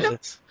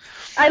ridiculous.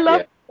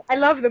 I I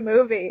love the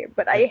movie,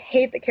 but I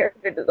hate the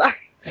character design.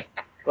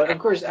 But of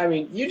course, I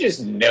mean, you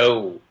just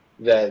know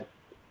that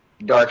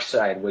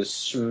Darkseid was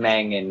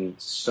smanging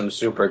some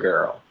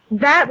Supergirl.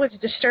 That was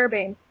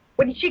disturbing.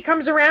 When she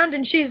comes around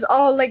and she's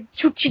all like,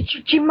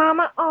 choo-choo-choo-choo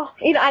mama, oh,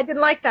 you know, I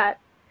didn't like that.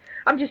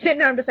 I'm just sitting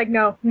there, I'm just like,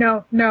 no,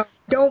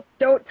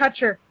 don't touch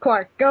her,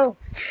 Clark, go.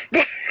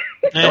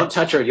 Don't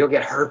touch her, you'll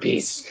get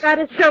herpes.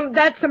 That's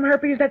some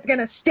herpes that's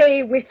gonna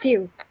stay with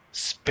you.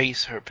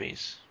 Space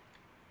herpes.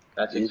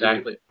 That's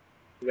exactly.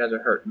 You guys are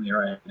hurting me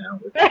right now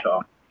with the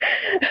talk.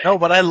 No,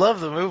 but I love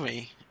the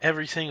movie.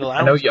 Every single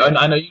hour.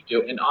 I know you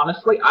do, and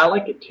honestly, I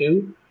like it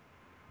too.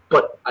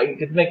 But I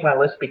didn't make my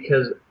list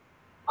because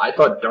I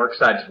thought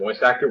Darkseid's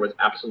voice actor was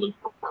absolute.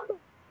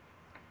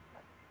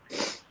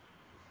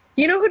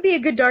 You know who'd be a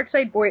good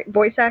Darkseid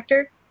voice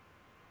actor?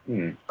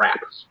 Crap.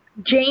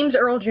 James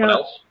Earl Jones. What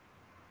else?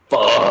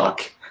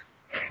 Fuck.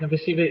 No, but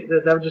see,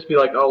 that would just be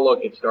like, oh look,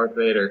 it's Darth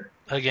Vader.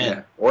 Again.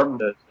 Yeah. Or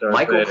Darth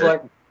Michael Vader.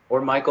 Clark.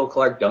 Or Michael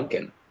Clark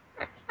Duncan.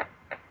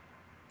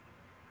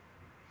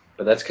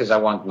 But that's because I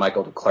want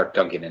Michael Clark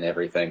Duncan in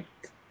everything.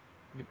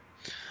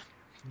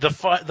 The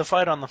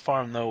fight on the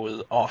farm, though,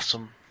 was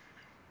awesome.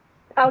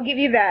 I'll give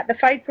you that. The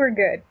fights were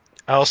good.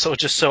 Also,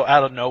 just so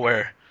out of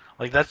nowhere.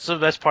 Like, that's the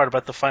best part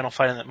about the final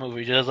fight in that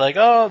movie. Just like,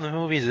 oh, the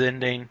movie's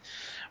ending.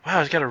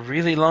 Wow, it's got a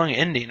really long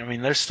ending. I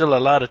mean, there's still a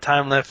lot of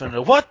time left.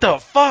 And what the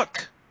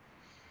fuck?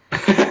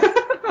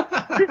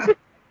 It's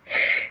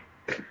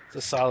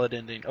a solid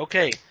ending.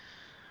 Okay.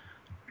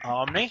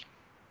 Omni,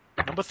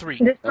 number 3.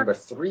 Number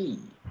 3.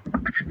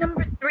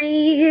 Number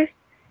 3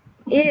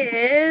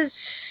 is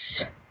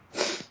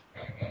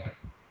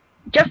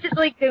Justice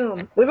League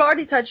Doom. We've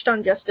already touched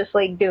on Justice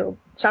League Doom,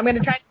 so I'm going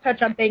to try to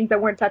touch on things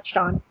that weren't touched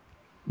on,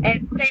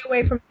 and stay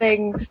away from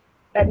things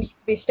that need to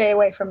be stay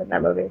away from in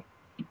that movie.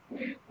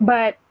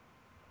 But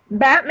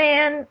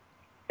Batman,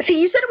 see,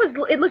 you said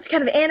it looked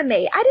kind of anime.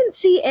 I didn't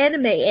see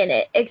anime in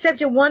it,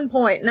 except at one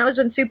point, and that was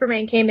when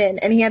Superman came in,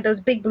 and he had those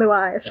big blue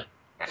eyes.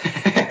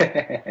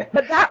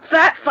 But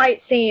that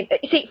fight scene,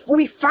 see,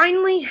 we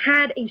finally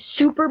had a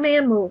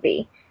Superman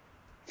movie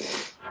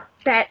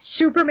that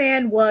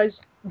Superman was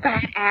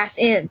badass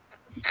in.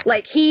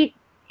 Like, he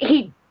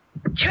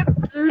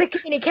kept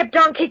licking and he kept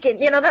on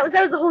kicking, you know, that was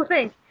the whole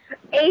thing.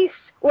 Ace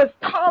was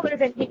taller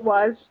than he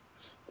was,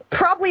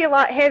 probably a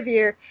lot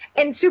heavier,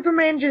 and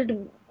Superman just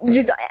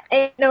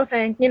ain't no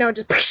thing, you know,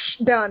 just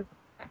done.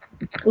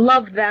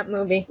 Loved that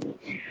movie.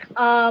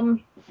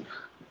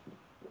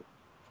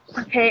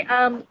 Okay,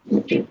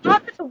 she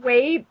thought that the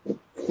way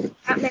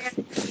Batman,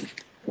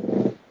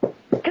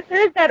 because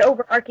there is that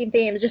overarching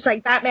theme, it's just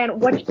like, Batman,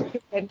 what you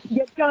doing?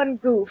 You done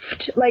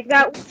goofed. Like,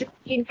 that was just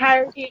the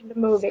entirety of the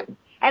movie.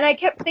 And I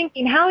kept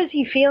thinking, how is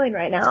he feeling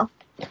right now?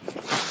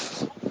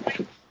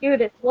 Do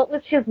this. What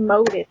was his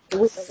motive to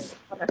do this?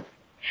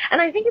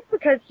 And I think it's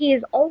because he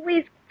is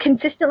always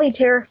consistently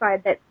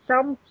terrified that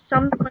someone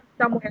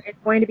somewhere is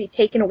going to be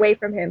taken away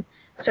from him.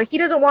 So he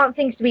doesn't want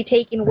things to be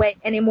taken away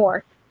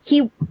anymore.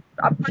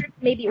 A part of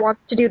maybe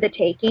wants to do the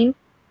taking.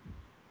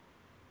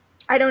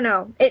 I don't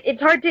know.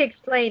 It's hard to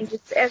explain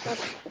just as I'm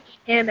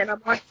him and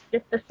I'm watching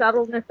just the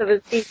subtleness of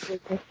his features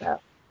and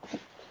stuff.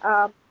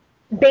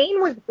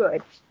 Bane was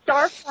good.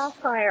 Star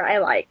Sapphire I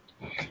liked.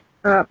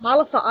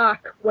 Mala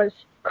Fa'ak was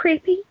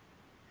creepy.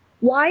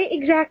 Why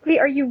exactly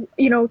are you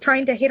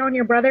trying to hit on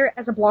your brother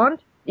as a blonde?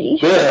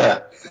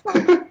 Yeah.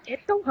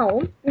 Go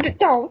home.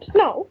 Don't.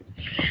 No.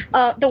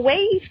 The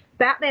way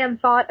Batman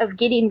thought of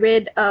getting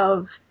rid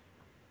of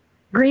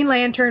Green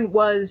Lantern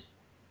was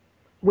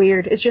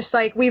weird. It's just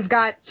like, we've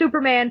got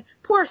Superman.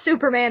 Poor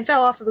Superman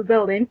fell off of a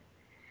building.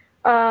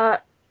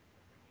 Wonder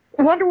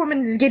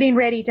Woman is getting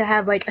ready to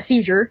have, like, a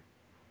seizure.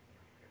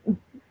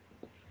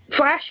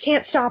 Flash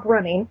can't stop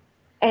running.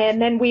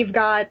 And then we've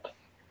got,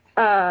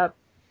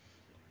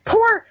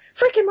 poor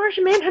freaking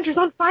Martian Manhunter's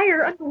on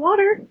fire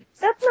underwater.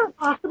 That's not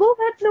possible.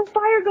 No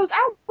fire goes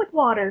out with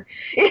water.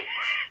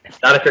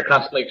 Not if you're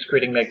constantly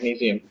excreting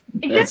magnesium.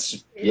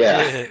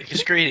 Yeah.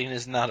 Excreting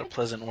is not a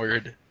pleasant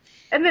word.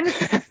 And then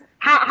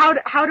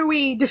how do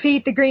we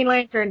defeat the Green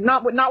Lantern?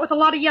 Not with a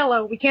lot of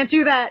yellow. We can't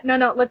do that.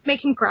 No. Let's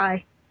make him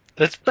cry.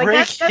 Let's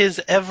break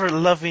his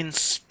ever-loving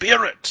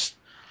spirit.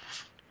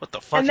 What the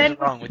fuck is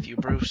wrong with you,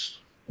 Bruce?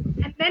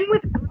 And then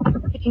with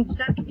Bruce getting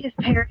stuck in his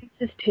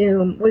parents'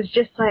 tomb was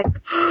just like,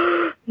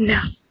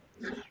 no.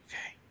 Okay.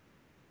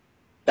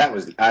 That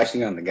was the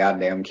icing on the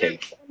goddamn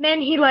cake. And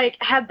then he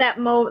had that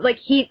moment,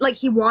 he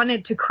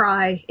wanted to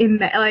cry in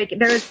that,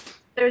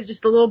 there's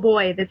just a little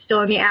boy that's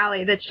still in the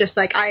alley that's just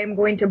like, I am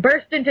going to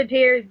burst into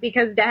tears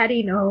because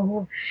Daddy,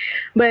 no.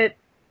 But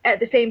at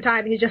the same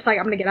time, he's just like,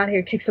 I'm gonna get out of here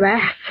and kick some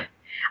ass.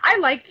 I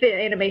liked the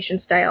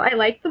animation style. I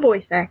liked the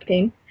voice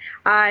acting.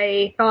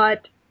 I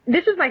thought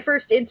this was my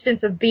first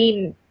instance of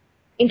being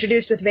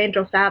introduced with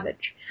Vandal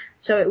Savage.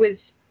 So it was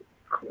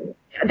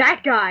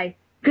that guy.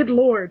 Good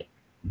Lord.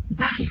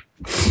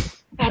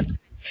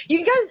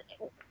 You guys,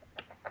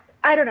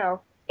 I don't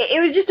know. It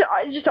was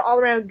just an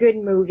all-around good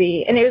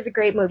movie, and it was a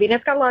great movie, and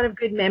it's got a lot of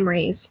good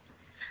memories.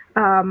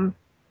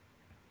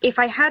 If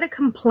I had a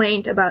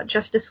complaint about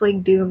Justice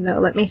League Doom, though,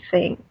 let me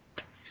think.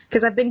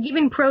 because I've been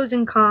giving pros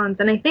and cons,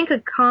 and I think a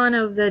con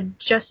of the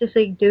Justice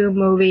League Doom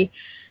movie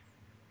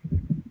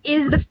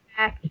is the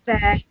fact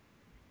that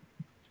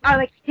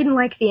I didn't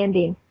like the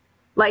ending.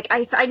 Like,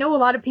 I know a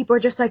lot of people are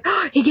just like,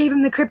 oh, he gave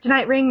him the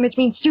kryptonite ring, which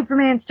means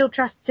Superman still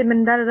trusts him,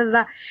 and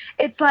da-da-da-da.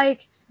 It's like,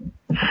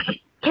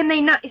 can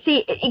they not...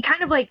 See, it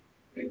kind of like,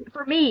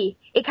 for me,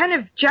 it kind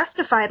of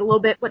justified a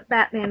little bit what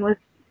Batman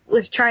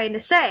was trying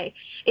to say.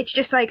 It's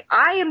just like,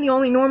 I am the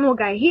only normal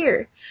guy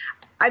here.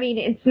 I mean,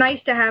 it's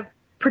nice to have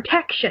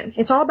protection.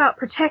 It's all about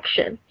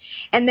protection.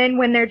 And then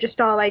when they're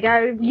just all like,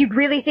 you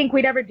really think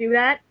we'd ever do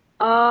that?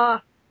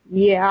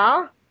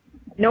 Yeah.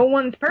 No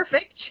one's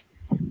perfect.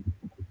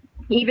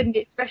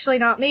 Especially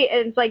not me.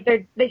 And it's like,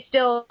 they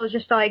still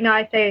just like, no,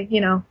 I say,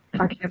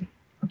 fuck him.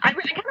 I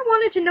kind of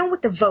wanted to know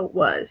what the vote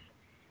was.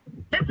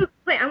 That's the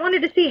thing. I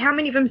wanted to see how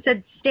many of them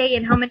said stay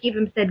and how many of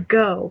them said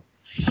go.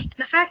 And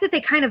the fact that they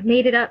kind of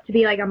made it up to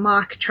be like a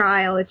mock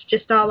trial, it's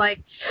just all like,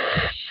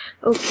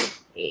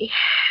 okay,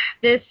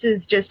 this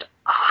is just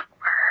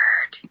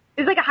awkward.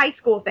 It's like a high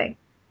school thing.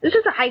 This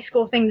is a high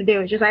school thing to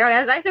do. It's just like,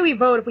 I say we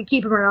vote if we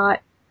keep him or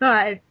not. All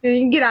right, you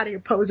can get out of your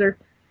poser.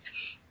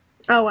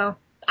 Oh, well.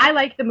 I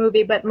like the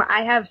movie, but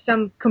I have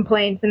some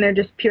complaints, and they're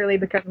just purely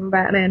because I'm a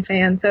Batman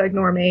fan, so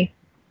ignore me.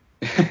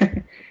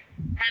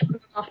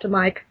 Off to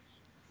Mike.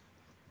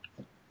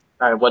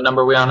 Alright, what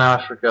number are we on now?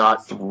 I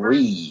forgot.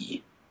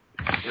 3.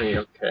 3,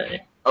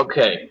 okay.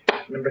 Okay,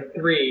 number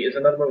 3 is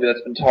another movie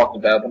that's been talked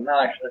about, but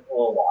not actually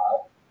for a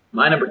while.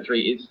 My number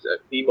 3 is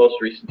the most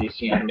recent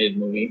DC animated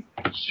movie,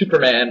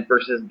 Superman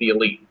versus the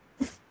Elite.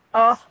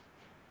 Oh.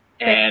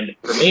 And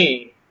for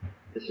me,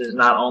 this is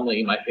not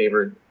only my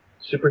favorite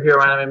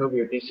superhero anime movie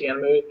or DC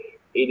anime movie,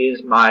 it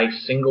is my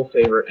single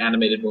favorite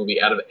animated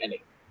movie out of any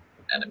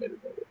animated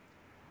movie.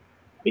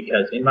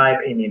 Because, in my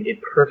opinion,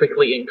 it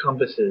perfectly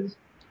encompasses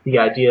the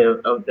idea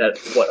of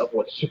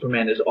what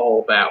Superman is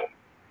all about.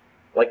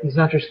 Like, he's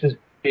not just this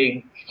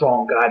big,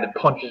 strong guy that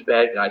punches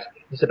bad guys.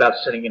 He's about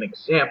setting an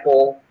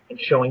example and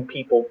showing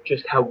people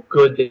just how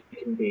good they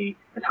can be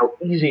and how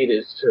easy it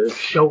is to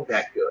show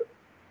that good.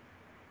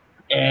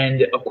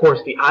 And, of course,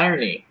 the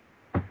irony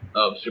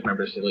of Superman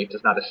vs. Elite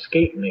does not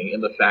escape me in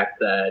the fact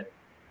that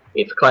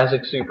it's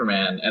classic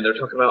Superman, and they're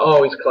talking about,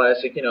 oh, he's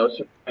classic,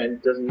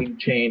 Superman doesn't need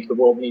to change, the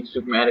world needs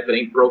Superman, if it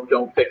ain't broke,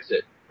 don't fix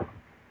it.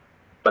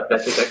 But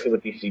that's exactly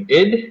what DC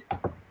did,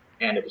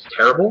 and it was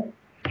terrible,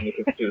 and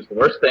it was the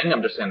worst thing,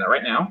 I'm just saying that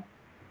right now.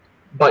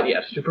 But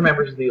yeah, Superman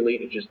vs. the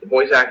Elite is just, the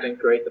voice acting's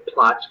great, the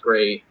plot's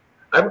great.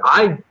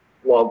 I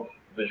love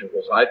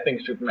visuals. I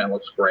think Superman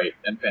looks great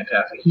and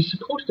fantastic. He's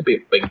supposed to be a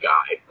big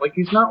guy. Like,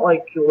 he's not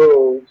like a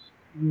little...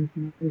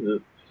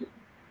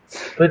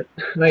 But,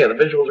 no, yeah, the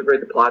visuals are great,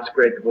 the plot's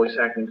great, the voice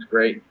acting's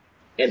great.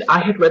 And I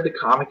had read the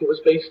comic it was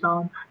based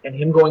on, and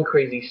him going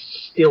crazy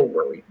still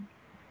worried me.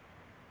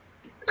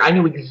 I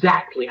knew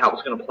exactly how it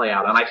was going to play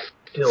out, and I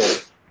still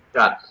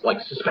got,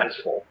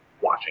 suspenseful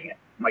watching it.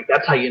 Like,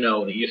 that's how you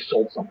know that you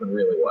sold something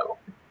really well.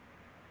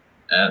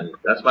 And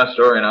that's my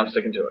story, and I'm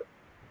sticking to it.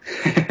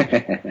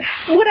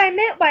 What I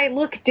meant by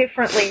look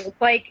differently is,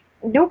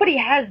 nobody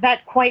has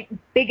that quite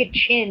big a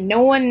chin.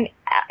 No one...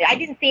 I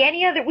didn't see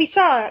any other... We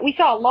saw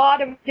a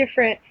lot of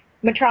different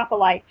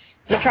Metropolitans.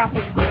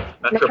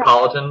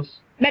 Metropolitans?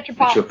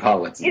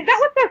 Metropolitans. Is that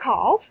what they're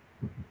called?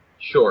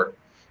 Sure.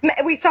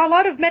 We saw a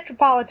lot of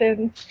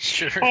Metropolitans.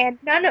 Sure. And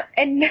none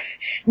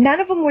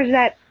of them was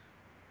that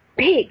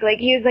big. Like,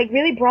 he was,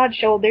 really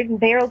broad-shouldered and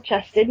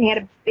barrel-chested, and he had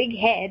a big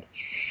head.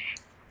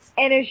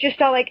 And it was just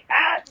all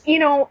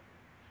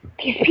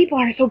these people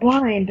are so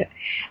blind.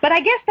 But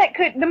I guess that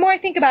the more I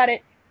think about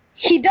it,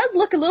 he does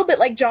look a little bit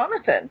like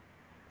Jonathan.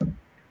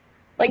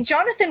 Like,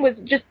 Jonathan was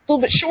just a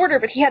little bit shorter,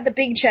 but he had the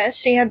big chest,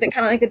 he had the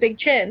kind of the big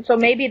chin. So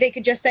maybe they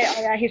could just say,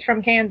 oh yeah, he's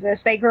from Kansas.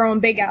 They grow them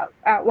big out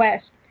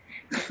west.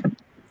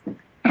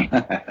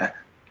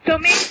 So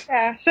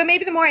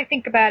maybe the more I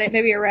think about it,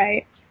 maybe you're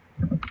right.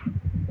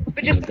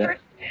 But just the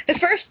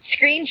first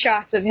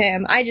screenshots of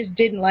him, I just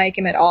didn't like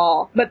him at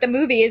all. But the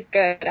movie is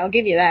good, I'll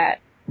give you that.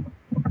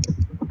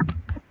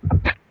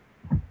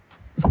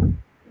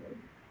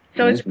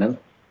 So it's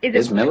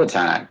Miller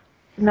time.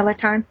 Miller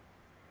time?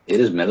 It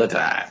is Miller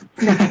time.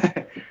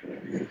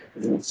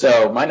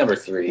 So my number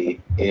 3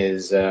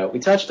 is, we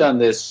touched on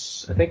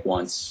this, I think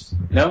once.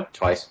 No,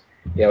 twice.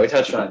 Yeah, we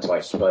touched on it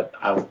twice, but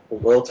I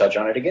will touch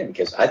on it again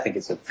because I think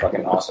it's a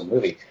fucking awesome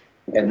movie.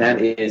 And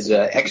that is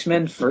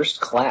X-Men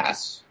First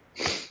Class.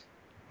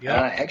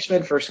 Yeah.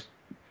 X-Men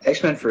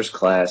First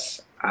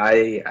Class,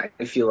 I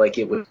feel like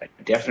it was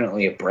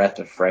definitely a breath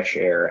of fresh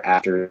air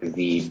after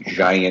the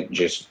giant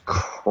just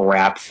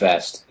crap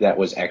fest that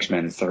was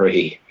X-Men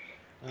 3.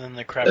 And then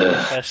the crap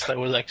fest that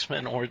was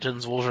X-Men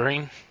Origins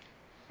Wolverine.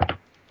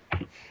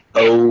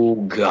 Oh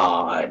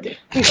God.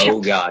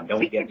 Don't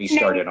get me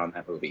started on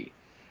that movie.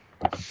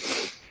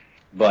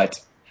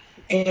 But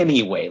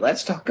anyway,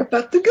 let's talk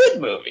about the good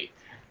movie.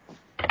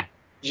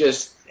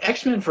 Just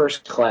X-Men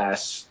First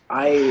Class,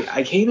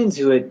 I came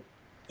into it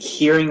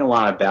hearing a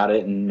lot about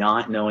it and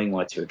not knowing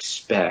what to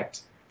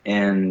expect,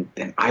 and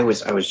I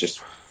was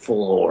just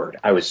floored.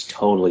 I was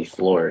totally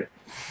floored.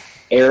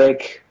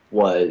 Eric,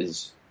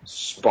 was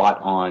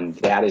spot on.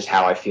 That is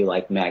how I feel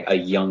like a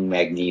young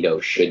Magneto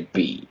should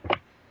be.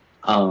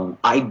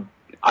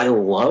 I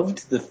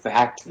loved the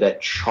fact that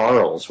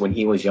Charles, when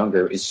he was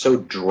younger, is so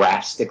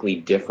drastically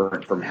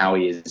different from how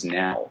he is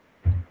now.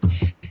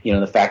 You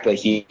know, the fact that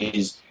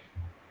he's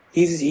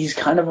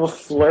kind of a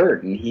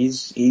flirt, and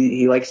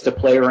he likes to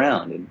play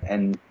around,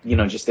 and you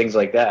know, just things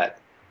like that.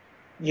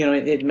 You know,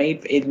 it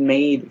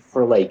made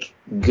for like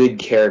good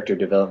character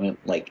development.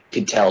 Like,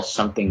 could tell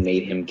something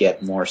made him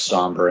get more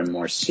somber and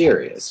more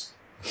serious.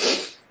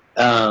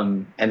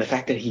 And the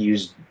fact that he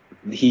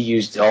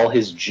used all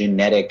his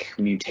genetic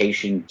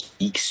mutation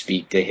geek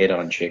speak to hit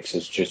on chicks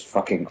is just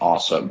fucking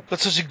awesome.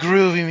 That's such a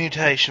groovy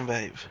mutation,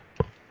 babe.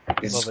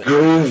 It's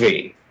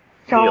groovy.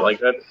 Yeah, like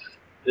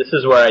this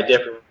is where I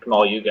differ from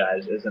all you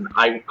guys.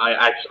 I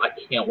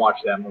can't watch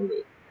that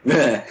movie.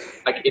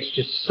 Like, it's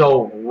just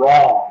so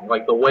wrong.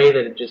 Like, the way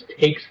that it just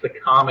takes the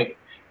comic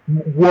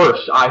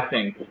worse, I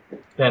think,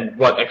 than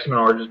what X-Men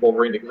Origins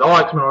Wolverine did. Because all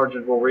X-Men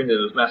Origins Wolverine did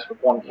was mess with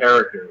one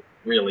character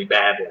really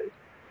badly.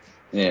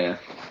 Yeah.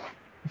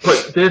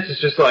 But this is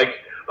just like,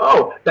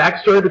 oh,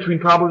 backstory between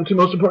probably the two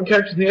most important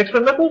characters in the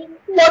X-Men mythos?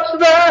 What's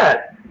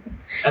that?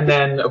 And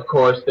then, of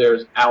course,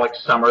 there's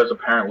Alex Summers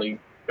apparently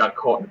got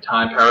caught in the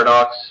time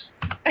paradox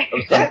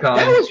of some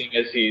kind, seeing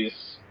as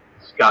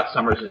Scott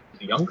Summers'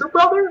 younger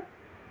brother?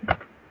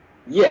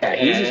 Yeah,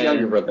 he's his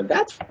younger brother.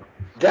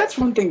 That's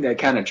one thing that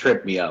kind of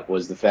tripped me up,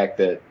 was the fact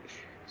that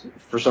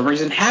for some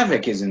reason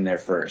Havoc is in there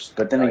first.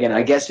 But then again,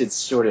 I guess it's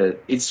sort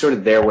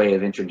of their way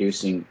of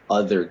introducing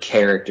other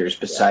characters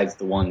besides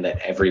the one that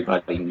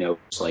everybody knows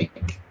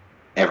like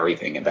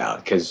everything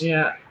about. Because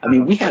I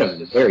mean, we had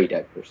a very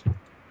diverse.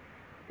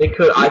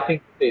 I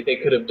think they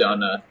could have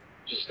done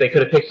they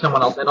could have picked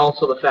someone else, and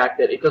also the fact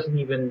that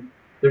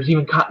there's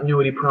even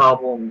continuity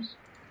problems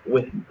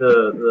with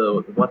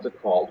the what's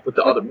it called, with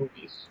the other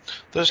movies.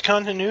 There's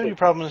continuity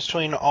problems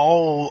between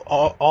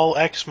all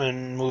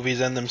X-Men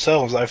movies and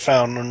themselves, I've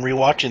found when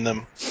rewatching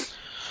them.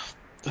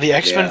 The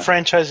X-Men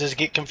franchises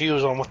get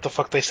confused on what the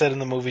fuck they said in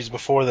the movies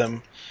before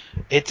them.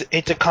 It's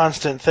a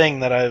constant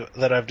thing that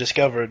I've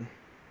discovered.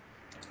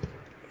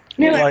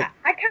 No, I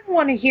kind of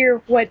want to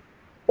hear what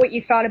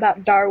you thought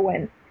about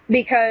Darwin,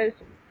 because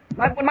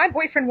when my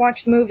boyfriend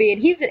watched the movie,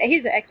 and he's an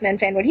X-Men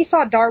fan, when he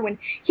saw Darwin,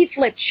 he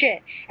flipped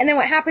shit. And then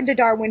what happened to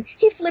Darwin,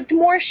 he flipped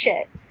more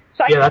shit.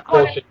 So that's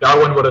bullshit.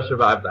 Darwin would have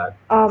survived that.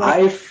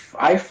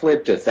 I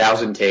flipped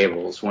 1,000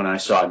 tables when I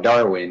saw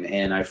Darwin,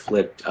 and I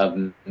flipped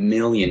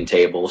 1,000,000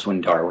 tables when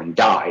Darwin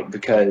died,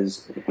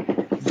 because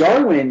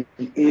Darwin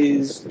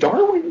is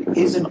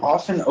an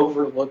often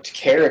overlooked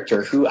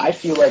character who I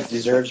feel like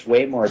deserves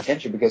way more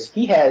attention, because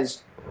he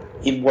has,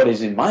 in what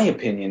is, in my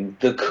opinion,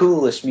 the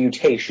coolest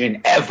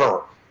mutation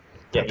ever.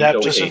 Yeah,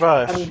 adapt to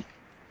survive. I mean,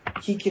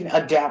 he can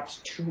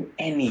adapt to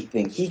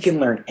anything. He can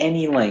learn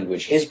any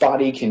language. His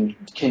body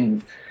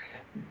can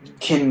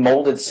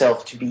mold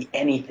itself to be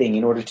anything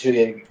in order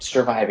to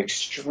survive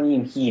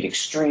extreme heat,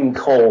 extreme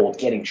cold,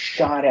 getting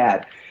shot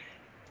at.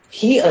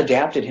 He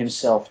adapted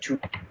himself to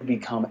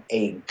become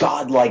a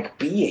godlike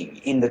being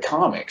in the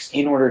comics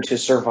in order to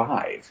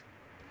survive.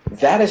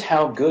 That is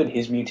how good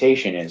his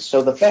mutation is.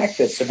 So the fact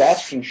that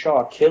Sebastian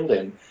Shaw killed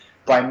him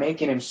by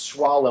making him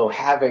swallow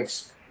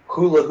Havoc's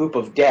hula hoop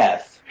of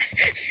death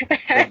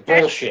is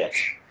bullshit.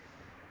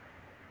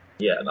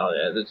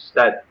 It's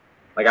that.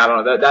 Like, I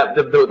don't know,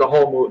 the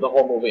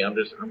whole movie, I'm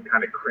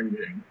kind of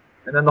cringing.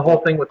 And then the whole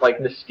thing with like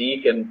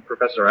Mystique and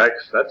Professor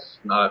X, that's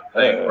not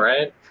a thing,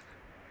 right?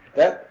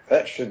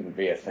 That shouldn't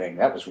be a thing.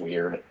 That was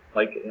weird.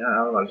 Like, I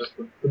don't know, just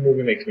the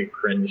movie makes me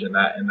cringe in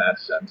that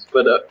sense.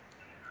 But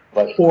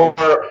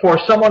for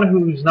someone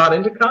who's not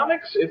into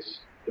comics, it's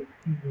a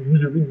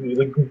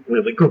really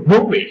good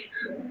movie.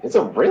 It's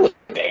a really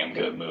damn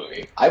good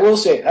movie. I will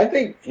say, I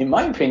think, in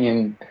my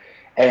opinion,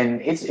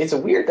 and it's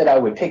weird that I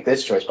would pick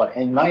this choice, but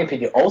in my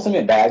opinion,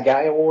 Ultimate Bad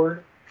Guy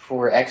Award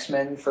for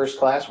X-Men First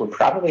Class would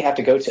probably have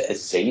to go to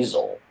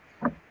Azazel.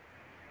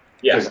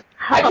 Yeah.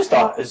 I just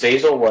thought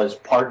Azazel was,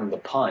 pardon the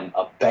pun,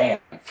 a bamf.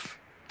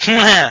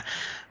 Ha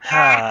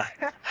ha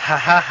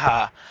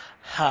ha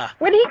ha.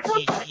 When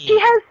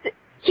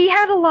he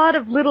has a lot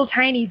of little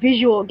tiny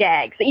visual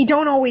gags that you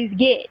don't always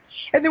get.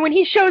 And then when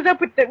he shows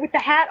up with the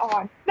hat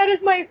on, that is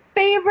my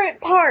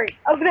favorite part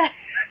of that.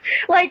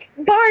 Like,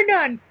 bar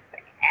none.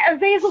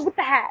 Azazel with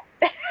the hat.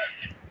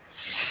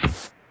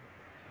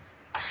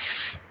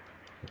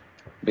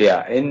 Yeah,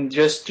 and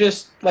just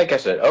like I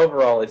said,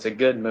 overall, it's a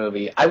good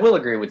movie. I will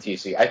agree with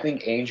TC. I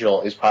think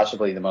Angel is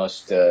possibly the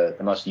most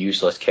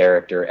useless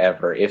character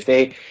ever. If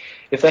they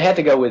had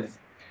to go with,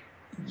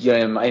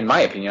 in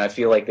my opinion, I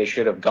feel like they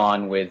should have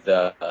gone with.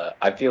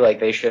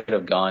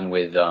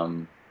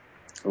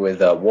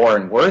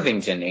 Warren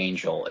Worthington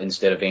Angel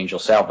instead of Angel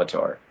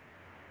Salvatore.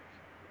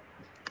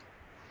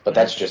 But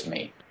that's just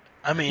me.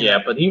 I mean, yeah,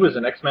 but he was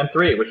in X-Men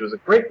 3, which was a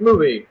great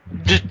movie.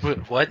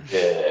 What?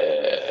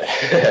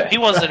 He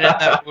wasn't in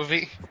that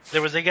movie.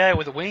 There was a guy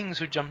with wings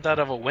who jumped out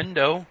of a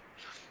window,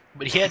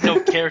 but he had no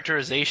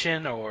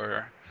characterization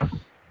or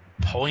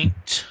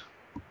point.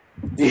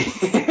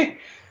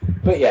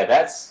 But yeah,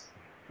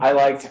 I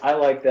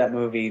liked that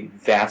movie.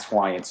 That's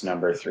why it's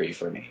number 3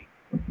 for me.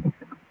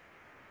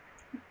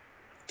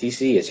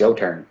 DC, it's your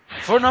turn.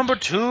 For number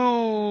 2.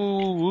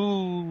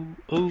 Ooh.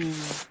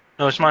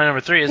 No, it's my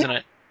number 3, isn't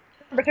it?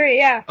 Number 3,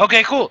 yeah.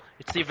 Okay, cool.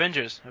 It's the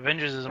Avengers.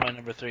 Avengers is my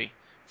number 3.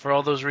 For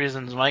all those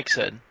reasons Mike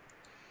said.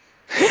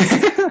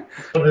 This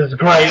is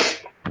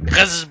great.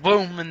 Because it's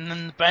boom, and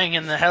then bang,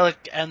 and the helic,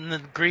 and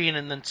then green,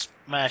 and then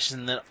smash,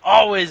 and then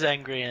always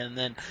angry, and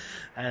then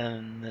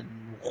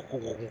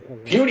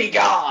Beauty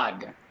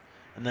God!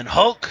 and then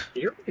Hulk.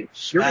 Your reason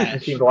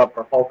Smash. seems a lot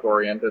more Hulk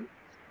oriented.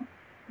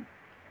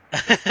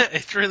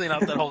 It's really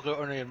not that Hulk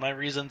oriented. My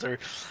reasons are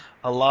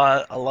a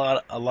lot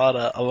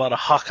of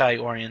Hawkeye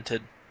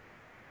oriented.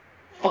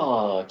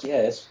 Fuck,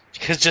 yes.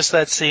 Because just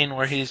that scene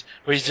where he's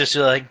just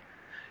like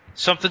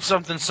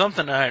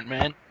something, Iron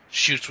Man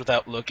shoots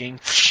without looking.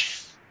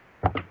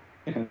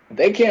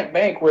 They can't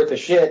bank worth a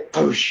shit.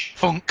 Poosh.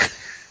 Funk.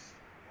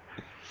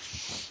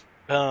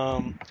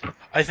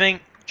 I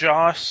think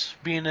Joss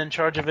being in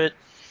charge of it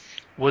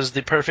was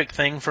the perfect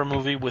thing for a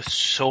movie with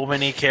so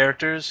many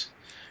characters.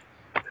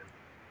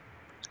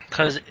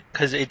 Because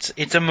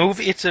it's a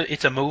movie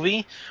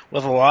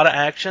with a lot of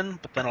action,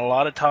 but then a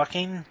lot of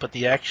talking. But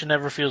the action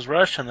never feels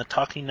rushed, and the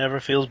talking never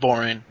feels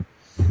boring.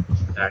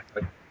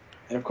 Exactly.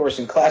 And of course,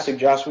 in classic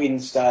Joss Whedon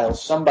style,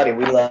 somebody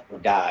we love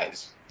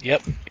dies.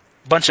 Yep.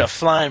 Bunch of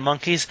flying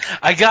monkeys.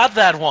 I got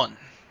that one.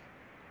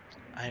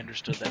 I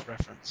understood that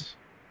reference.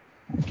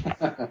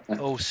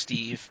 Oh,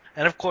 Steve.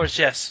 And of course,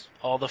 yes,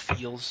 all the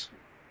feels.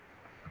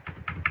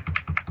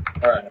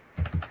 Alright.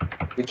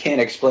 We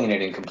can't explain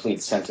it in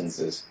complete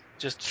sentences.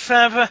 Just,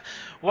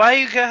 why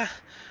you got...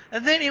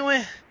 And then he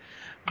went,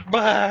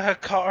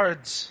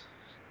 cards.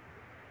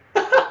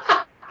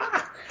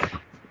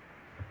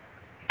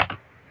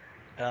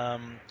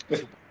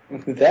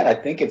 With that, I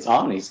think it's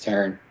Omni's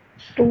turn.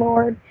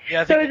 Lord.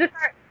 Yeah, I So think is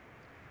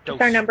this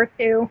our number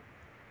 2?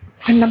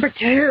 Our number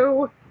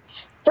 2.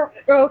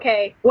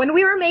 Okay, when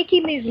we were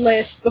making these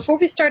lists, before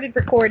we started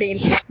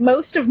recording,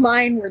 most of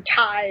mine were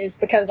ties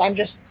because I'm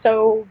just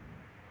so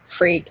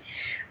freak.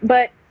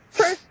 But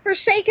for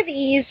sake of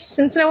ease,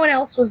 since no one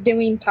else was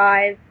doing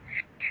ties,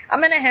 I'm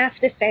going to have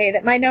to say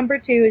that my number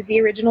 2 is the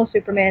original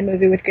Superman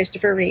movie with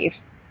Christopher Reeve.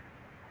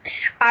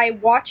 I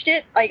watched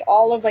it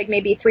all of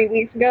maybe 3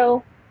 weeks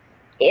ago,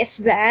 if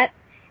that,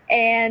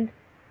 and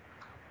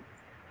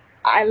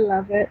I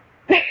love it.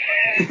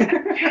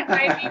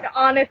 I mean,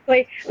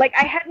 honestly,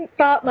 I hadn't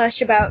thought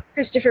much about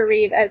Christopher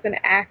Reeve as an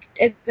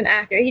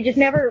actor. He just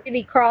never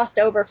really crossed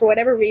over for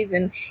whatever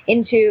reason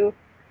into,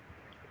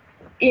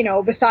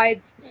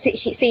 besides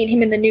seeing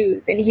him in the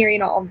news and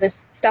hearing all of this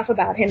stuff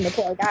about him, the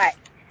poor guy.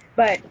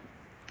 But,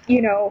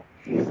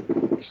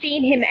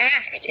 seeing him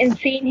act and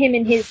seeing him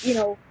in his,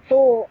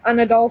 full,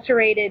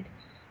 unadulterated,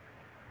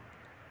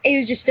 it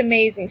was just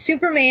amazing.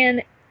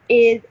 Superman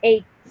is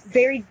a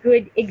very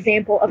good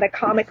example of a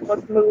comic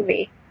book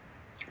movie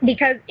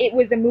because it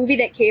was a movie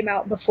that came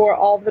out before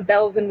all the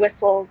bells and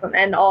whistles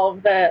and all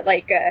of the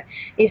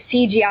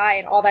CGI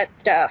and all that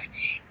stuff.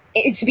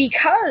 It's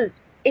because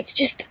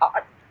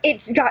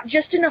it's got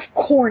just enough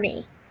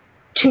corny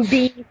to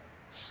be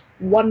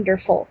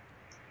wonderful.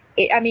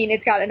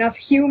 It's got enough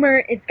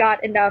humor, it's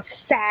got enough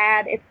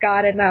sad, it's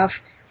got enough...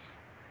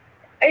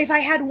 If I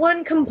had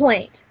one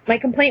complaint, my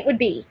complaint would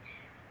be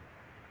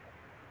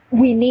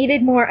we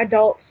needed more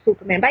adult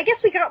Superman. But I guess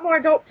we got more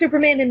adult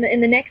Superman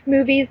in the next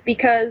movies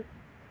because,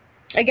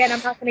 again,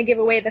 I'm not going to give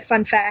away the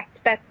fun fact.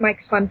 That's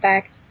Mike's fun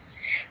fact.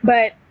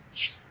 But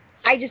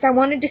I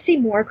wanted to see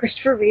more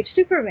Christopher Reeve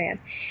Superman.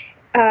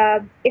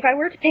 If I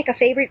were to pick a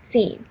favorite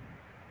scene,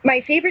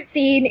 my favorite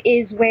scene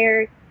is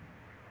where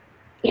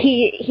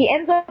he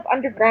ends up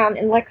underground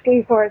in Lex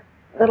Luthor's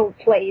little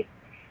place,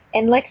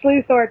 and Lex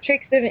Luthor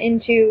tricks him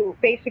into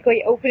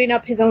basically opening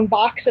up his own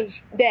box of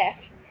death,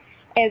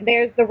 and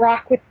there's the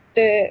rock with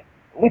the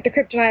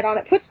kryptonite on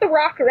it, puts the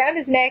rock around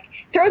his neck,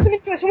 throws him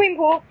into a swimming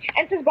pool,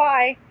 and says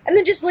bye, and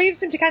then just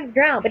leaves him to kind of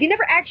drown. But he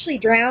never actually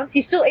drowns.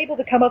 He's still able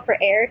to come up for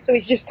air, so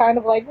he's just kind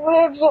of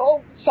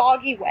all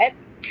soggy wet.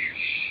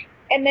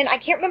 And then I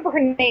can't remember her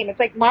name. It's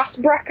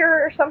Mossbrucker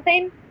or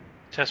something.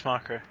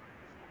 Tessmacher.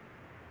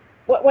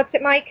 What's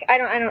it, Mike? I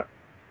don't.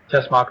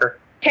 Tessmacher.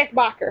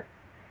 Tessmacher.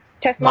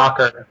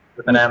 Macher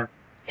with an M.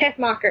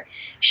 Tessmacher.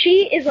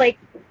 She is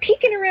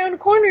peeking around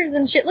corners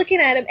and shit, looking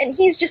at him, and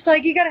he's just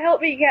you gotta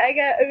help me.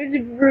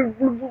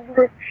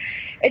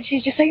 And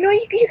she's just no,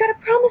 you gotta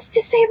promise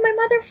to save my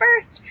mother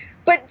first.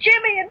 But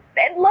Jimmy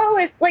and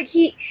Lois,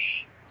 he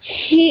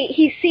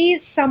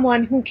sees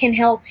someone who can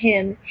help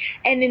him,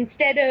 and and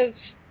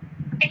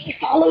he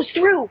follows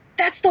through.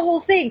 That's the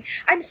whole thing.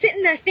 I'm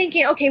sitting there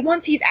thinking, okay,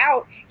 once he's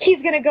out,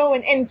 he's gonna go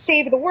and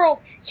save the world.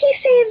 He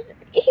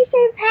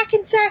saves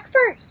Hackensack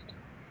first.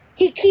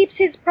 He keeps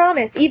his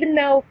promise, even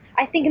though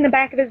I think in the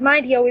back of his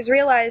mind he always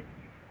realized,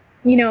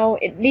 these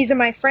are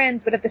my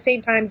friends, but at the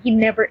same time he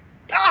never...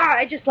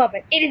 I just love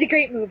it. It is a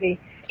great movie.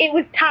 It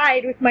was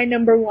tied with my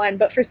number 1,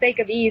 but for sake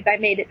of ease, I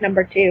made it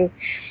number 2.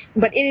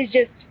 But it is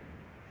just...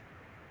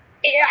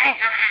 Yeah,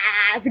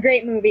 it's a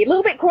great movie. A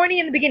little bit corny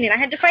in the beginning. I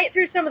had to fight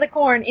through some of the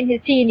corn in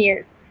his teen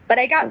years, but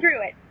I got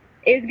through it.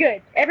 It was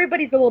good.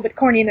 Everybody's a little bit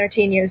corny in their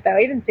teen years, though,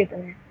 even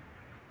Superman.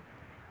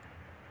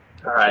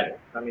 All right,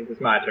 that means it's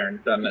my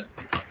turn, doesn't it?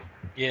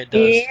 Yeah, it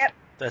does. Yep.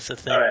 That's the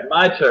thing. All right,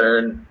 my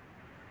turn.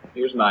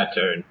 Here's my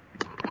turn.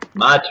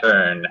 My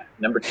turn.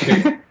 Number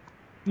 2.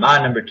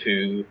 My number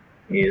 2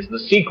 is the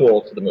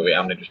sequel to the movie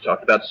I'm going to just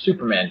talk about,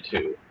 Superman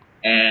 2.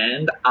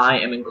 And I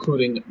am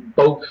including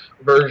both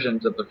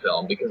versions of the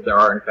film because there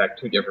are, in fact,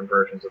 2 different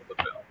versions of the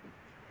film.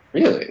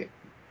 Really?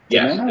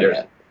 Yes,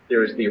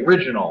 there's the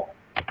original.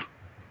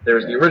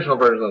 There's the original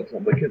version of the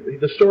film because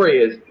the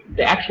story is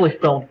they actually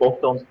filmed both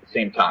films at the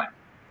same time.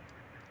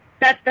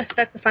 That's the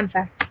fun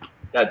fact.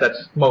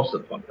 That's most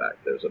of the fun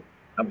fact.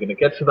 I'm going to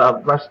get to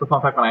the rest of the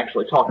fun fact when I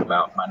actually talk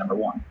about my number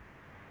 1.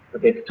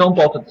 But they filmed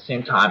both at the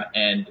same time,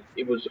 and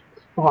it was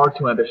far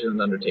too ambitious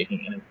an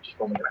undertaking, and it just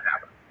wasn't going to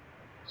happen.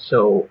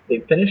 So they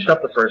finished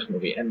up the first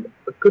movie, and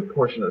a good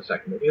portion of the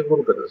second movie, a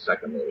little bit of the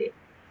second movie,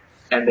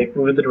 and they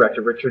booted the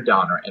director, Richard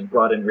Donner, and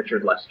brought in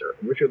Richard Lester.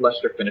 And Richard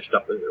Lester finished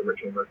up the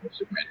original version of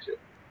Superman 2.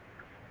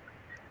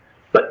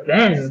 But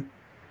then,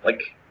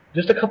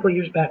 just a couple of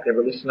years back, they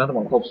released another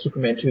one called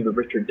Superman 2, the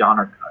Richard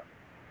Donner cut.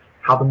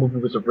 How the movie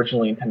was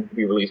originally intended to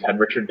be released had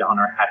Richard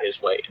Donner had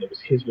his way, and it was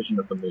his vision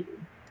of the movie.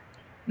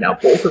 Now,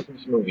 both of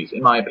these movies,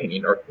 in my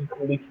opinion, are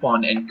equally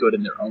fun and good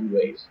in their own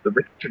ways. The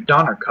Richard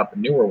Donner cut, the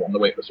newer one, the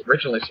way it was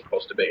originally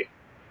supposed to be,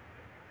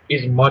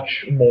 is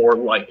much more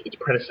like its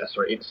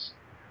predecessor. It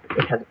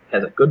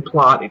has a good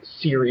plot, it's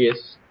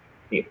serious,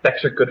 the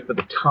effects are good for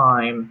the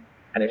time,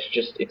 and it's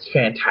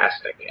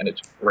fantastic, and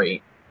it's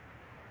great.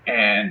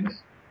 And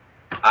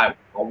I'll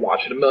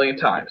watch it a million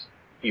times.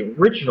 The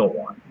original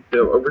one,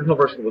 the original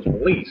version that was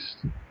released,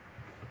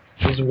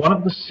 is one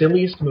of the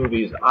silliest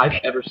movies I've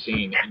ever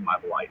seen in my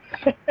life.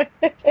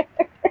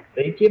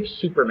 They give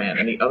Superman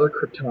and the other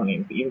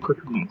Kryptonians, the evil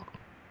Kryptonians,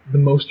 the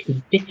most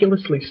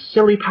ridiculously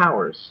silly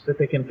powers that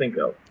they can think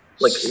of.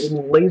 Like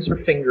little laser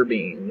finger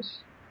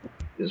beams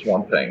is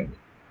one thing.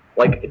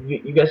 Like,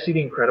 you guys see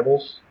The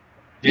Incredibles?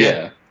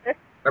 Yeah.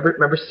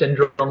 Remember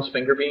Syndrome's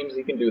finger beams?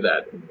 He can do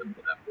that in that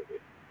movie.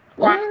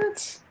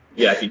 What?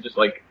 Yeah, he just,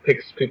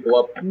 picks people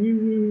up.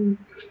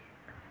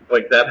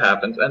 Like, that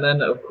happens. And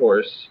then, of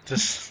course,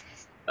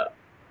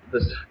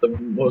 the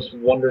most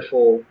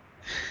wonderful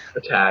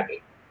attack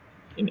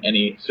in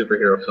any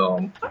superhero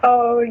film.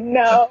 Oh,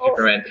 no.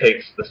 Superman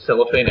takes the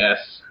cellophane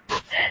S,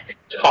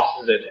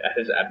 tosses it at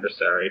his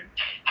adversary.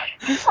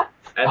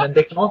 And then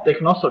they can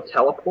also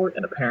teleport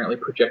and apparently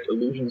project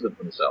illusions of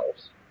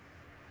themselves.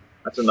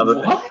 That's another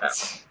thing that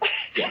happens.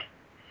 Yeah.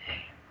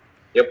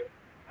 Yep.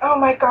 Oh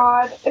my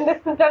god. And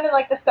this was done in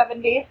the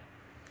 70s?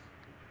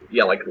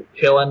 Yeah,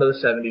 tail end of the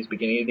 70s,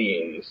 beginning of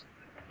the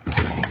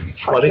 80s.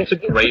 But it's a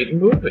great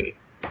movie.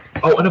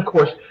 Oh, and of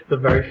course, the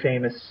very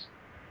famous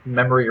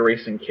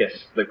memory-erasing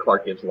kiss that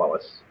Clark gives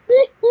Lois.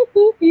 But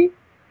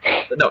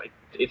no,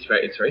 it's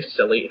very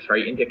silly. It's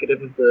very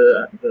indicative of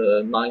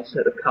the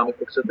mindset of comic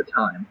books at the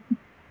time.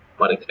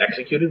 But it's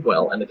executed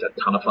well, and it's a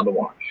ton of fun to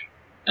watch.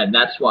 And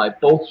that's why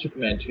both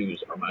Superman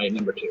 2s are my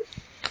number 2.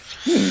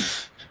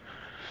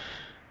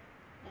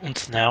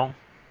 It's now.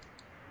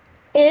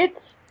 It's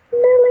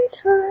Millie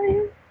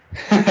time.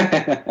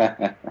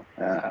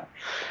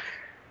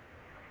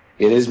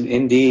 It is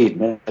indeed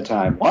the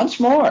time. Once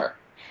more.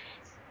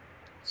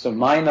 So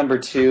my number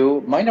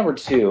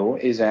two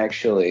is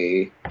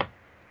actually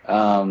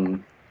far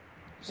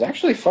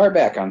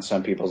back on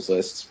some people's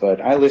lists,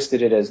 but I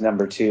listed it as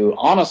number 2,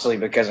 honestly,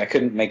 because I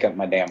couldn't make up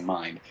my damn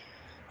mind.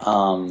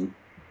 So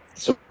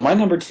my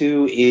number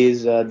 2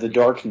 is The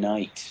Dark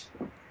Knight.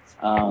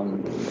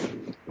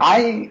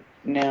 I've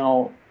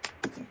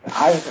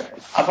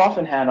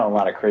often had a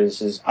lot of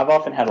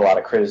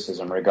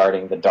criticism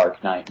regarding The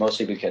Dark Knight,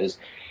 mostly because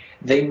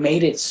they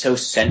made it so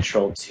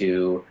central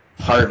to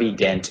Harvey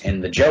Dent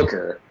and the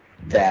Joker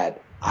that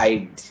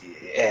it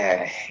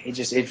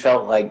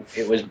felt like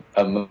it was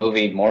a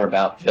movie more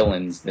about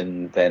villains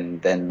than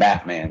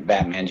Batman.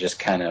 Batman just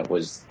kind of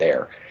was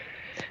there.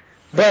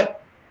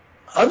 But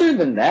other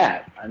than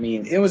that, I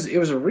mean, it was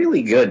a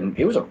really damn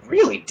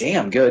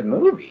good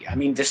movie. I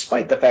mean,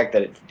 despite the fact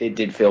that it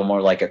did feel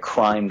more like a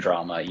crime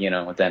drama,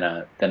 than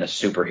a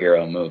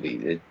superhero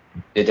movie.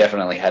 It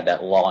definitely had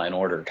that Law and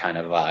Order kind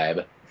of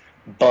vibe.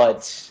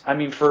 But I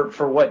mean,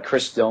 for what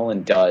Chris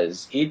Nolan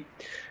does, I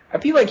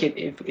feel like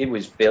it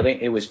was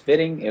fitting. It was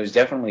fitting. It was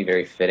definitely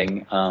very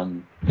fitting.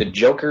 The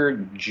Joker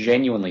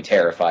genuinely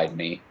terrified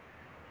me.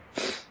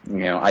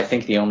 I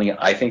think the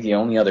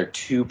only other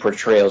 2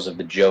 portrayals of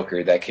the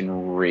Joker that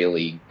can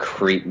really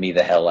creep me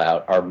the hell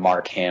out are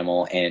Mark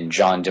Hamill and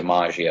John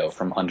DiMaggio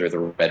from Under the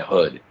Red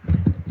Hood.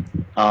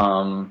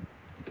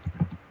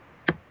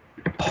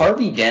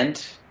 Harvey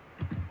Dent.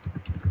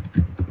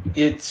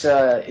 It's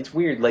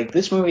weird. Like,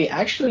 this movie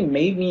actually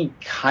made me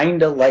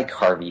kind of like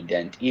Harvey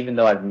Dent, even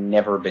though I've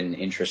never been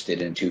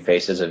interested in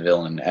Two-Face as a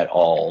villain at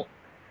all.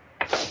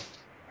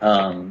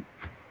 And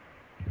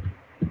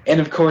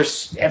of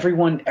course,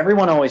 everyone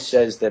always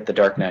says that The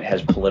Dark Knight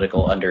has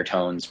political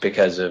undertones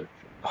because of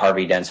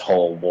Harvey Dent's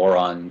whole war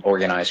on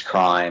organized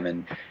crime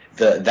and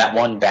that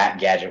one bat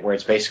gadget where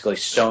it's basically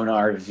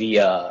sonar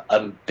via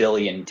a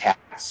billion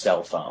tapped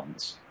cell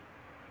phones.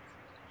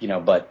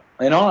 But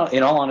in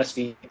all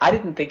honesty, I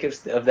didn't think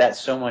of that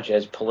so much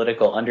as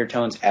political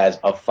undertones as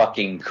a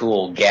fucking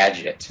cool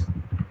gadget.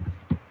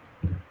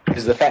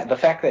 Because the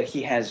fact that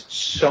he has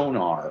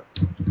sonar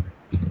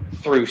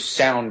through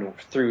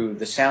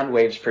the sound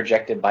waves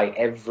projected by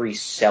every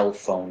cell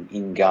phone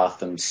in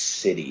Gotham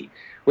City,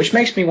 which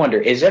makes me wonder: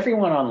 is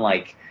everyone on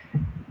like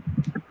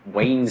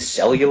Wayne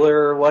Cellular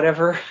or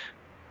whatever?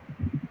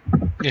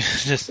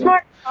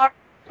 Smart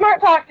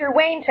Talker,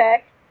 Wayne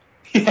Tech.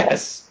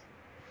 Yes.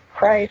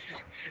 Christ.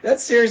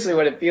 That's seriously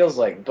what it feels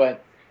like.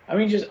 But I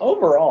mean, just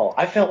overall,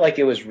 I felt like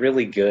it was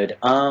really good.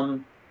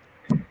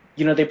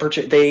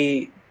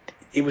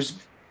 It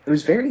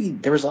was very,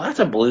 there was lots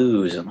of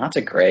blues and lots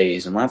of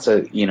grays and lots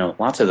of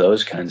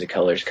those kinds of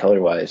colors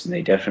color-wise, and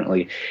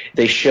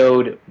they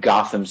showed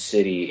Gotham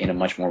City in a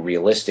much more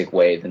realistic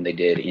way than they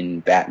did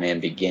in Batman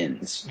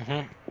Begins,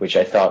 which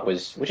I thought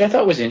was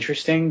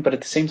interesting, but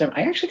at the same time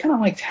I actually kind of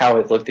liked how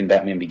it looked in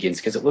Batman Begins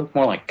because it looked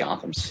more like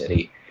Gotham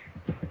City.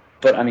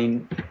 But I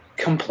mean,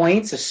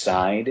 complaints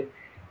aside,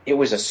 it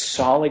was a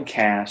solid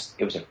cast.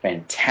 It was a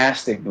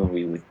fantastic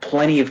movie with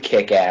plenty of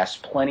kick-ass,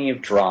 plenty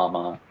of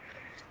drama,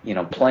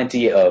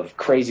 plenty of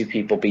crazy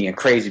people being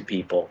crazy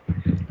people.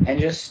 And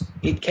just,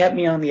 it kept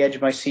me on the edge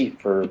of my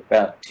seat for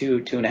about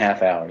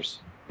 2.5 hours.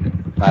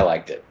 I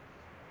liked it.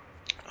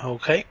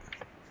 Okay.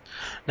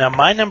 Now,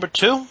 my number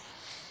 2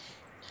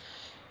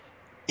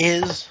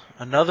 is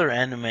another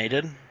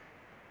animated.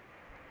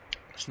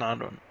 It's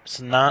Under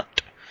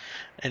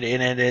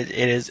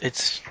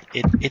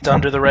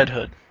the Red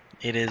Hood.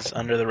 It is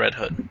Under the Red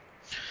Hood.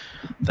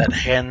 That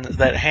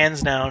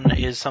hands down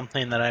is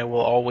something that I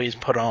will always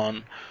put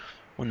on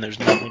when there's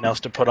nothing else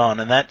to put on,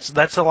 and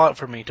that's a lot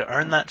for me to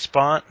earn that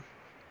spot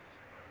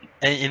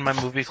in my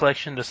movie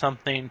collection to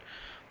something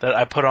that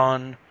I put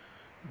on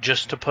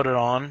just to put it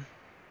on.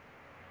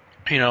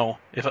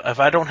 If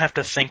I don't have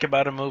to think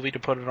about a movie to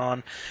put it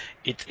on,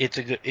 it's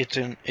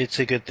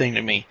a good thing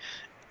to me.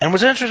 And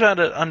what's interesting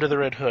about Under the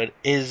Red Hood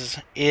is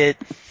it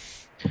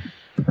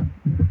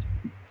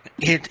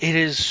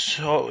is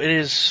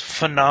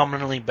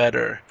phenomenally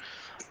better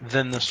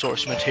than the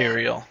source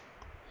material.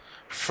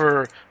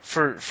 For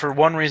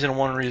one reason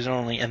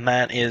only, and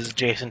that is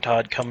Jason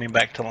Todd coming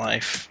back to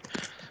life,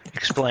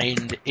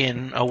 explained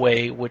in a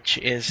way which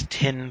is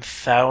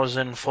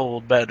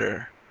 10,000-fold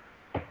better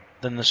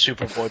than the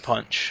Superboy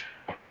Punch.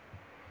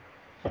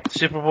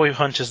 Superboy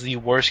Punch is the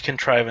worst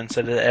contrivance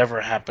that had ever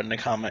happened to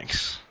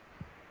comics.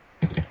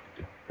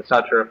 That's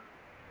not true.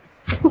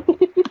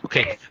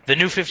 Okay, the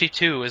New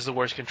 52 is the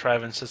worst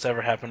contrivance that's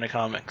ever happened to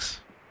comics.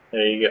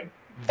 There you go.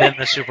 Then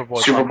the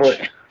Superboy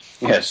Punch.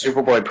 Yeah,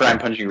 Superboy Prime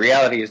Punching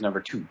Reality is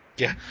number 2.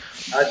 Yeah.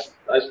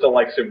 I still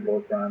like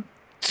Superboy Prime.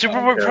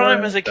 Superboy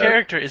Prime as a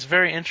character is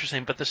very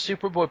interesting, but the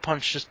Superboy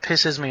Punch just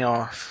pisses me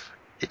off.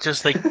 It's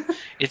just like,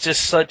 it's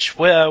just such,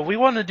 well, we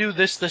want to do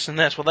this, and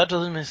this. Well, that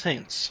doesn't make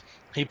sense.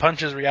 He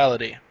punches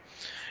reality.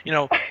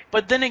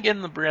 But then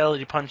again, the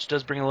reality punch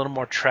does bring a little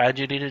more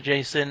tragedy to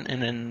Jason,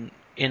 and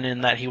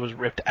in that he was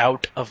ripped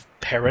out of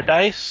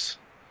paradise.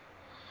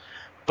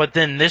 But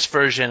then this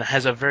version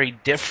has a very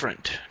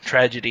different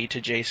tragedy to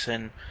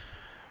Jason.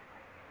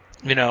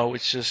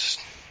 It's just,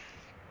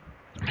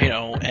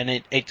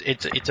 and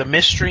it's a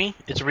mystery.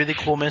 It's a really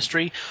cool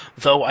mystery.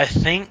 Though I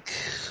think,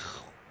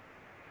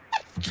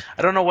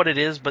 I don't know what it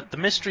is, but the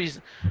mysteries,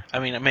 I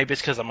mean, maybe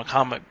it's because I'm a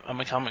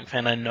comic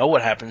fan. I know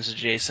what happens to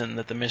Jason,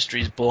 that the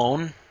mystery's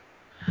blown.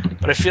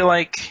 But I feel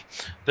like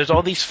there's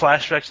all these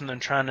flashbacks, and they're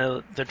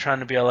trying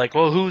to be like,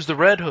 well, who's the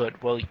Red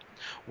Hood? Well,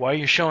 why are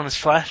you showing us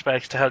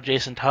flashbacks to how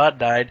Jason Todd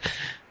died?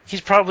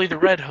 He's probably the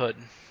Red Hood.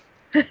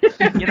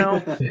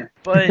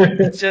 But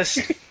it's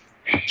just,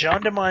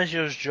 John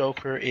DiMaggio's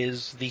Joker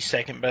is the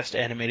second best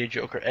animated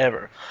Joker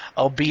ever,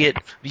 albeit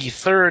the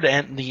third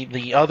and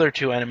the other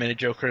two animated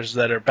Jokers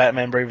that are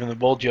Batman Brave and the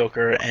Bold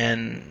Joker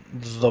and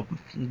the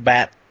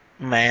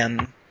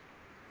Batman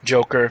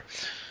Joker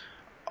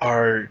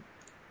are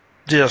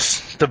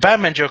just, the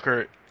Batman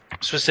Joker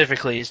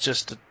specifically is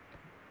just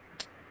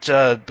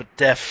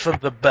deaf for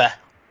the bah.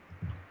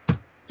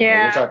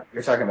 Yeah.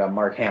 You're talking about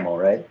Mark Hamill,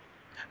 right?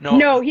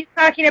 No, he's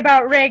talking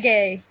about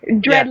Reggae.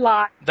 Dreadlock.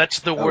 Yeah, that's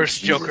the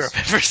worst Joker I've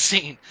ever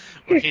seen,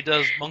 where he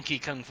does monkey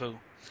kung fu.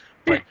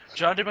 But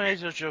John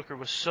DiMaggio's Joker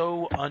was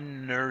so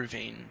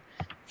unnerving.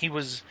 He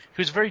was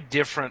very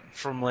different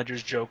from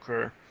Ledger's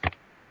Joker.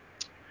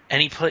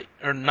 And he played,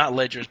 or not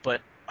Ledger's,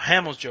 but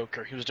Hamill's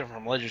Joker. He was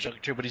different from Ledger's Joker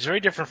too, but he's very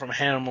different from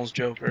Hamill's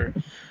Joker,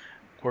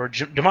 where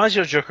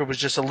DiMaggio's Joker was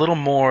just a little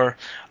more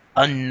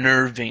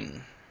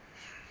unnerving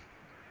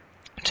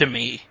to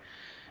me.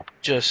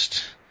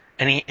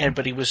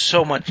 But he was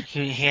so much,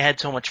 he had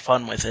so much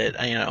fun with it,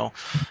 and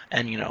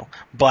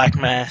Black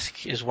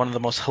Mask is one of the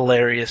most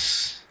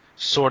hilarious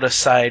sort of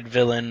side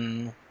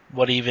villain.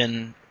 What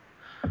even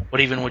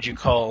would you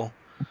call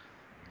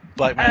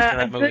Black Mask in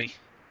that movie?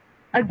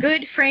 A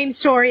good frame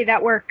story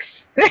that works.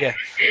 yeah,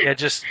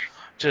 just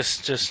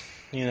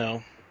you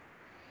know,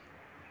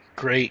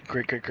 great.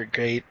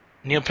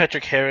 Neil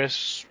Patrick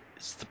Harris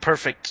is the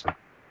perfect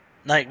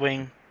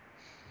Nightwing.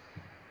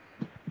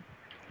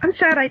 I'm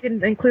sad I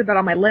didn't include that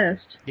on my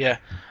list. Yeah.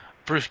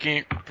 Bruce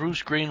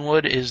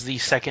Greenwood is the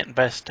second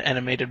best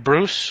animated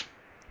Bruce,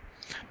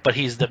 but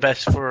he's the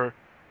best for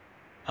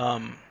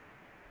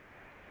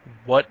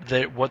what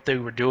they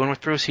were doing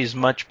with Bruce. He's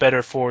much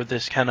better for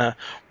this kind of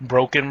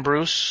broken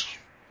Bruce,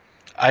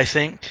 I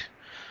think.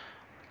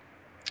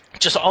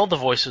 Just all the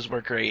voices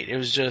were great. It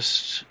was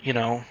just,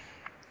 and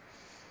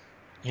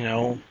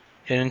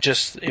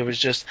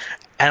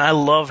I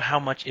love how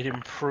much it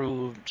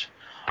improved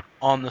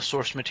on the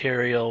source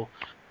material,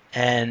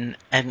 and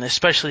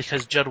especially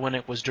because Judd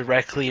Winnick was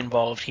directly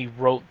involved. He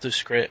wrote the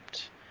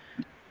script,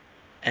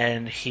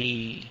 and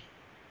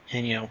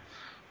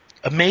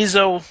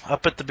Amazo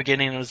up at the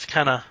beginning was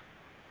kind of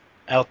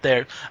out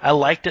there. I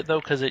liked it though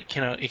because it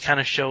kind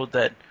of showed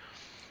that,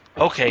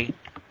 okay,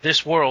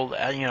 this world,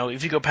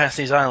 if you go past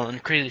these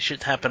islands, crazy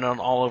shit's happening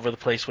all over the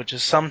place, which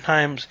is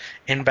sometimes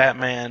in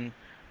Batman.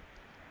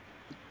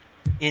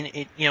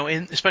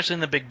 Especially in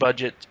the big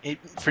budget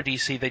for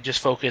DC, they just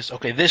focus.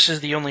 Okay, this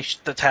is the only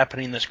shit that's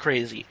happening that's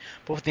crazy.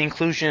 But with the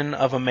inclusion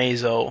of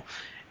Amazo,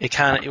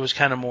 it was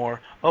kind of more.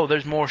 Oh,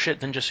 there's more shit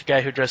than just a guy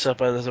who dressed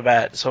up as a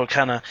bat. So it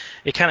kind of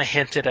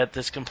hinted at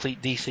this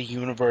complete DC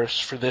universe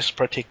for this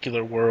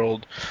particular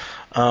world.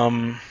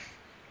 And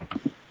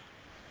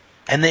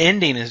the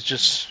ending is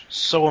just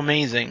so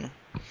amazing.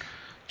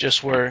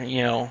 Just where,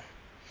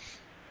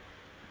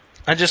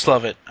 I just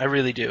love it. I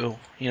really do,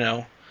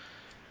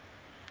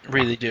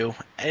 Really do.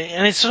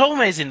 And it's so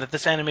amazing that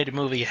this animated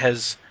movie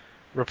has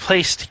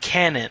replaced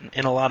canon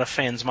in a lot of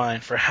fans'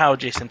 mind for how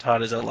Jason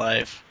Todd is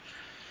alive.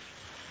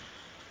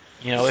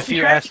 If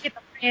you ask... to get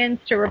the fans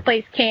to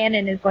replace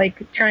canon is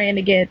like trying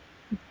to get...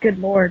 Good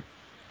Lord.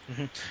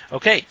 Mm-hmm.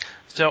 Okay,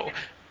 so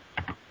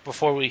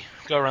before we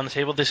go around the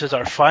table, this is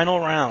our final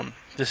round.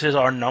 This is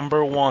our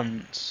number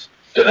ones.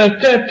 Mine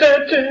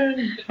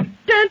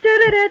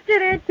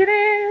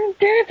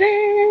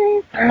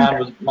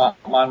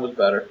was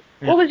better.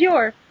 What was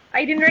yours?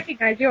 I didn't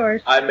recognize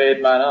yours. I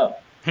made mine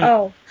up.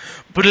 Oh.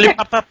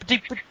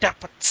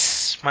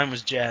 Mine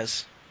was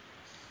jazz.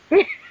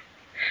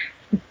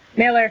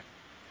 Miller.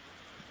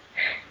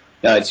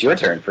 No, it's your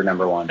turn for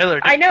number one. Miller,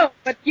 I know,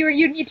 but you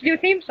need to do a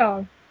theme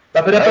song.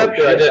 I did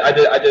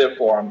it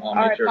for him. All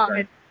right,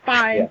 fine.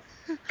 Fine.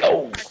 Yeah.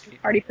 Go.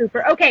 Party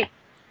pooper. Okay.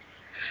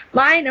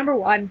 My number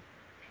one.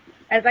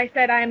 As I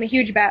said, I am a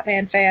huge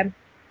Batman fan.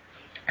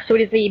 So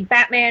it is the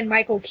Batman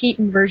Michael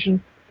Keaton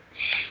version.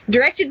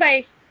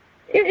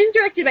 It was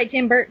directed by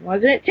Tim Burton,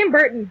 wasn't it? Tim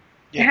Burton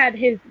had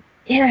his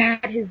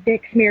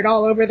dick smeared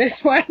all over this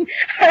one.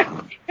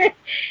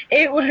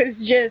 It was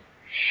just,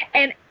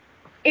 and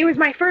it was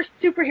my first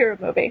superhero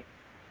movie.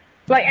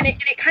 And it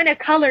kind of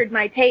colored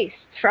my taste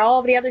for all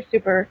of the other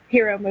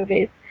superhero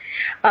movies,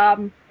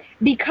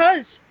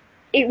 because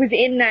it was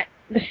in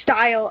the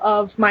style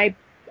of my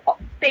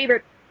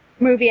favorite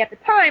movie at the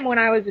time when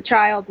I was a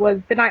child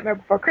was The Nightmare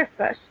Before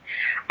Christmas.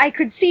 I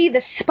could see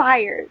the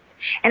spires,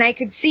 and I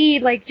could see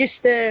just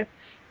the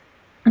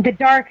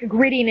dark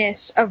grittiness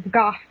of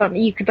Gotham.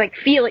 You could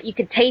feel it, you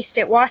could taste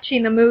it.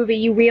 Watching the movie,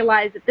 you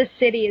realize that this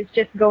city is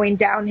just going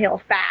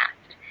downhill fast.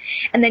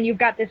 And then you've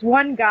got this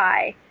one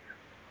guy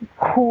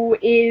who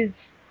is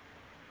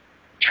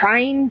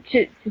trying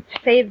to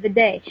save the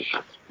day.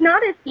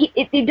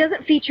 It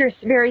doesn't feature a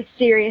very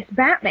serious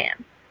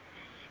Batman.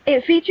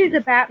 It features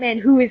a Batman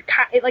who is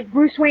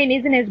Bruce Wayne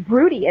isn't as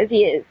broody as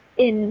he is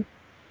in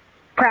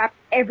perhaps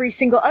every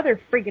single other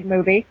friggin'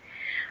 movie.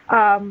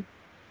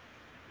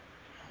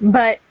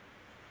 But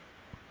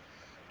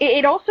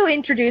it also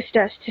introduced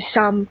us to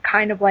some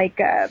kind of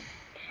to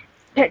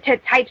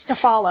types to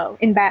follow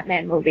in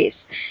Batman movies.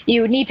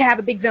 You need to have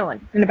a big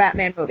villain in a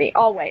Batman movie,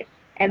 always.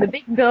 And the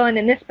big villain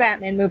in this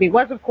Batman movie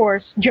was, of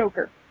course,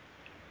 Joker.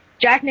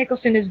 Jack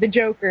Nicholson is the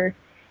Joker.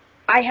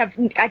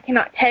 I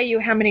cannot tell you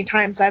how many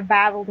times I've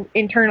battled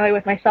internally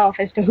with myself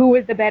as to who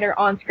was the better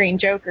on-screen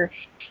Joker,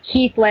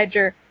 Heath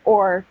Ledger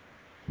or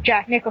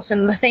Jack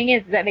Nicholson. The thing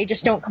is that they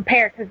just don't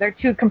compare because they're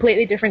two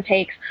completely different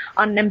takes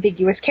on an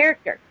ambiguous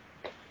character.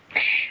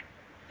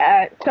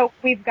 So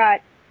we've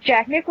got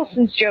Jack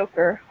Nicholson's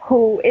Joker,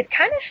 who it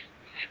kind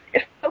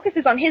of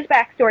focuses on his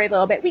backstory a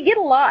little bit. We get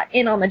a lot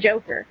in on the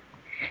Joker.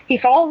 He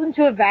falls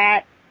into a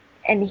vat,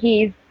 and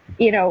he's,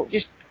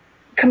 just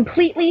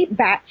completely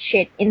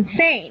batshit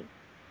insane.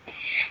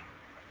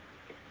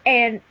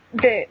 And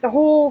the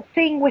whole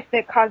thing with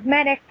the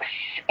cosmetics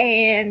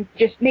and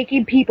just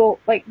making people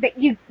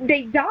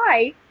they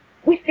die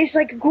with this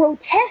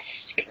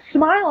grotesque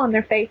smile on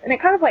their face, and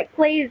it kind of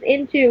plays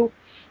into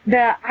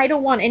the I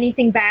don't want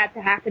anything bad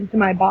to happen to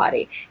my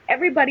body.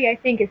 Everybody, I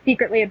think, is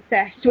secretly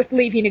obsessed with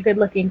leaving a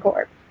good-looking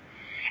corpse,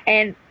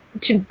 and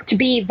to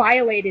be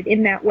violated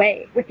in that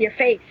way with your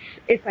face,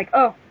 it's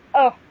oh.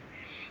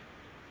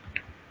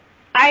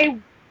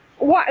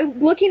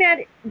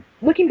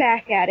 Looking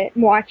back at it,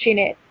 watching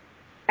it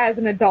as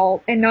an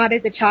adult and not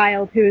as a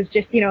child who's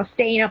just,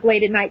 staying up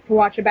late at night to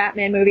watch a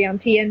Batman movie on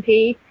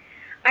TNT,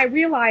 I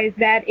realized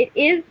that it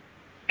is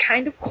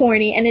kind of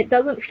corny and it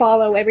doesn't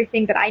follow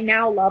everything that I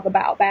now love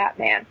about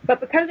Batman. But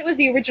because it was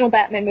the original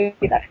Batman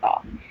movie that I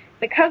saw,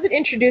 because it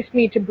introduced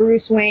me to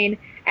Bruce Wayne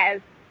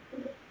as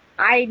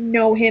I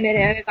know him and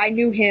as I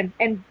knew him,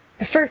 and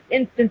the first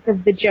instance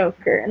of the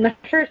Joker, and the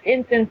first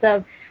instance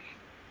of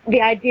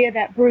the idea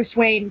that Bruce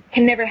Wayne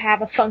can never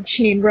have a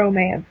functioning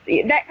romance,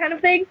 that kind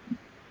of thing,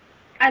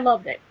 I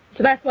loved it.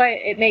 So that's why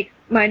it makes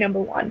my number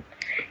one.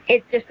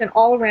 It's just an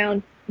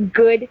all-around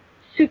good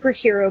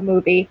superhero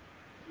movie,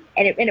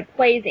 and it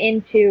plays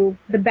into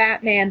the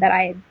Batman that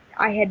I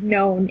had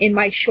known in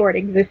my short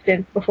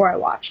existence before I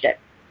watched it.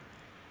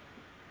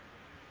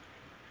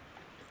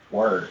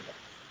 Word.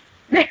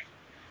 Mike?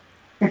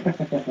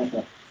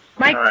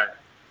 All right.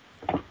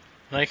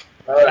 Like,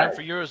 All right. time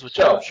for yours, which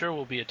So- I'm sure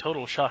will be a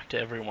total shock to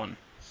everyone.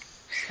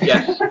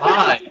 Yes,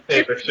 my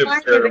favorite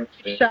superhero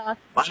movie.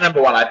 My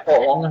number one. I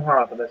fought long and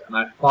hard for this, and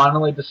I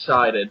finally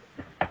decided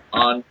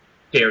on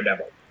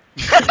Daredevil.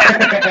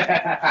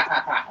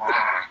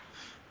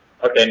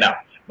 Okay, now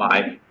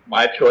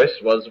my choice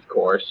was, of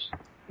course,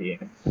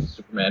 being a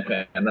Superman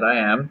fan that I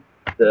am,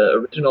 the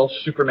original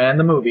Superman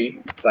the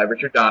movie by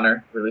Richard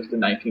Donner, released in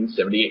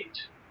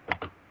 1978.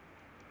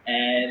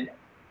 And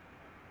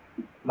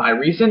my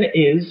reason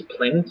is,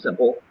 plain and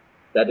simple,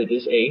 that it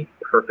is a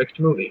perfect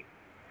movie.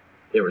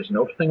 There is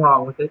nothing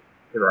wrong with it.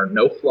 There are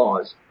no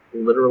flaws.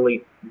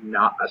 Literally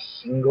not a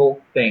single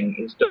thing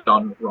is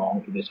done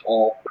wrong. It is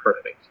all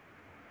perfect.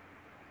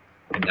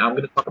 And now I'm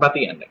going to talk about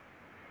the ending.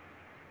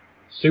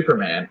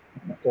 Superman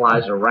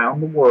flies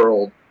around the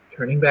world,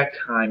 turning back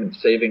time and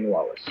saving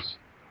Lois.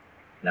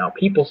 Now,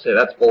 people say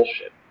that's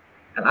bullshit,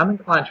 and I'm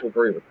inclined to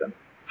agree with them.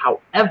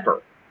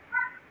 However,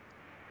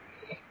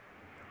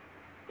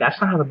 that's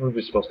not how the movie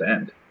is supposed to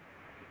end.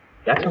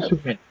 That's how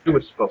Superman 2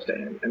 is supposed to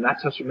end, and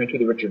that's how Superman 2,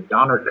 the Richard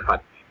Donner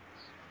cut,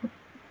 ends.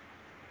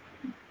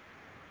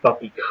 But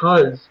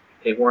because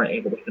they weren't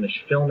able to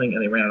finish filming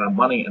and they ran out of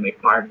money and they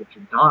fired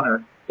Richard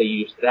Donner, they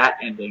used that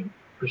ending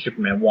for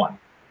Superman 1.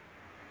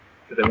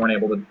 Because they weren't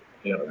able to do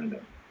the other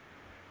ending.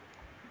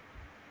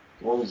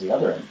 What was the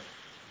other end?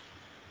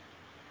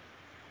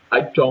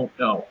 I don't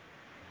know.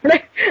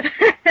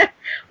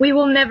 We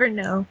will never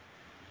know.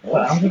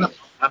 But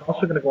I'm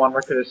also going to go on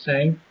record as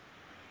saying,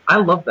 I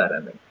love that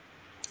ending.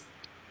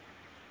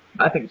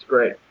 I think it's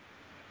great.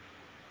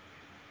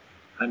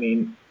 I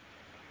mean,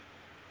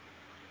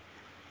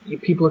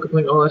 people are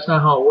complaining, oh, that's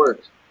not how it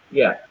works.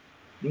 Yeah,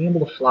 being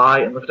able to fly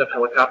and lift up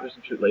helicopters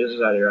and shoot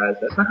lasers out of your eyes,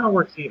 that's not how it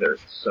works either.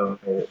 So,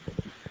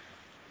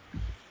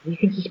 you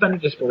can suspend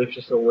your disbelief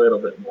just a little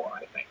bit more,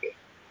 I think.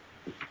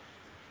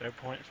 Fair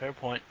point, fair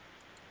point.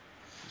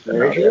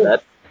 Very true.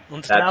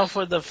 And now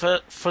for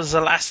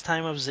the last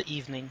time of the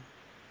evening.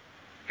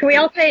 Can we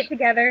all say it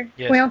together?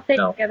 Yes. Can we all say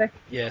No. it together?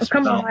 Yes. Oh,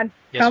 come No. on.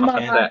 Yes, Come we on.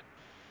 can. That.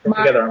 Mike.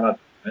 Together, I'm not.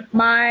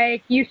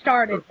 Mike, you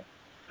started.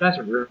 That's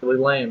really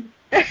lame.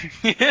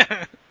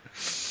 Yeah.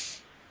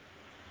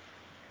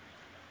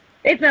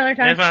 It's Miller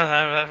time.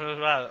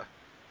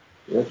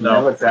 It's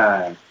No. Miller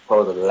time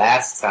for the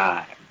last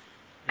time.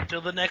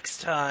 Until the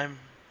next time.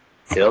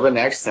 Till the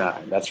next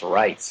time. That's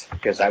right,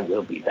 because I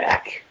will be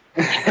back.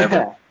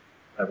 Whatever,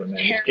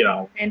 man. Just get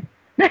on.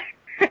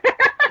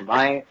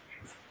 My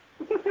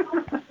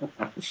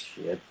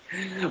shit.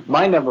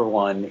 My number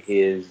one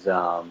is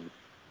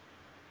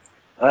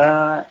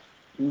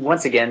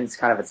once again, it's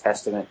kind of a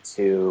testament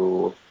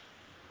to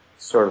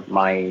sort of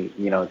my,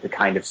 the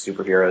kind of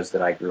superheroes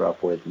that I grew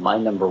up with. My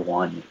number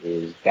one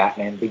is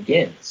Batman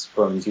Begins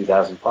from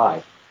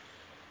 2005.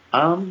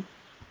 I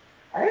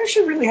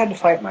actually really had to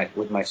fight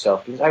with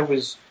myself because I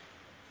was,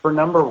 for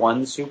number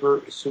one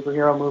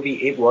superhero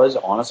movie, it was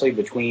honestly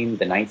between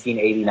the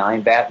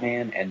 1989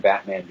 Batman and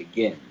Batman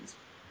Begins.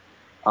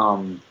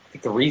 I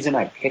think the reason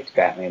I picked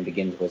Batman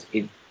Begins was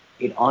it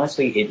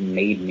honestly, it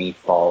made me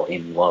fall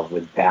in love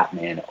with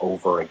Batman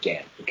over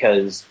again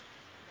because,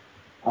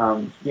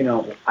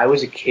 I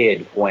was a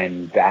kid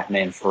when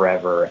Batman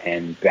Forever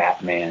and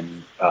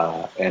Batman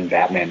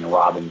and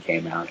Robin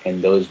came out,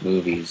 and those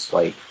movies,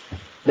 like,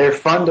 they're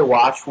fun to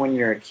watch when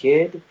you're a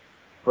kid,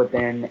 but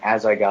then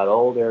as I got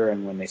older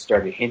and when they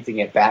started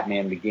hinting at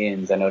Batman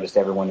Begins, I noticed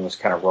everyone was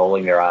kind of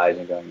rolling their eyes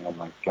and going, oh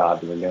my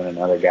God, we're doing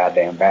another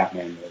goddamn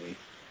Batman movie.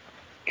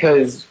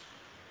 Because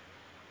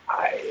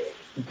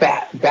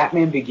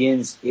Batman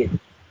Begins, it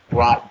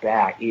brought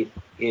back,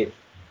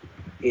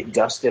 it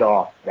dusted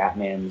off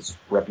Batman's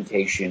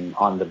reputation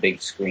on the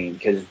big screen.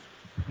 Because,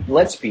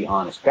 let's be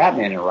honest,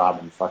 Batman and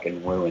Robin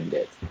fucking ruined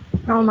it.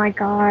 Oh my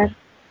God.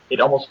 It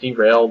almost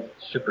derailed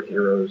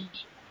superheroes.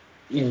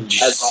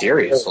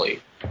 Seriously.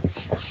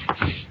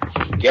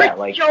 Yeah,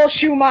 like, Joel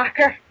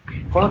Schumacher.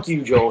 fuck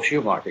you, Joel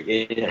Schumacher.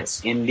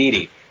 Yes,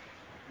 indeedy.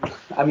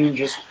 I mean,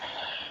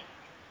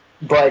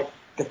 but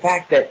the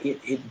fact that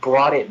it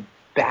brought it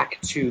back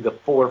to the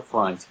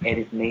forefront and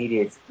it made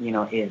it,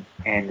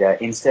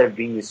 instead of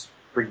being this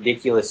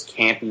ridiculous,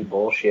 campy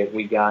bullshit,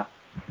 we got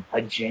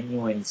a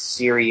genuine,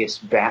 serious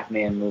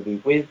Batman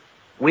movie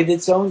with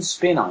its own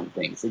spin on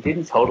things. It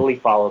didn't totally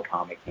follow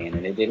comic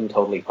canon. It didn't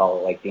totally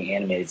follow, like, the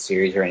animated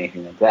series or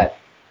anything like that.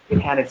 it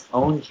had its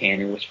own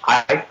canon, which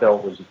I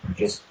felt was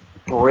just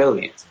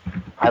brilliant.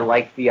 I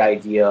liked the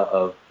idea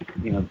of,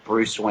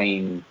 Bruce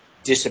Wayne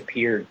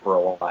disappeared for a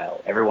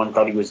while. Everyone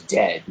thought he was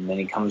dead, and then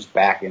he comes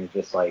back and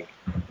just like,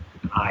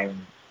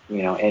 and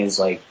is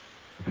like,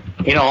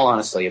 in all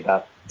honesty,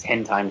 about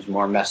 10 times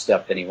more messed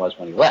up than he was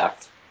when he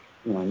left.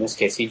 In this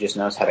case, he just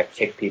knows how to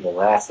kick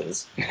people's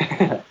asses.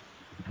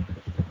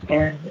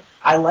 And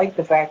I like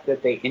the fact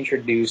that they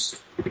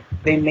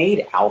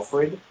made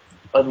Alfred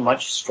a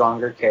much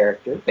stronger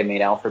character. They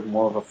made Alfred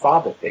more of a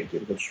father figure,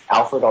 which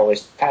Alfred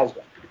always has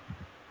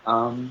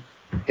been.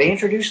 They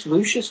introduced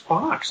Lucius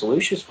Fox, who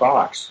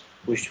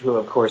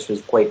of course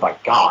was played by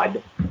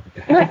God.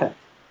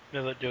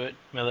 Miller, do it.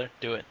 Miller,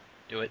 do it.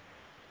 Do it.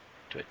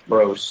 Do it.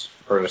 Bruce,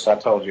 I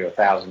told you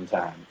 1,000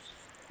 times.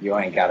 You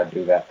ain't got to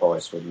do that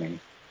voice with me.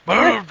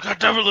 God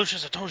damn it,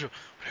 Lucius, I told you.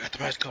 When I got the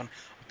mask on,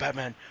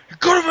 Batman, you're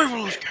gonna make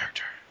a loose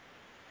character.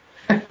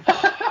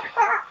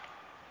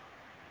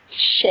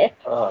 Shit.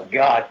 Oh,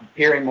 God.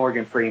 Hearing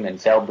Morgan Freeman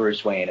tell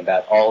Bruce Wayne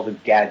about all the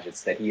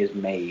gadgets that he has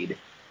made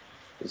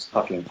is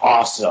fucking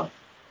awesome.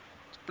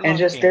 And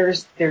just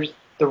there's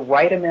the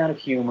right amount of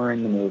humor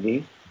in the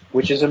movie,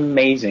 which is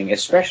amazing,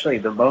 especially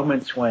the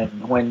moments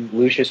when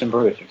Lucius and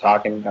Bruce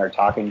are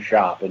talking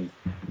shop, and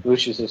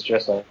Lucius is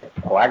just like,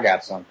 oh, I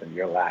got something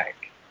you like.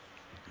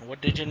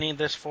 What did you need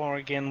this for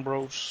again,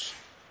 Bruce?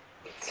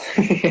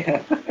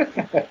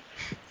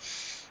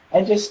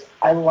 And just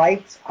I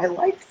liked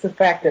the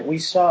fact that we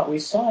saw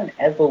an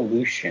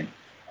evolution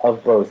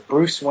of both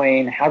Bruce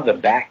Wayne, how the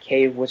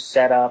Batcave was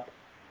set up.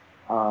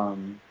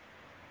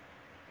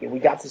 We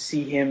got to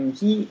see him.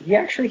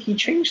 He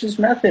changed his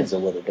methods a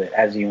little bit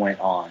as he went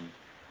on.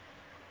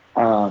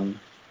 I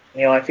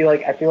feel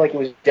like it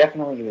was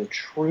definitely a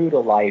true to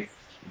life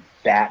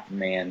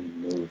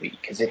Batman movie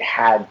because it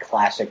had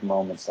classic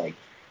moments like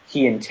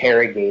he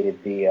interrogated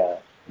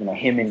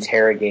him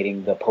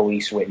interrogating the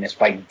police witness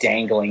by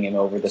dangling him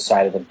over the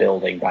side of the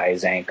building by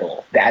his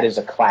ankle. That is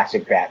a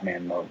classic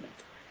Batman moment.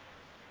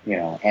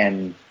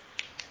 And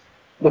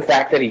the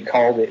fact that he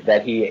called it,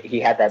 that he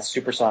had that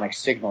supersonic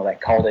signal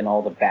that called in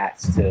all the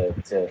bats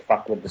to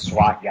fuck with the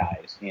SWAT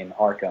guys in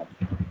Arkham.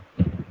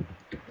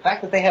 The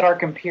fact that they had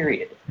Arkham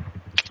period.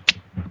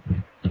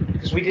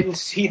 Because we didn't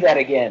see that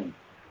again.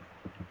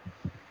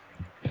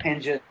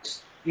 And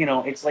just,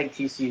 it's like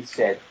TC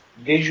said,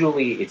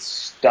 visually it's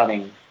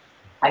stunning.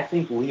 I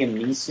think Liam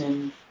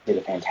Neeson did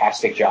a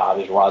fantastic job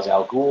as Ra's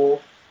al Ghul.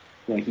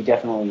 He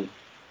definitely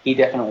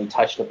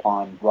touched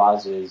upon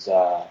Raz's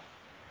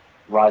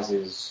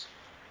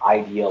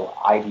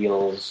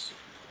ideals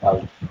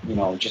of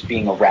just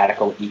being a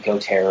radical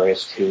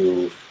eco-terrorist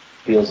who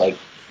feels like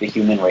the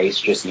human race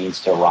just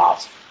needs to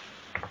rot.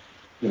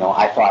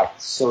 I thought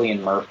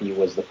Cillian Murphy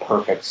was the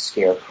perfect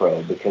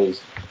Scarecrow because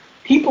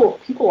people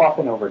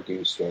often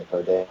overdo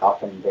Scarecrow. They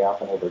often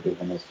overdo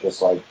him as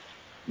just like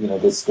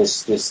this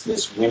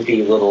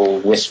wimpy little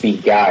wispy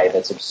guy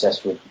that's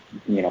obsessed with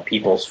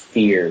people's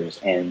fears.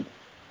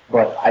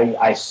 But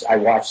I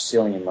watched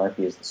Cillian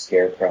Murphy as the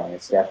Scarecrow, and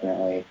it's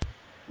definitely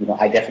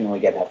I definitely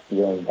get that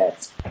feeling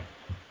that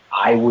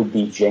I would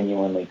be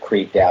genuinely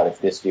creeped out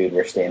if this dude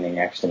were standing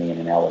next to me in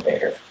an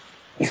elevator.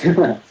 Do you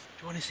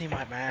want to see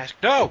my mask?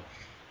 No!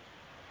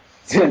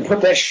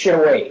 Put that shit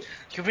away.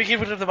 Can we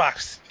keep it in the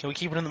box?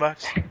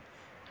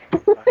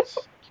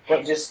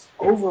 But just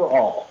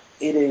overall,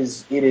 it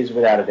is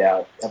without a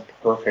doubt a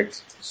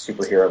perfect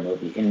superhero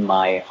movie, in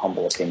my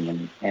humble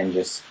opinion. And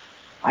just,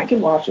 I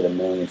can watch it a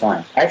million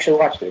times. I actually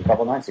watched it a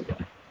couple nights ago.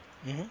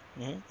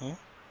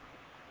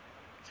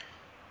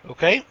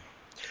 Okay.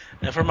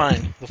 Now for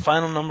mine, the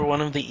final number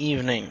one of the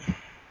evening.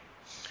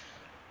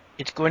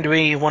 It's going to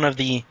be one of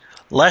the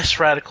less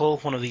radical,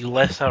 one of the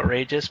less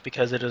outrageous,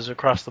 because it is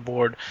across the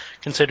board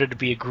considered to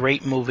be a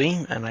great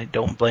movie, and I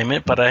don't blame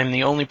it, but I'm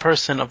the only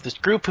person of this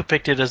group who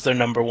picked it as their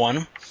number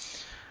one.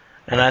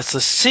 And as the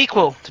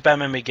sequel to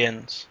Batman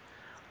Begins,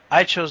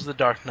 I chose The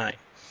Dark Knight.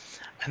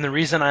 And the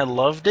reason I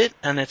loved it,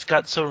 and it's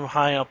got so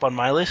high up on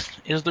my list,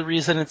 is the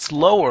reason it's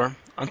lower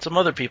on some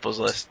other people's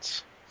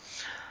lists.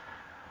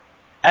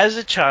 As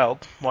a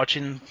child,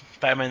 watching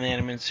Batman the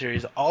Animated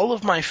Series, all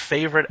of my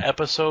favorite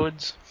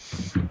episodes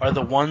are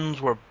the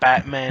ones where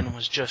Batman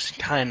was just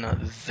kind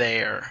of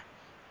there.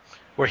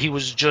 Where he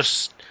was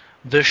just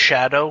the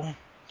Shadow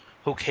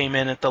who came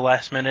in at the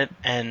last minute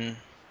and,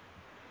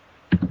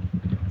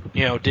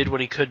 did what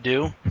he could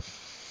do.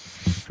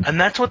 And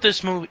that's what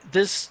this movie,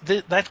 that's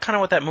kind of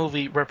what that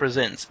movie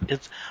represents.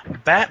 It's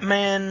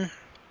Batman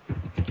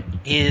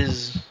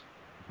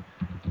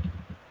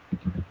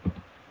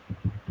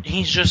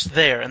he's just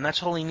there, and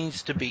that's all he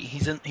needs to be.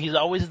 He's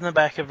always in the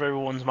back of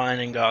everyone's mind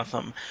in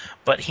Gotham,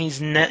 but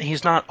he's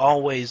not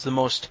always the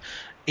most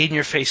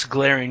in-your-face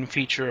glaring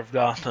feature of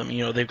Gotham.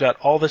 They've got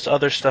all this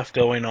other stuff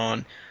going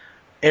on.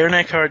 Aaron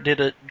Eckhart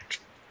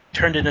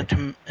turned it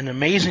into an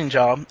amazing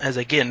job, as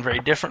again, very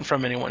different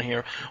from anyone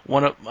here.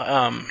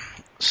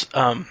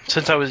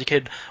 Since I was a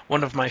kid,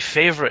 one of my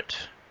favorite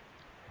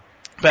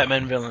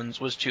Batman villains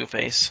was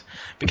Two-Face,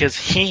 because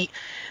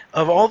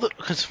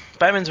because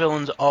Batman's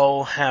villains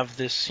all have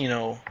this,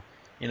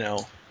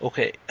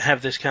 okay,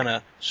 have this kind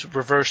of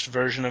reversed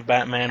version of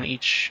Batman.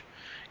 Each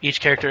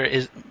character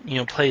is,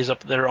 plays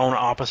up their own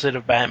opposite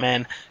of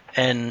Batman,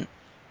 and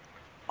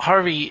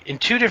Harvey in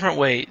two different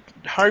ways.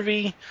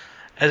 Harvey,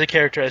 as a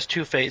character, as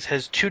Two-Face,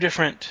 has two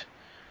different,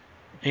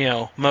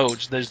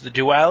 modes. There's the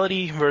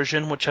duality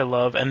version, which I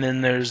love, and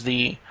then there's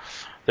the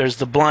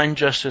blind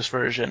justice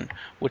version,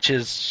 which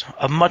is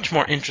a much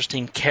more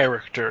interesting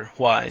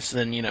character-wise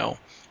than,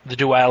 the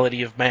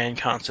duality of man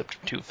concept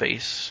of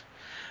Two-Face.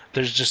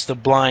 There's just the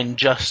blind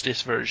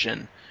justice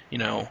version,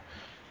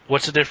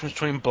 What's the difference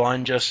between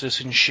blind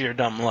justice and sheer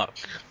dumb luck?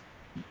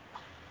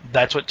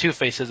 That's what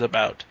Two-Face is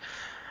about.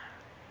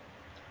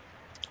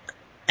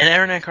 And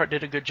Aaron Eckhart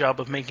did a good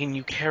job of making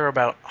you care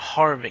about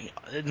Harvey,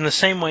 in the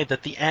same way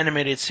that the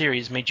animated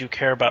series made you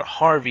care about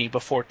Harvey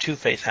before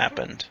Two-Face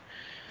happened.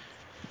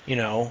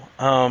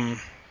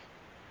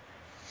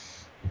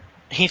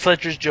 Heath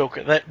Ledger's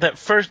Joker,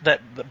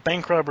 that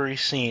bank robbery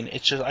scene,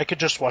 it's just, I could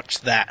just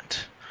watch that.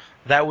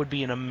 That would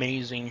be an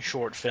amazing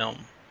short film.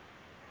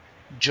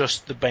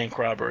 Just the bank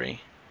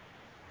robbery.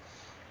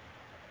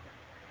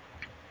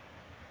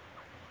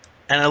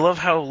 And I love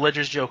how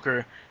Ledger's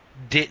Joker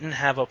didn't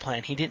have a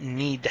plan. He didn't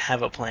need to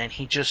have a plan.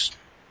 He just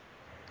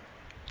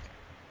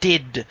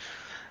did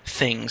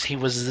things. He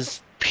was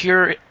this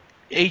pure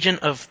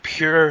agent of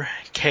pure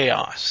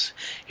chaos.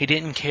 He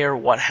didn't care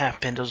what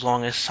happened as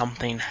long as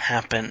something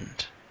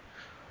happened.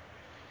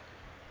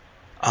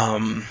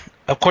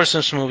 Of course,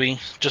 this movie,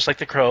 just like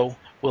The Crow,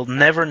 will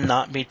never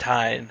not be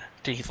tied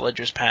to Heath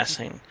Ledger's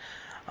passing.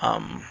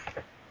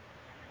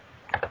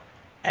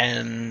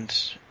 And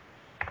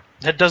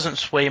that doesn't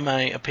sway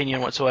my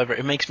opinion whatsoever.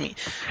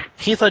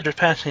 Heath Ledger's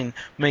passing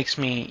makes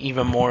me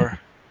even more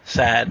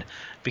sad,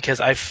 because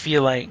I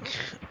feel like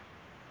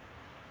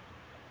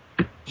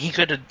he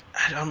could have,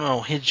 I don't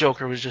know, his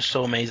Joker was just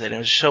so amazing. It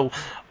was so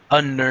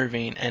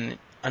unnerving, and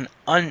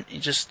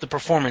just the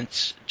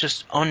performance,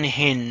 just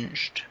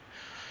unhinged.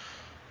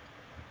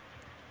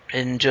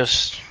 And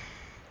just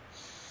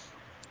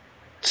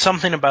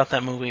something about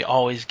that movie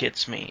always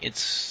gets me.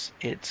 It's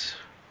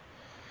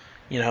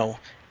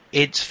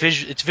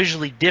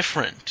visually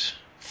different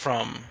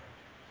from,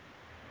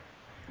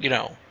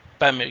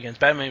 Batman Begins.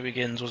 Batman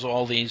Begins was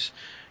all these,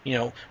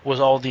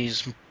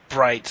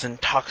 brights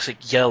and toxic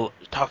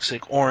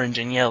orange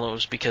and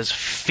yellows because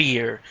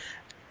fear,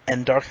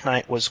 and Dark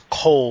Knight was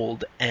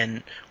cold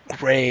and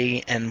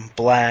gray and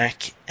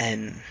black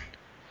and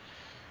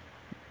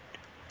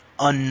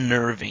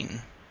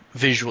unnerving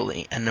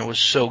visually, and it was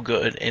so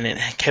good, and it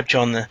kept you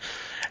on the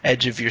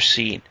edge of your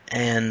seat,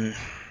 and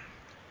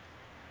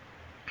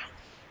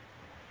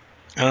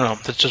I don't know,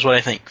 that's just what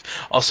I think.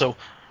 Also,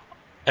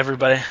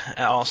 everybody,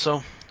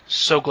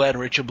 so glad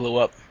Rachel blew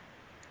up.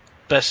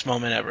 Best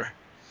moment ever.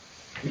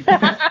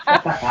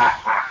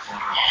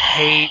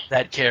 Hate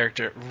that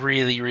character.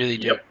 Really, really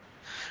do. Yep.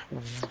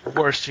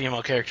 Worst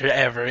female character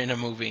ever in a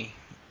movie.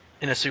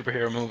 In a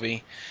superhero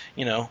movie,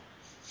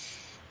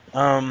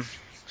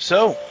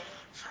 So,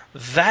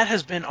 that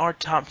has been our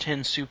top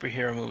 10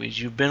 superhero movies.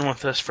 You've been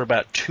with us for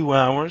about 2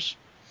 hours.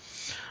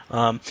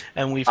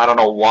 And we've... I don't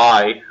know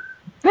why.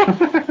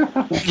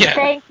 Yeah.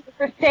 Thank you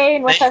for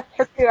staying with us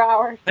for 2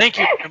 hours. Thank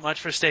you very much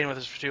for staying with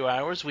us for 2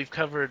 hours. We've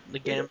covered the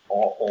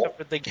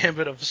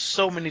gambit of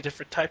so many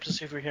different types of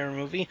superhero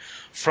movie,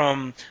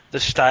 from the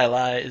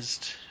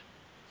stylized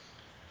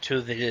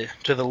to the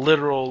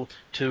literal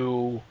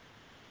to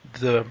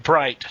the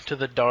bright to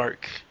the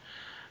dark.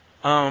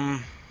 It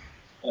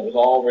was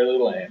all really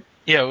lame.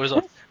 Yeah, it was.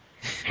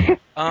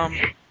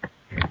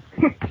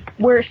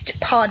 Worst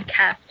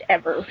podcast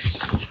ever.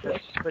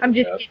 I'm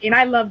just kidding.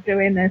 I love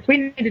doing this. We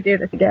need to do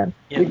this again.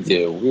 Yeah. We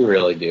do. We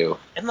really do.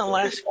 In the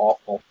last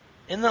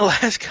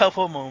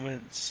couple of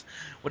moments,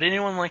 would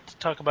anyone like to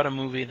talk about a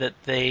movie that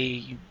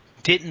they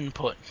didn't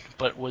put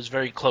but was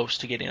very close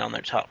to getting on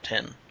their top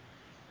 10?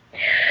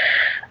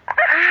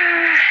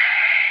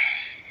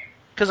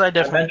 Because I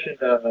mentioned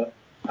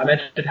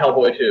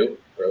Hellboy 2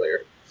 earlier.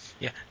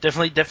 Yeah,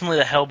 definitely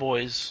the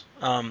Hellboys.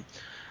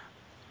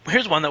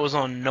 Here's one that was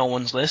on no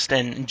one's list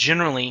and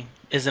generally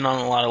isn't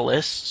on a lot of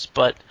lists,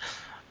 but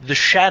The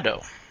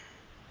Shadow.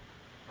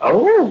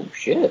 Oh,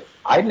 shit.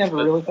 I'd never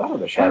really thought of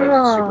The Shadow as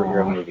a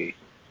superhero movie.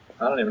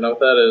 I don't even know what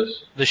that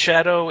is. The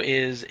Shadow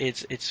is,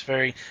 it's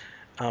very...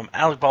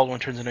 Alec Baldwin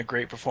turns in a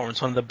great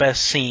performance. One of the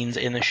best scenes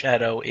in The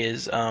Shadow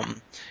is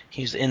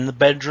he's in the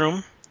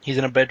bedroom. He's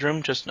in a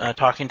bedroom just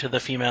talking to the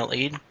female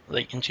lead,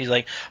 and she's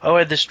like, "Oh, I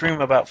had this dream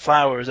about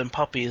flowers and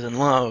puppies and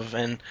love."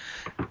 And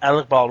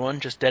Alec Baldwin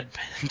I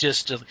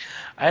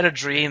had a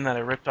dream that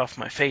I ripped off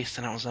my face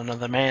and I was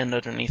another man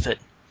underneath it.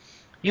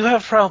 You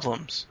have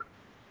problems.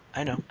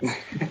 I know.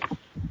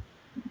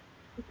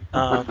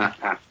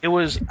 It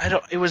was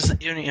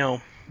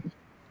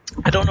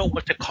I don't know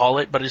what to call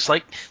it, but it's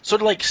like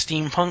sort of like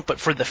steampunk, but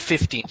for the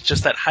 50s.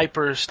 Just that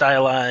hyper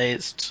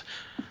stylized,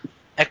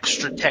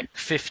 extra tech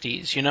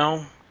 50s.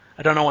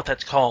 I don't know what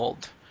that's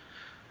called.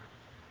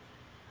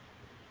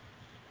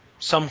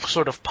 Some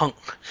sort of punk.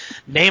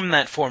 Name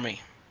that for me,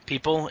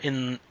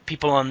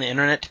 people on the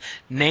internet,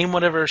 name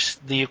whatever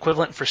the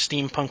equivalent for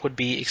steampunk would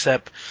be,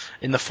 except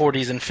in the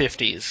 40s and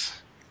 50s.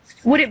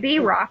 Would it be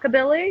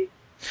rockabilly?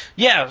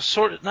 Yeah,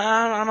 sort of.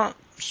 Nah, not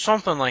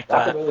something like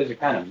that. Rockabilly is a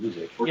kind of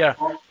music. Yeah.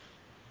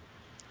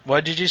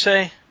 What did you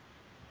say,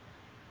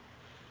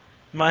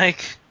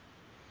 Mike?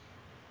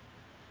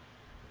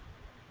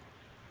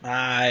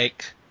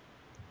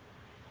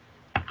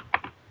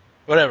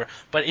 Whatever.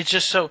 But it's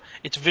just so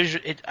it's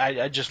visual.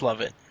 I just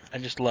love it. I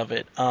just love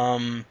it.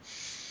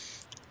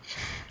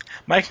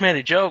 Mike made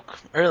a joke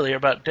earlier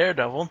about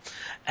Daredevil,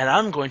 and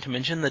I'm going to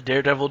mention the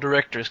Daredevil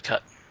director's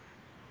cut.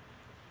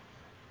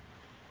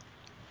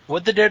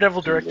 What the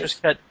Daredevil director's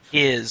cut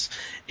is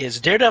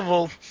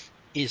Daredevil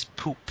is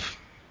poop,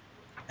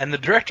 and the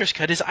director's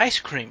cut is ice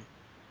cream.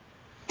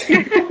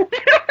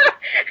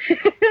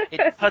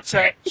 It cuts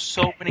out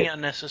so many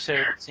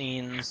unnecessary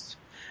scenes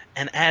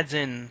and adds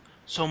in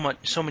so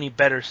many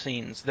better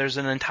scenes. There's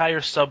an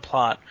entire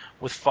subplot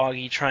with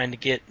Foggy trying to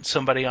get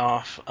somebody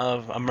off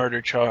of a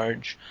murder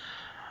charge.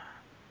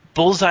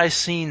 Bullseye's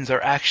scenes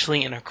are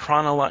actually in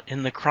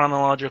the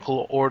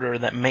chronological order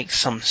that makes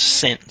some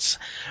sense.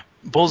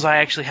 Bullseye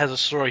actually has a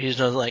story. He's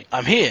just like,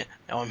 I'm here,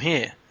 now I'm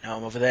here, now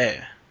I'm over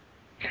there.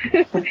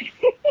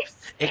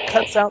 It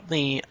cuts out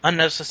the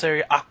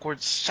unnecessary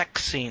awkward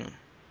sex scene.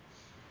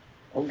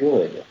 Oh,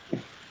 good.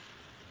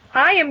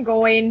 I am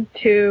going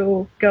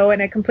to go in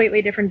a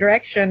completely different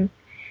direction,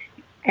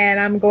 and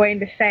I'm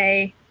going to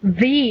say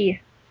V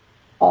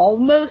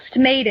almost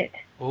made it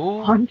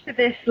onto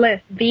this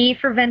list. V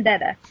for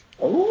Vendetta.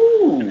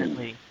 Ooh.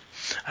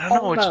 I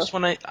don't know, it's just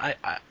when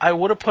I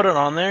would have put it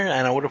on there,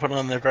 and I would have put it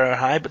on there very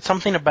high, but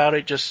something about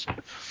it just,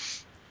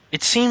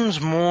 it seems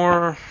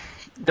more,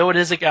 though it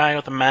is a guy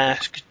with a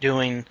mask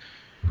doing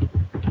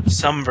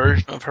some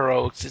version of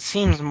heroics, it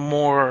seems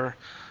more,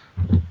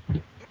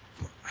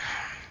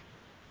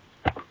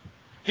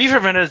 V for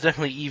Vendetta is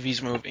definitely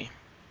Evie's movie,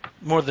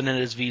 more than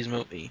it is V's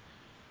movie.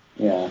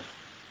 Yeah.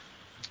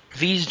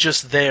 V's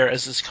just there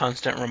as this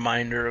constant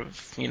reminder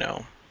of, you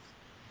know.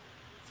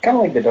 Kind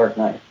of like The Dark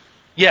Knight.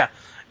 Yeah.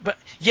 But,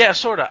 yeah,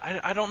 sort of.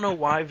 I don't know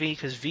why V,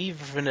 because V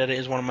for Vendetta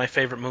is one of my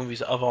favorite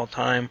movies of all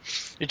time.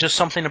 It's just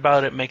something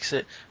about it makes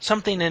it,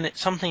 something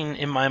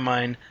in my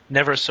mind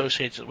never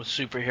associates it with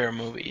superhero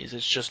movies.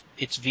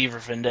 It's V for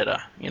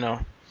Vendetta, you know?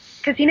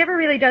 Because he never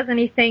really does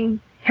anything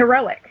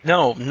heroic.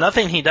 No,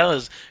 nothing he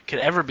does could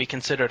ever be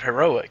considered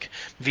heroic.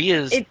 V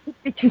is...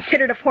 It's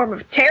considered a form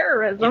of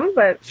terrorism,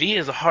 but... V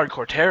is a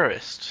hardcore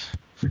terrorist.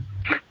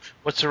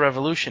 What's a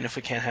revolution if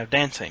we can't have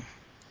dancing?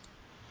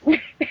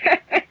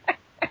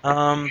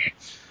 I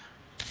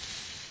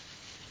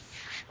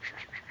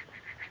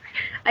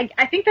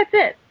think that's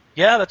it.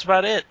 Yeah, that's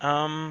about it.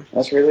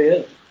 That's really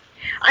it.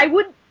 I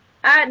would...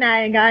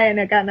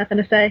 I got nothing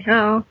to say.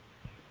 Oh.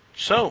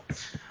 So...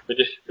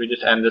 We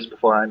just end this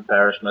before I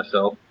embarrass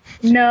myself.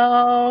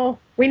 No.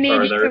 We need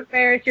you to Further.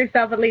 embarrass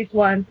yourself at least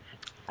once.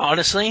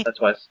 Honestly... That's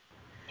why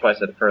I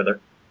said further.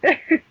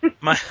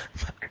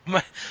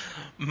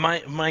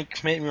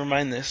 Mike made me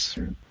remind this.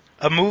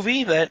 A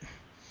movie that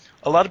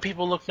a lot of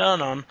people look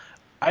down on.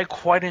 I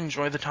quite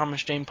enjoy the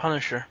Thomas Jane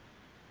Punisher.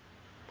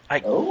 I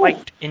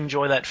quite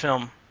enjoy that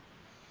film.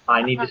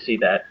 I need to see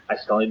that. I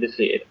still need to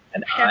see it,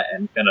 and I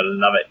am gonna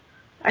love it.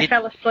 I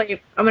fell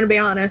asleep. I'm gonna be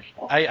honest.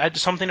 I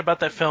something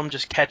about that film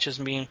just catches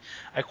me.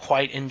 I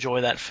quite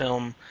enjoy that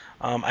film.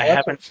 I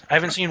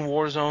haven't seen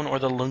Warzone or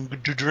the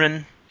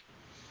Lundgren.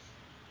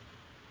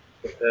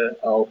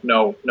 Oh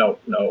no.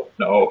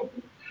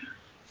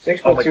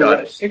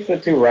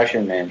 6'2"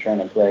 Russian man trying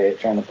to play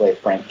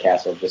Frank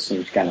Castle just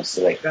seems kind of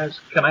silly. Guys,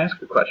 can I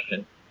ask a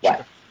question?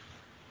 What?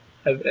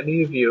 Have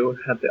any of you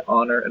had the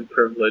honor and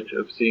privilege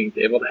of seeing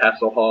David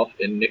Hasselhoff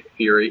in Nick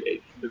Fury,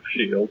 Agents of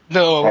S.H.I.E.L.D.?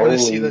 No, I want to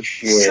see Holy that.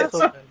 shit.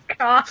 Oh,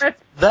 God.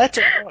 That's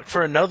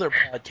for another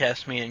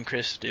podcast me and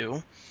Chris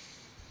do.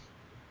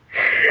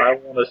 I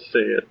want to see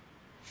it.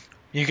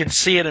 You can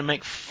see it and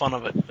make fun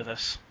of it with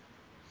us.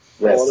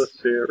 I want to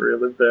see it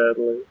really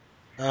badly.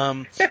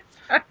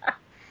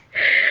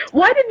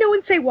 Why did no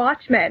one say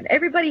Watchmen?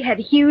 Everybody had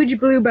huge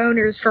blue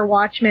boners for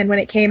Watchmen when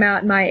it came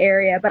out in my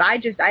area, but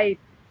I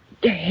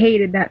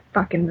hated that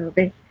fucking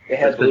movie. It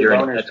has blue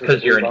boners. That's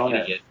because you're an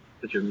idiot.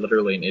 Because you're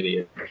literally an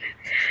idiot.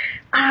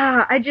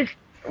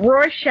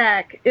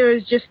 Rorschach, it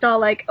was just all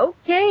like,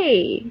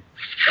 okay.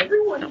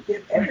 Everyone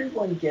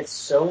gets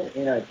so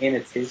in a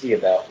tizzy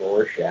about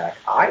Rorschach.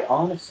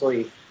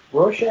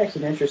 Rorschach's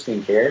an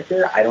interesting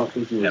character. I don't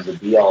think he was the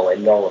be-all,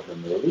 end-all of the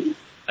movie.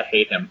 I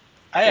hate him.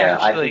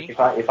 I think if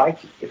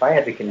I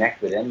had to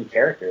connect with any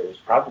character, it was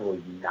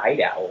probably Night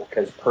Owl,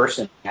 because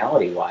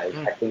personality-wise,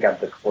 I think I'm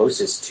the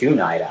closest to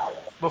Night Owl.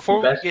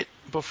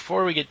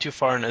 Before we get too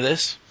far into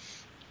this,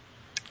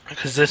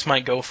 because this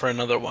might go for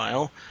another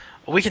while,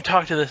 we can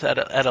talk to this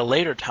at a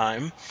later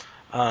time.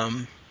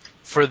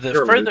 For the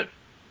further,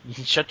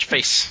 shut your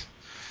face.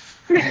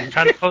 I'm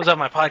trying to close out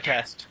my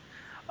podcast.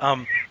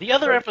 The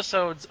other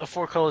episodes of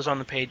Four Colors on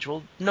the Page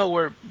will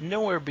nowhere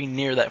be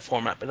near that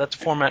format, but that's a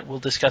format we'll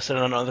discuss at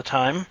another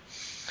time.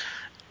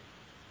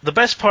 The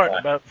best part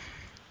about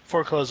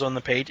Four Colors on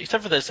the Page,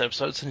 except for this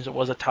episode, since it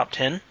was a top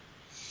 10,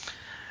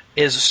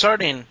 is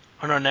starting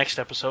on our next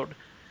episode.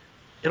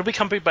 It'll be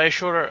accompanied by a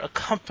shorter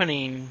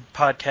accompanying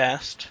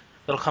podcast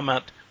that'll come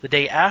out the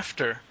day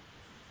after.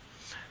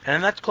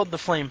 And that's called The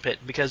Flame Pit,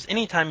 because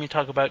anytime you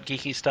talk about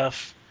geeky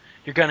stuff,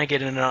 you're going to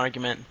get in an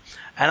argument.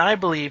 And I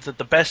believe that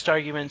the best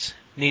arguments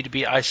need to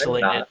be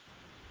isolated.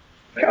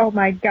 Oh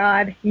my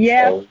god.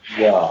 Yes. Oh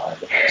God.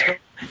 So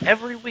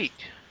every week,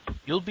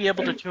 you'll be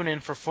able to tune in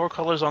for Four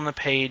Colors on the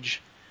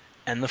Page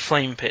and The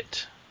Flame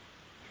Pit.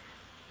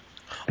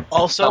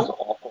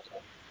 Also,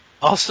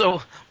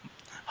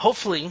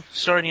 hopefully,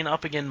 starting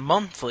up again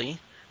monthly,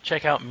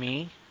 check out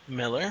me,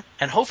 Miller,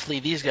 and hopefully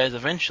these guys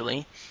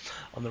eventually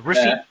on the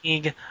Riffing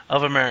League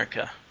of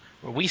America,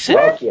 where we sit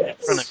in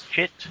front of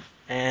shit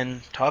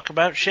and talk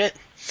about shit.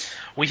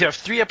 We have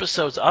 3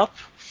 episodes up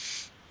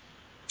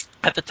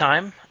at the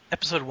time.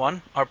 Episode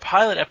 1, our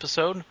pilot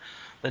episode,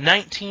 the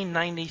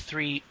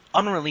 1993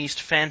 unreleased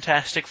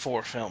Fantastic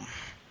Four film.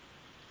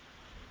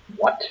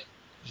 What?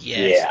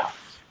 Yes. Yeah.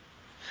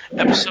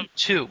 Episode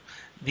 2,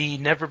 the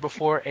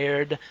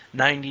never-before-aired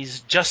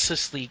 90s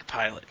Justice League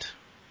pilot.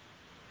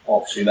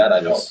 Oh, see that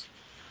I know.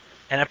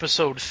 And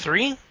episode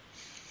 3,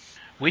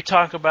 we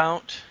talk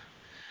about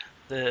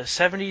the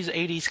 70s,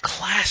 80s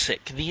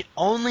classic, the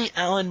only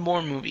Alan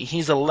Moore movie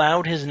he's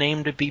allowed his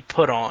name to be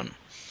put on,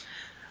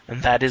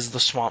 and that is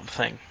The Swamp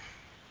Thing.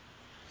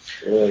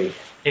 Really?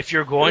 If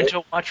you're going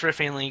to watch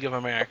Riffing League of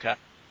America,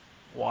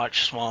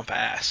 watch Swamp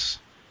Ass.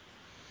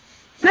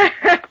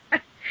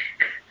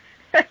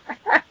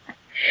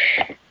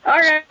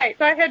 Alright,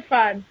 so I had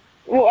fun.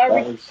 Well, are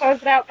we going to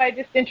close it out by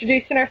just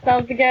introducing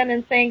ourselves again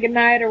and saying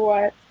goodnight, or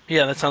what?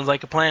 Yeah, that sounds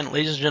like a plan.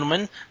 Ladies and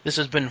gentlemen, this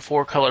has been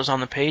Four Colors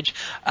on the Page.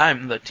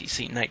 I'm the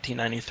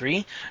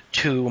TC1993.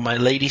 To my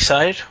lady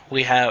side,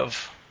 we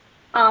have...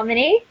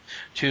 Omni.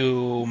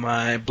 To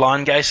my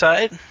blonde guy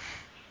side.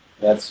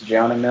 That's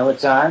Jonah Miller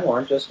time,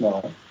 or just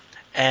Miller.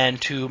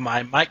 And to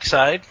my Mike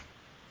side.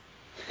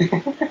 That's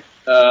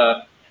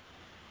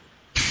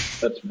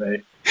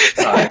me.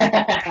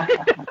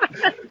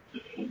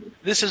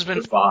 This has been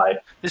Goodbye.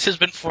 This has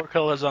been Four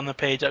Colors on the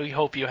Page. We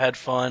hope you had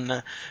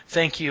fun.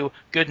 Thank you.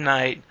 Good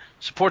night.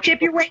 Support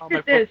Tip your local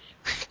comic waitresses.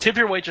 book- Tip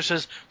your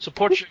waitresses.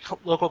 Support your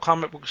local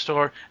comic book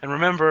store. And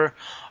remember,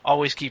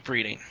 always keep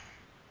reading.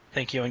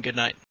 Thank you and good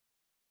night.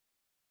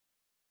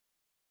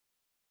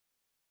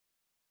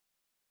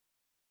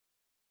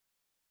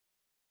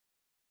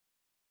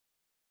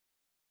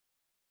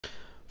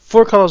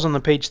 Four Colors on the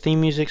Page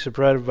theme music is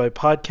provided by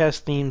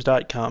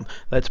podcastthemes.com.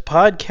 That's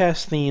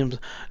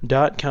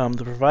podcastthemes.com,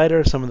 the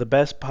provider of some of the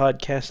best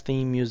podcast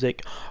theme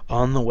music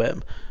on the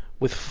web,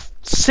 with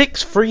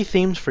 6 free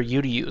themes for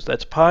you to use.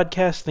 That's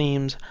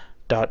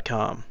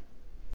podcastthemes.com.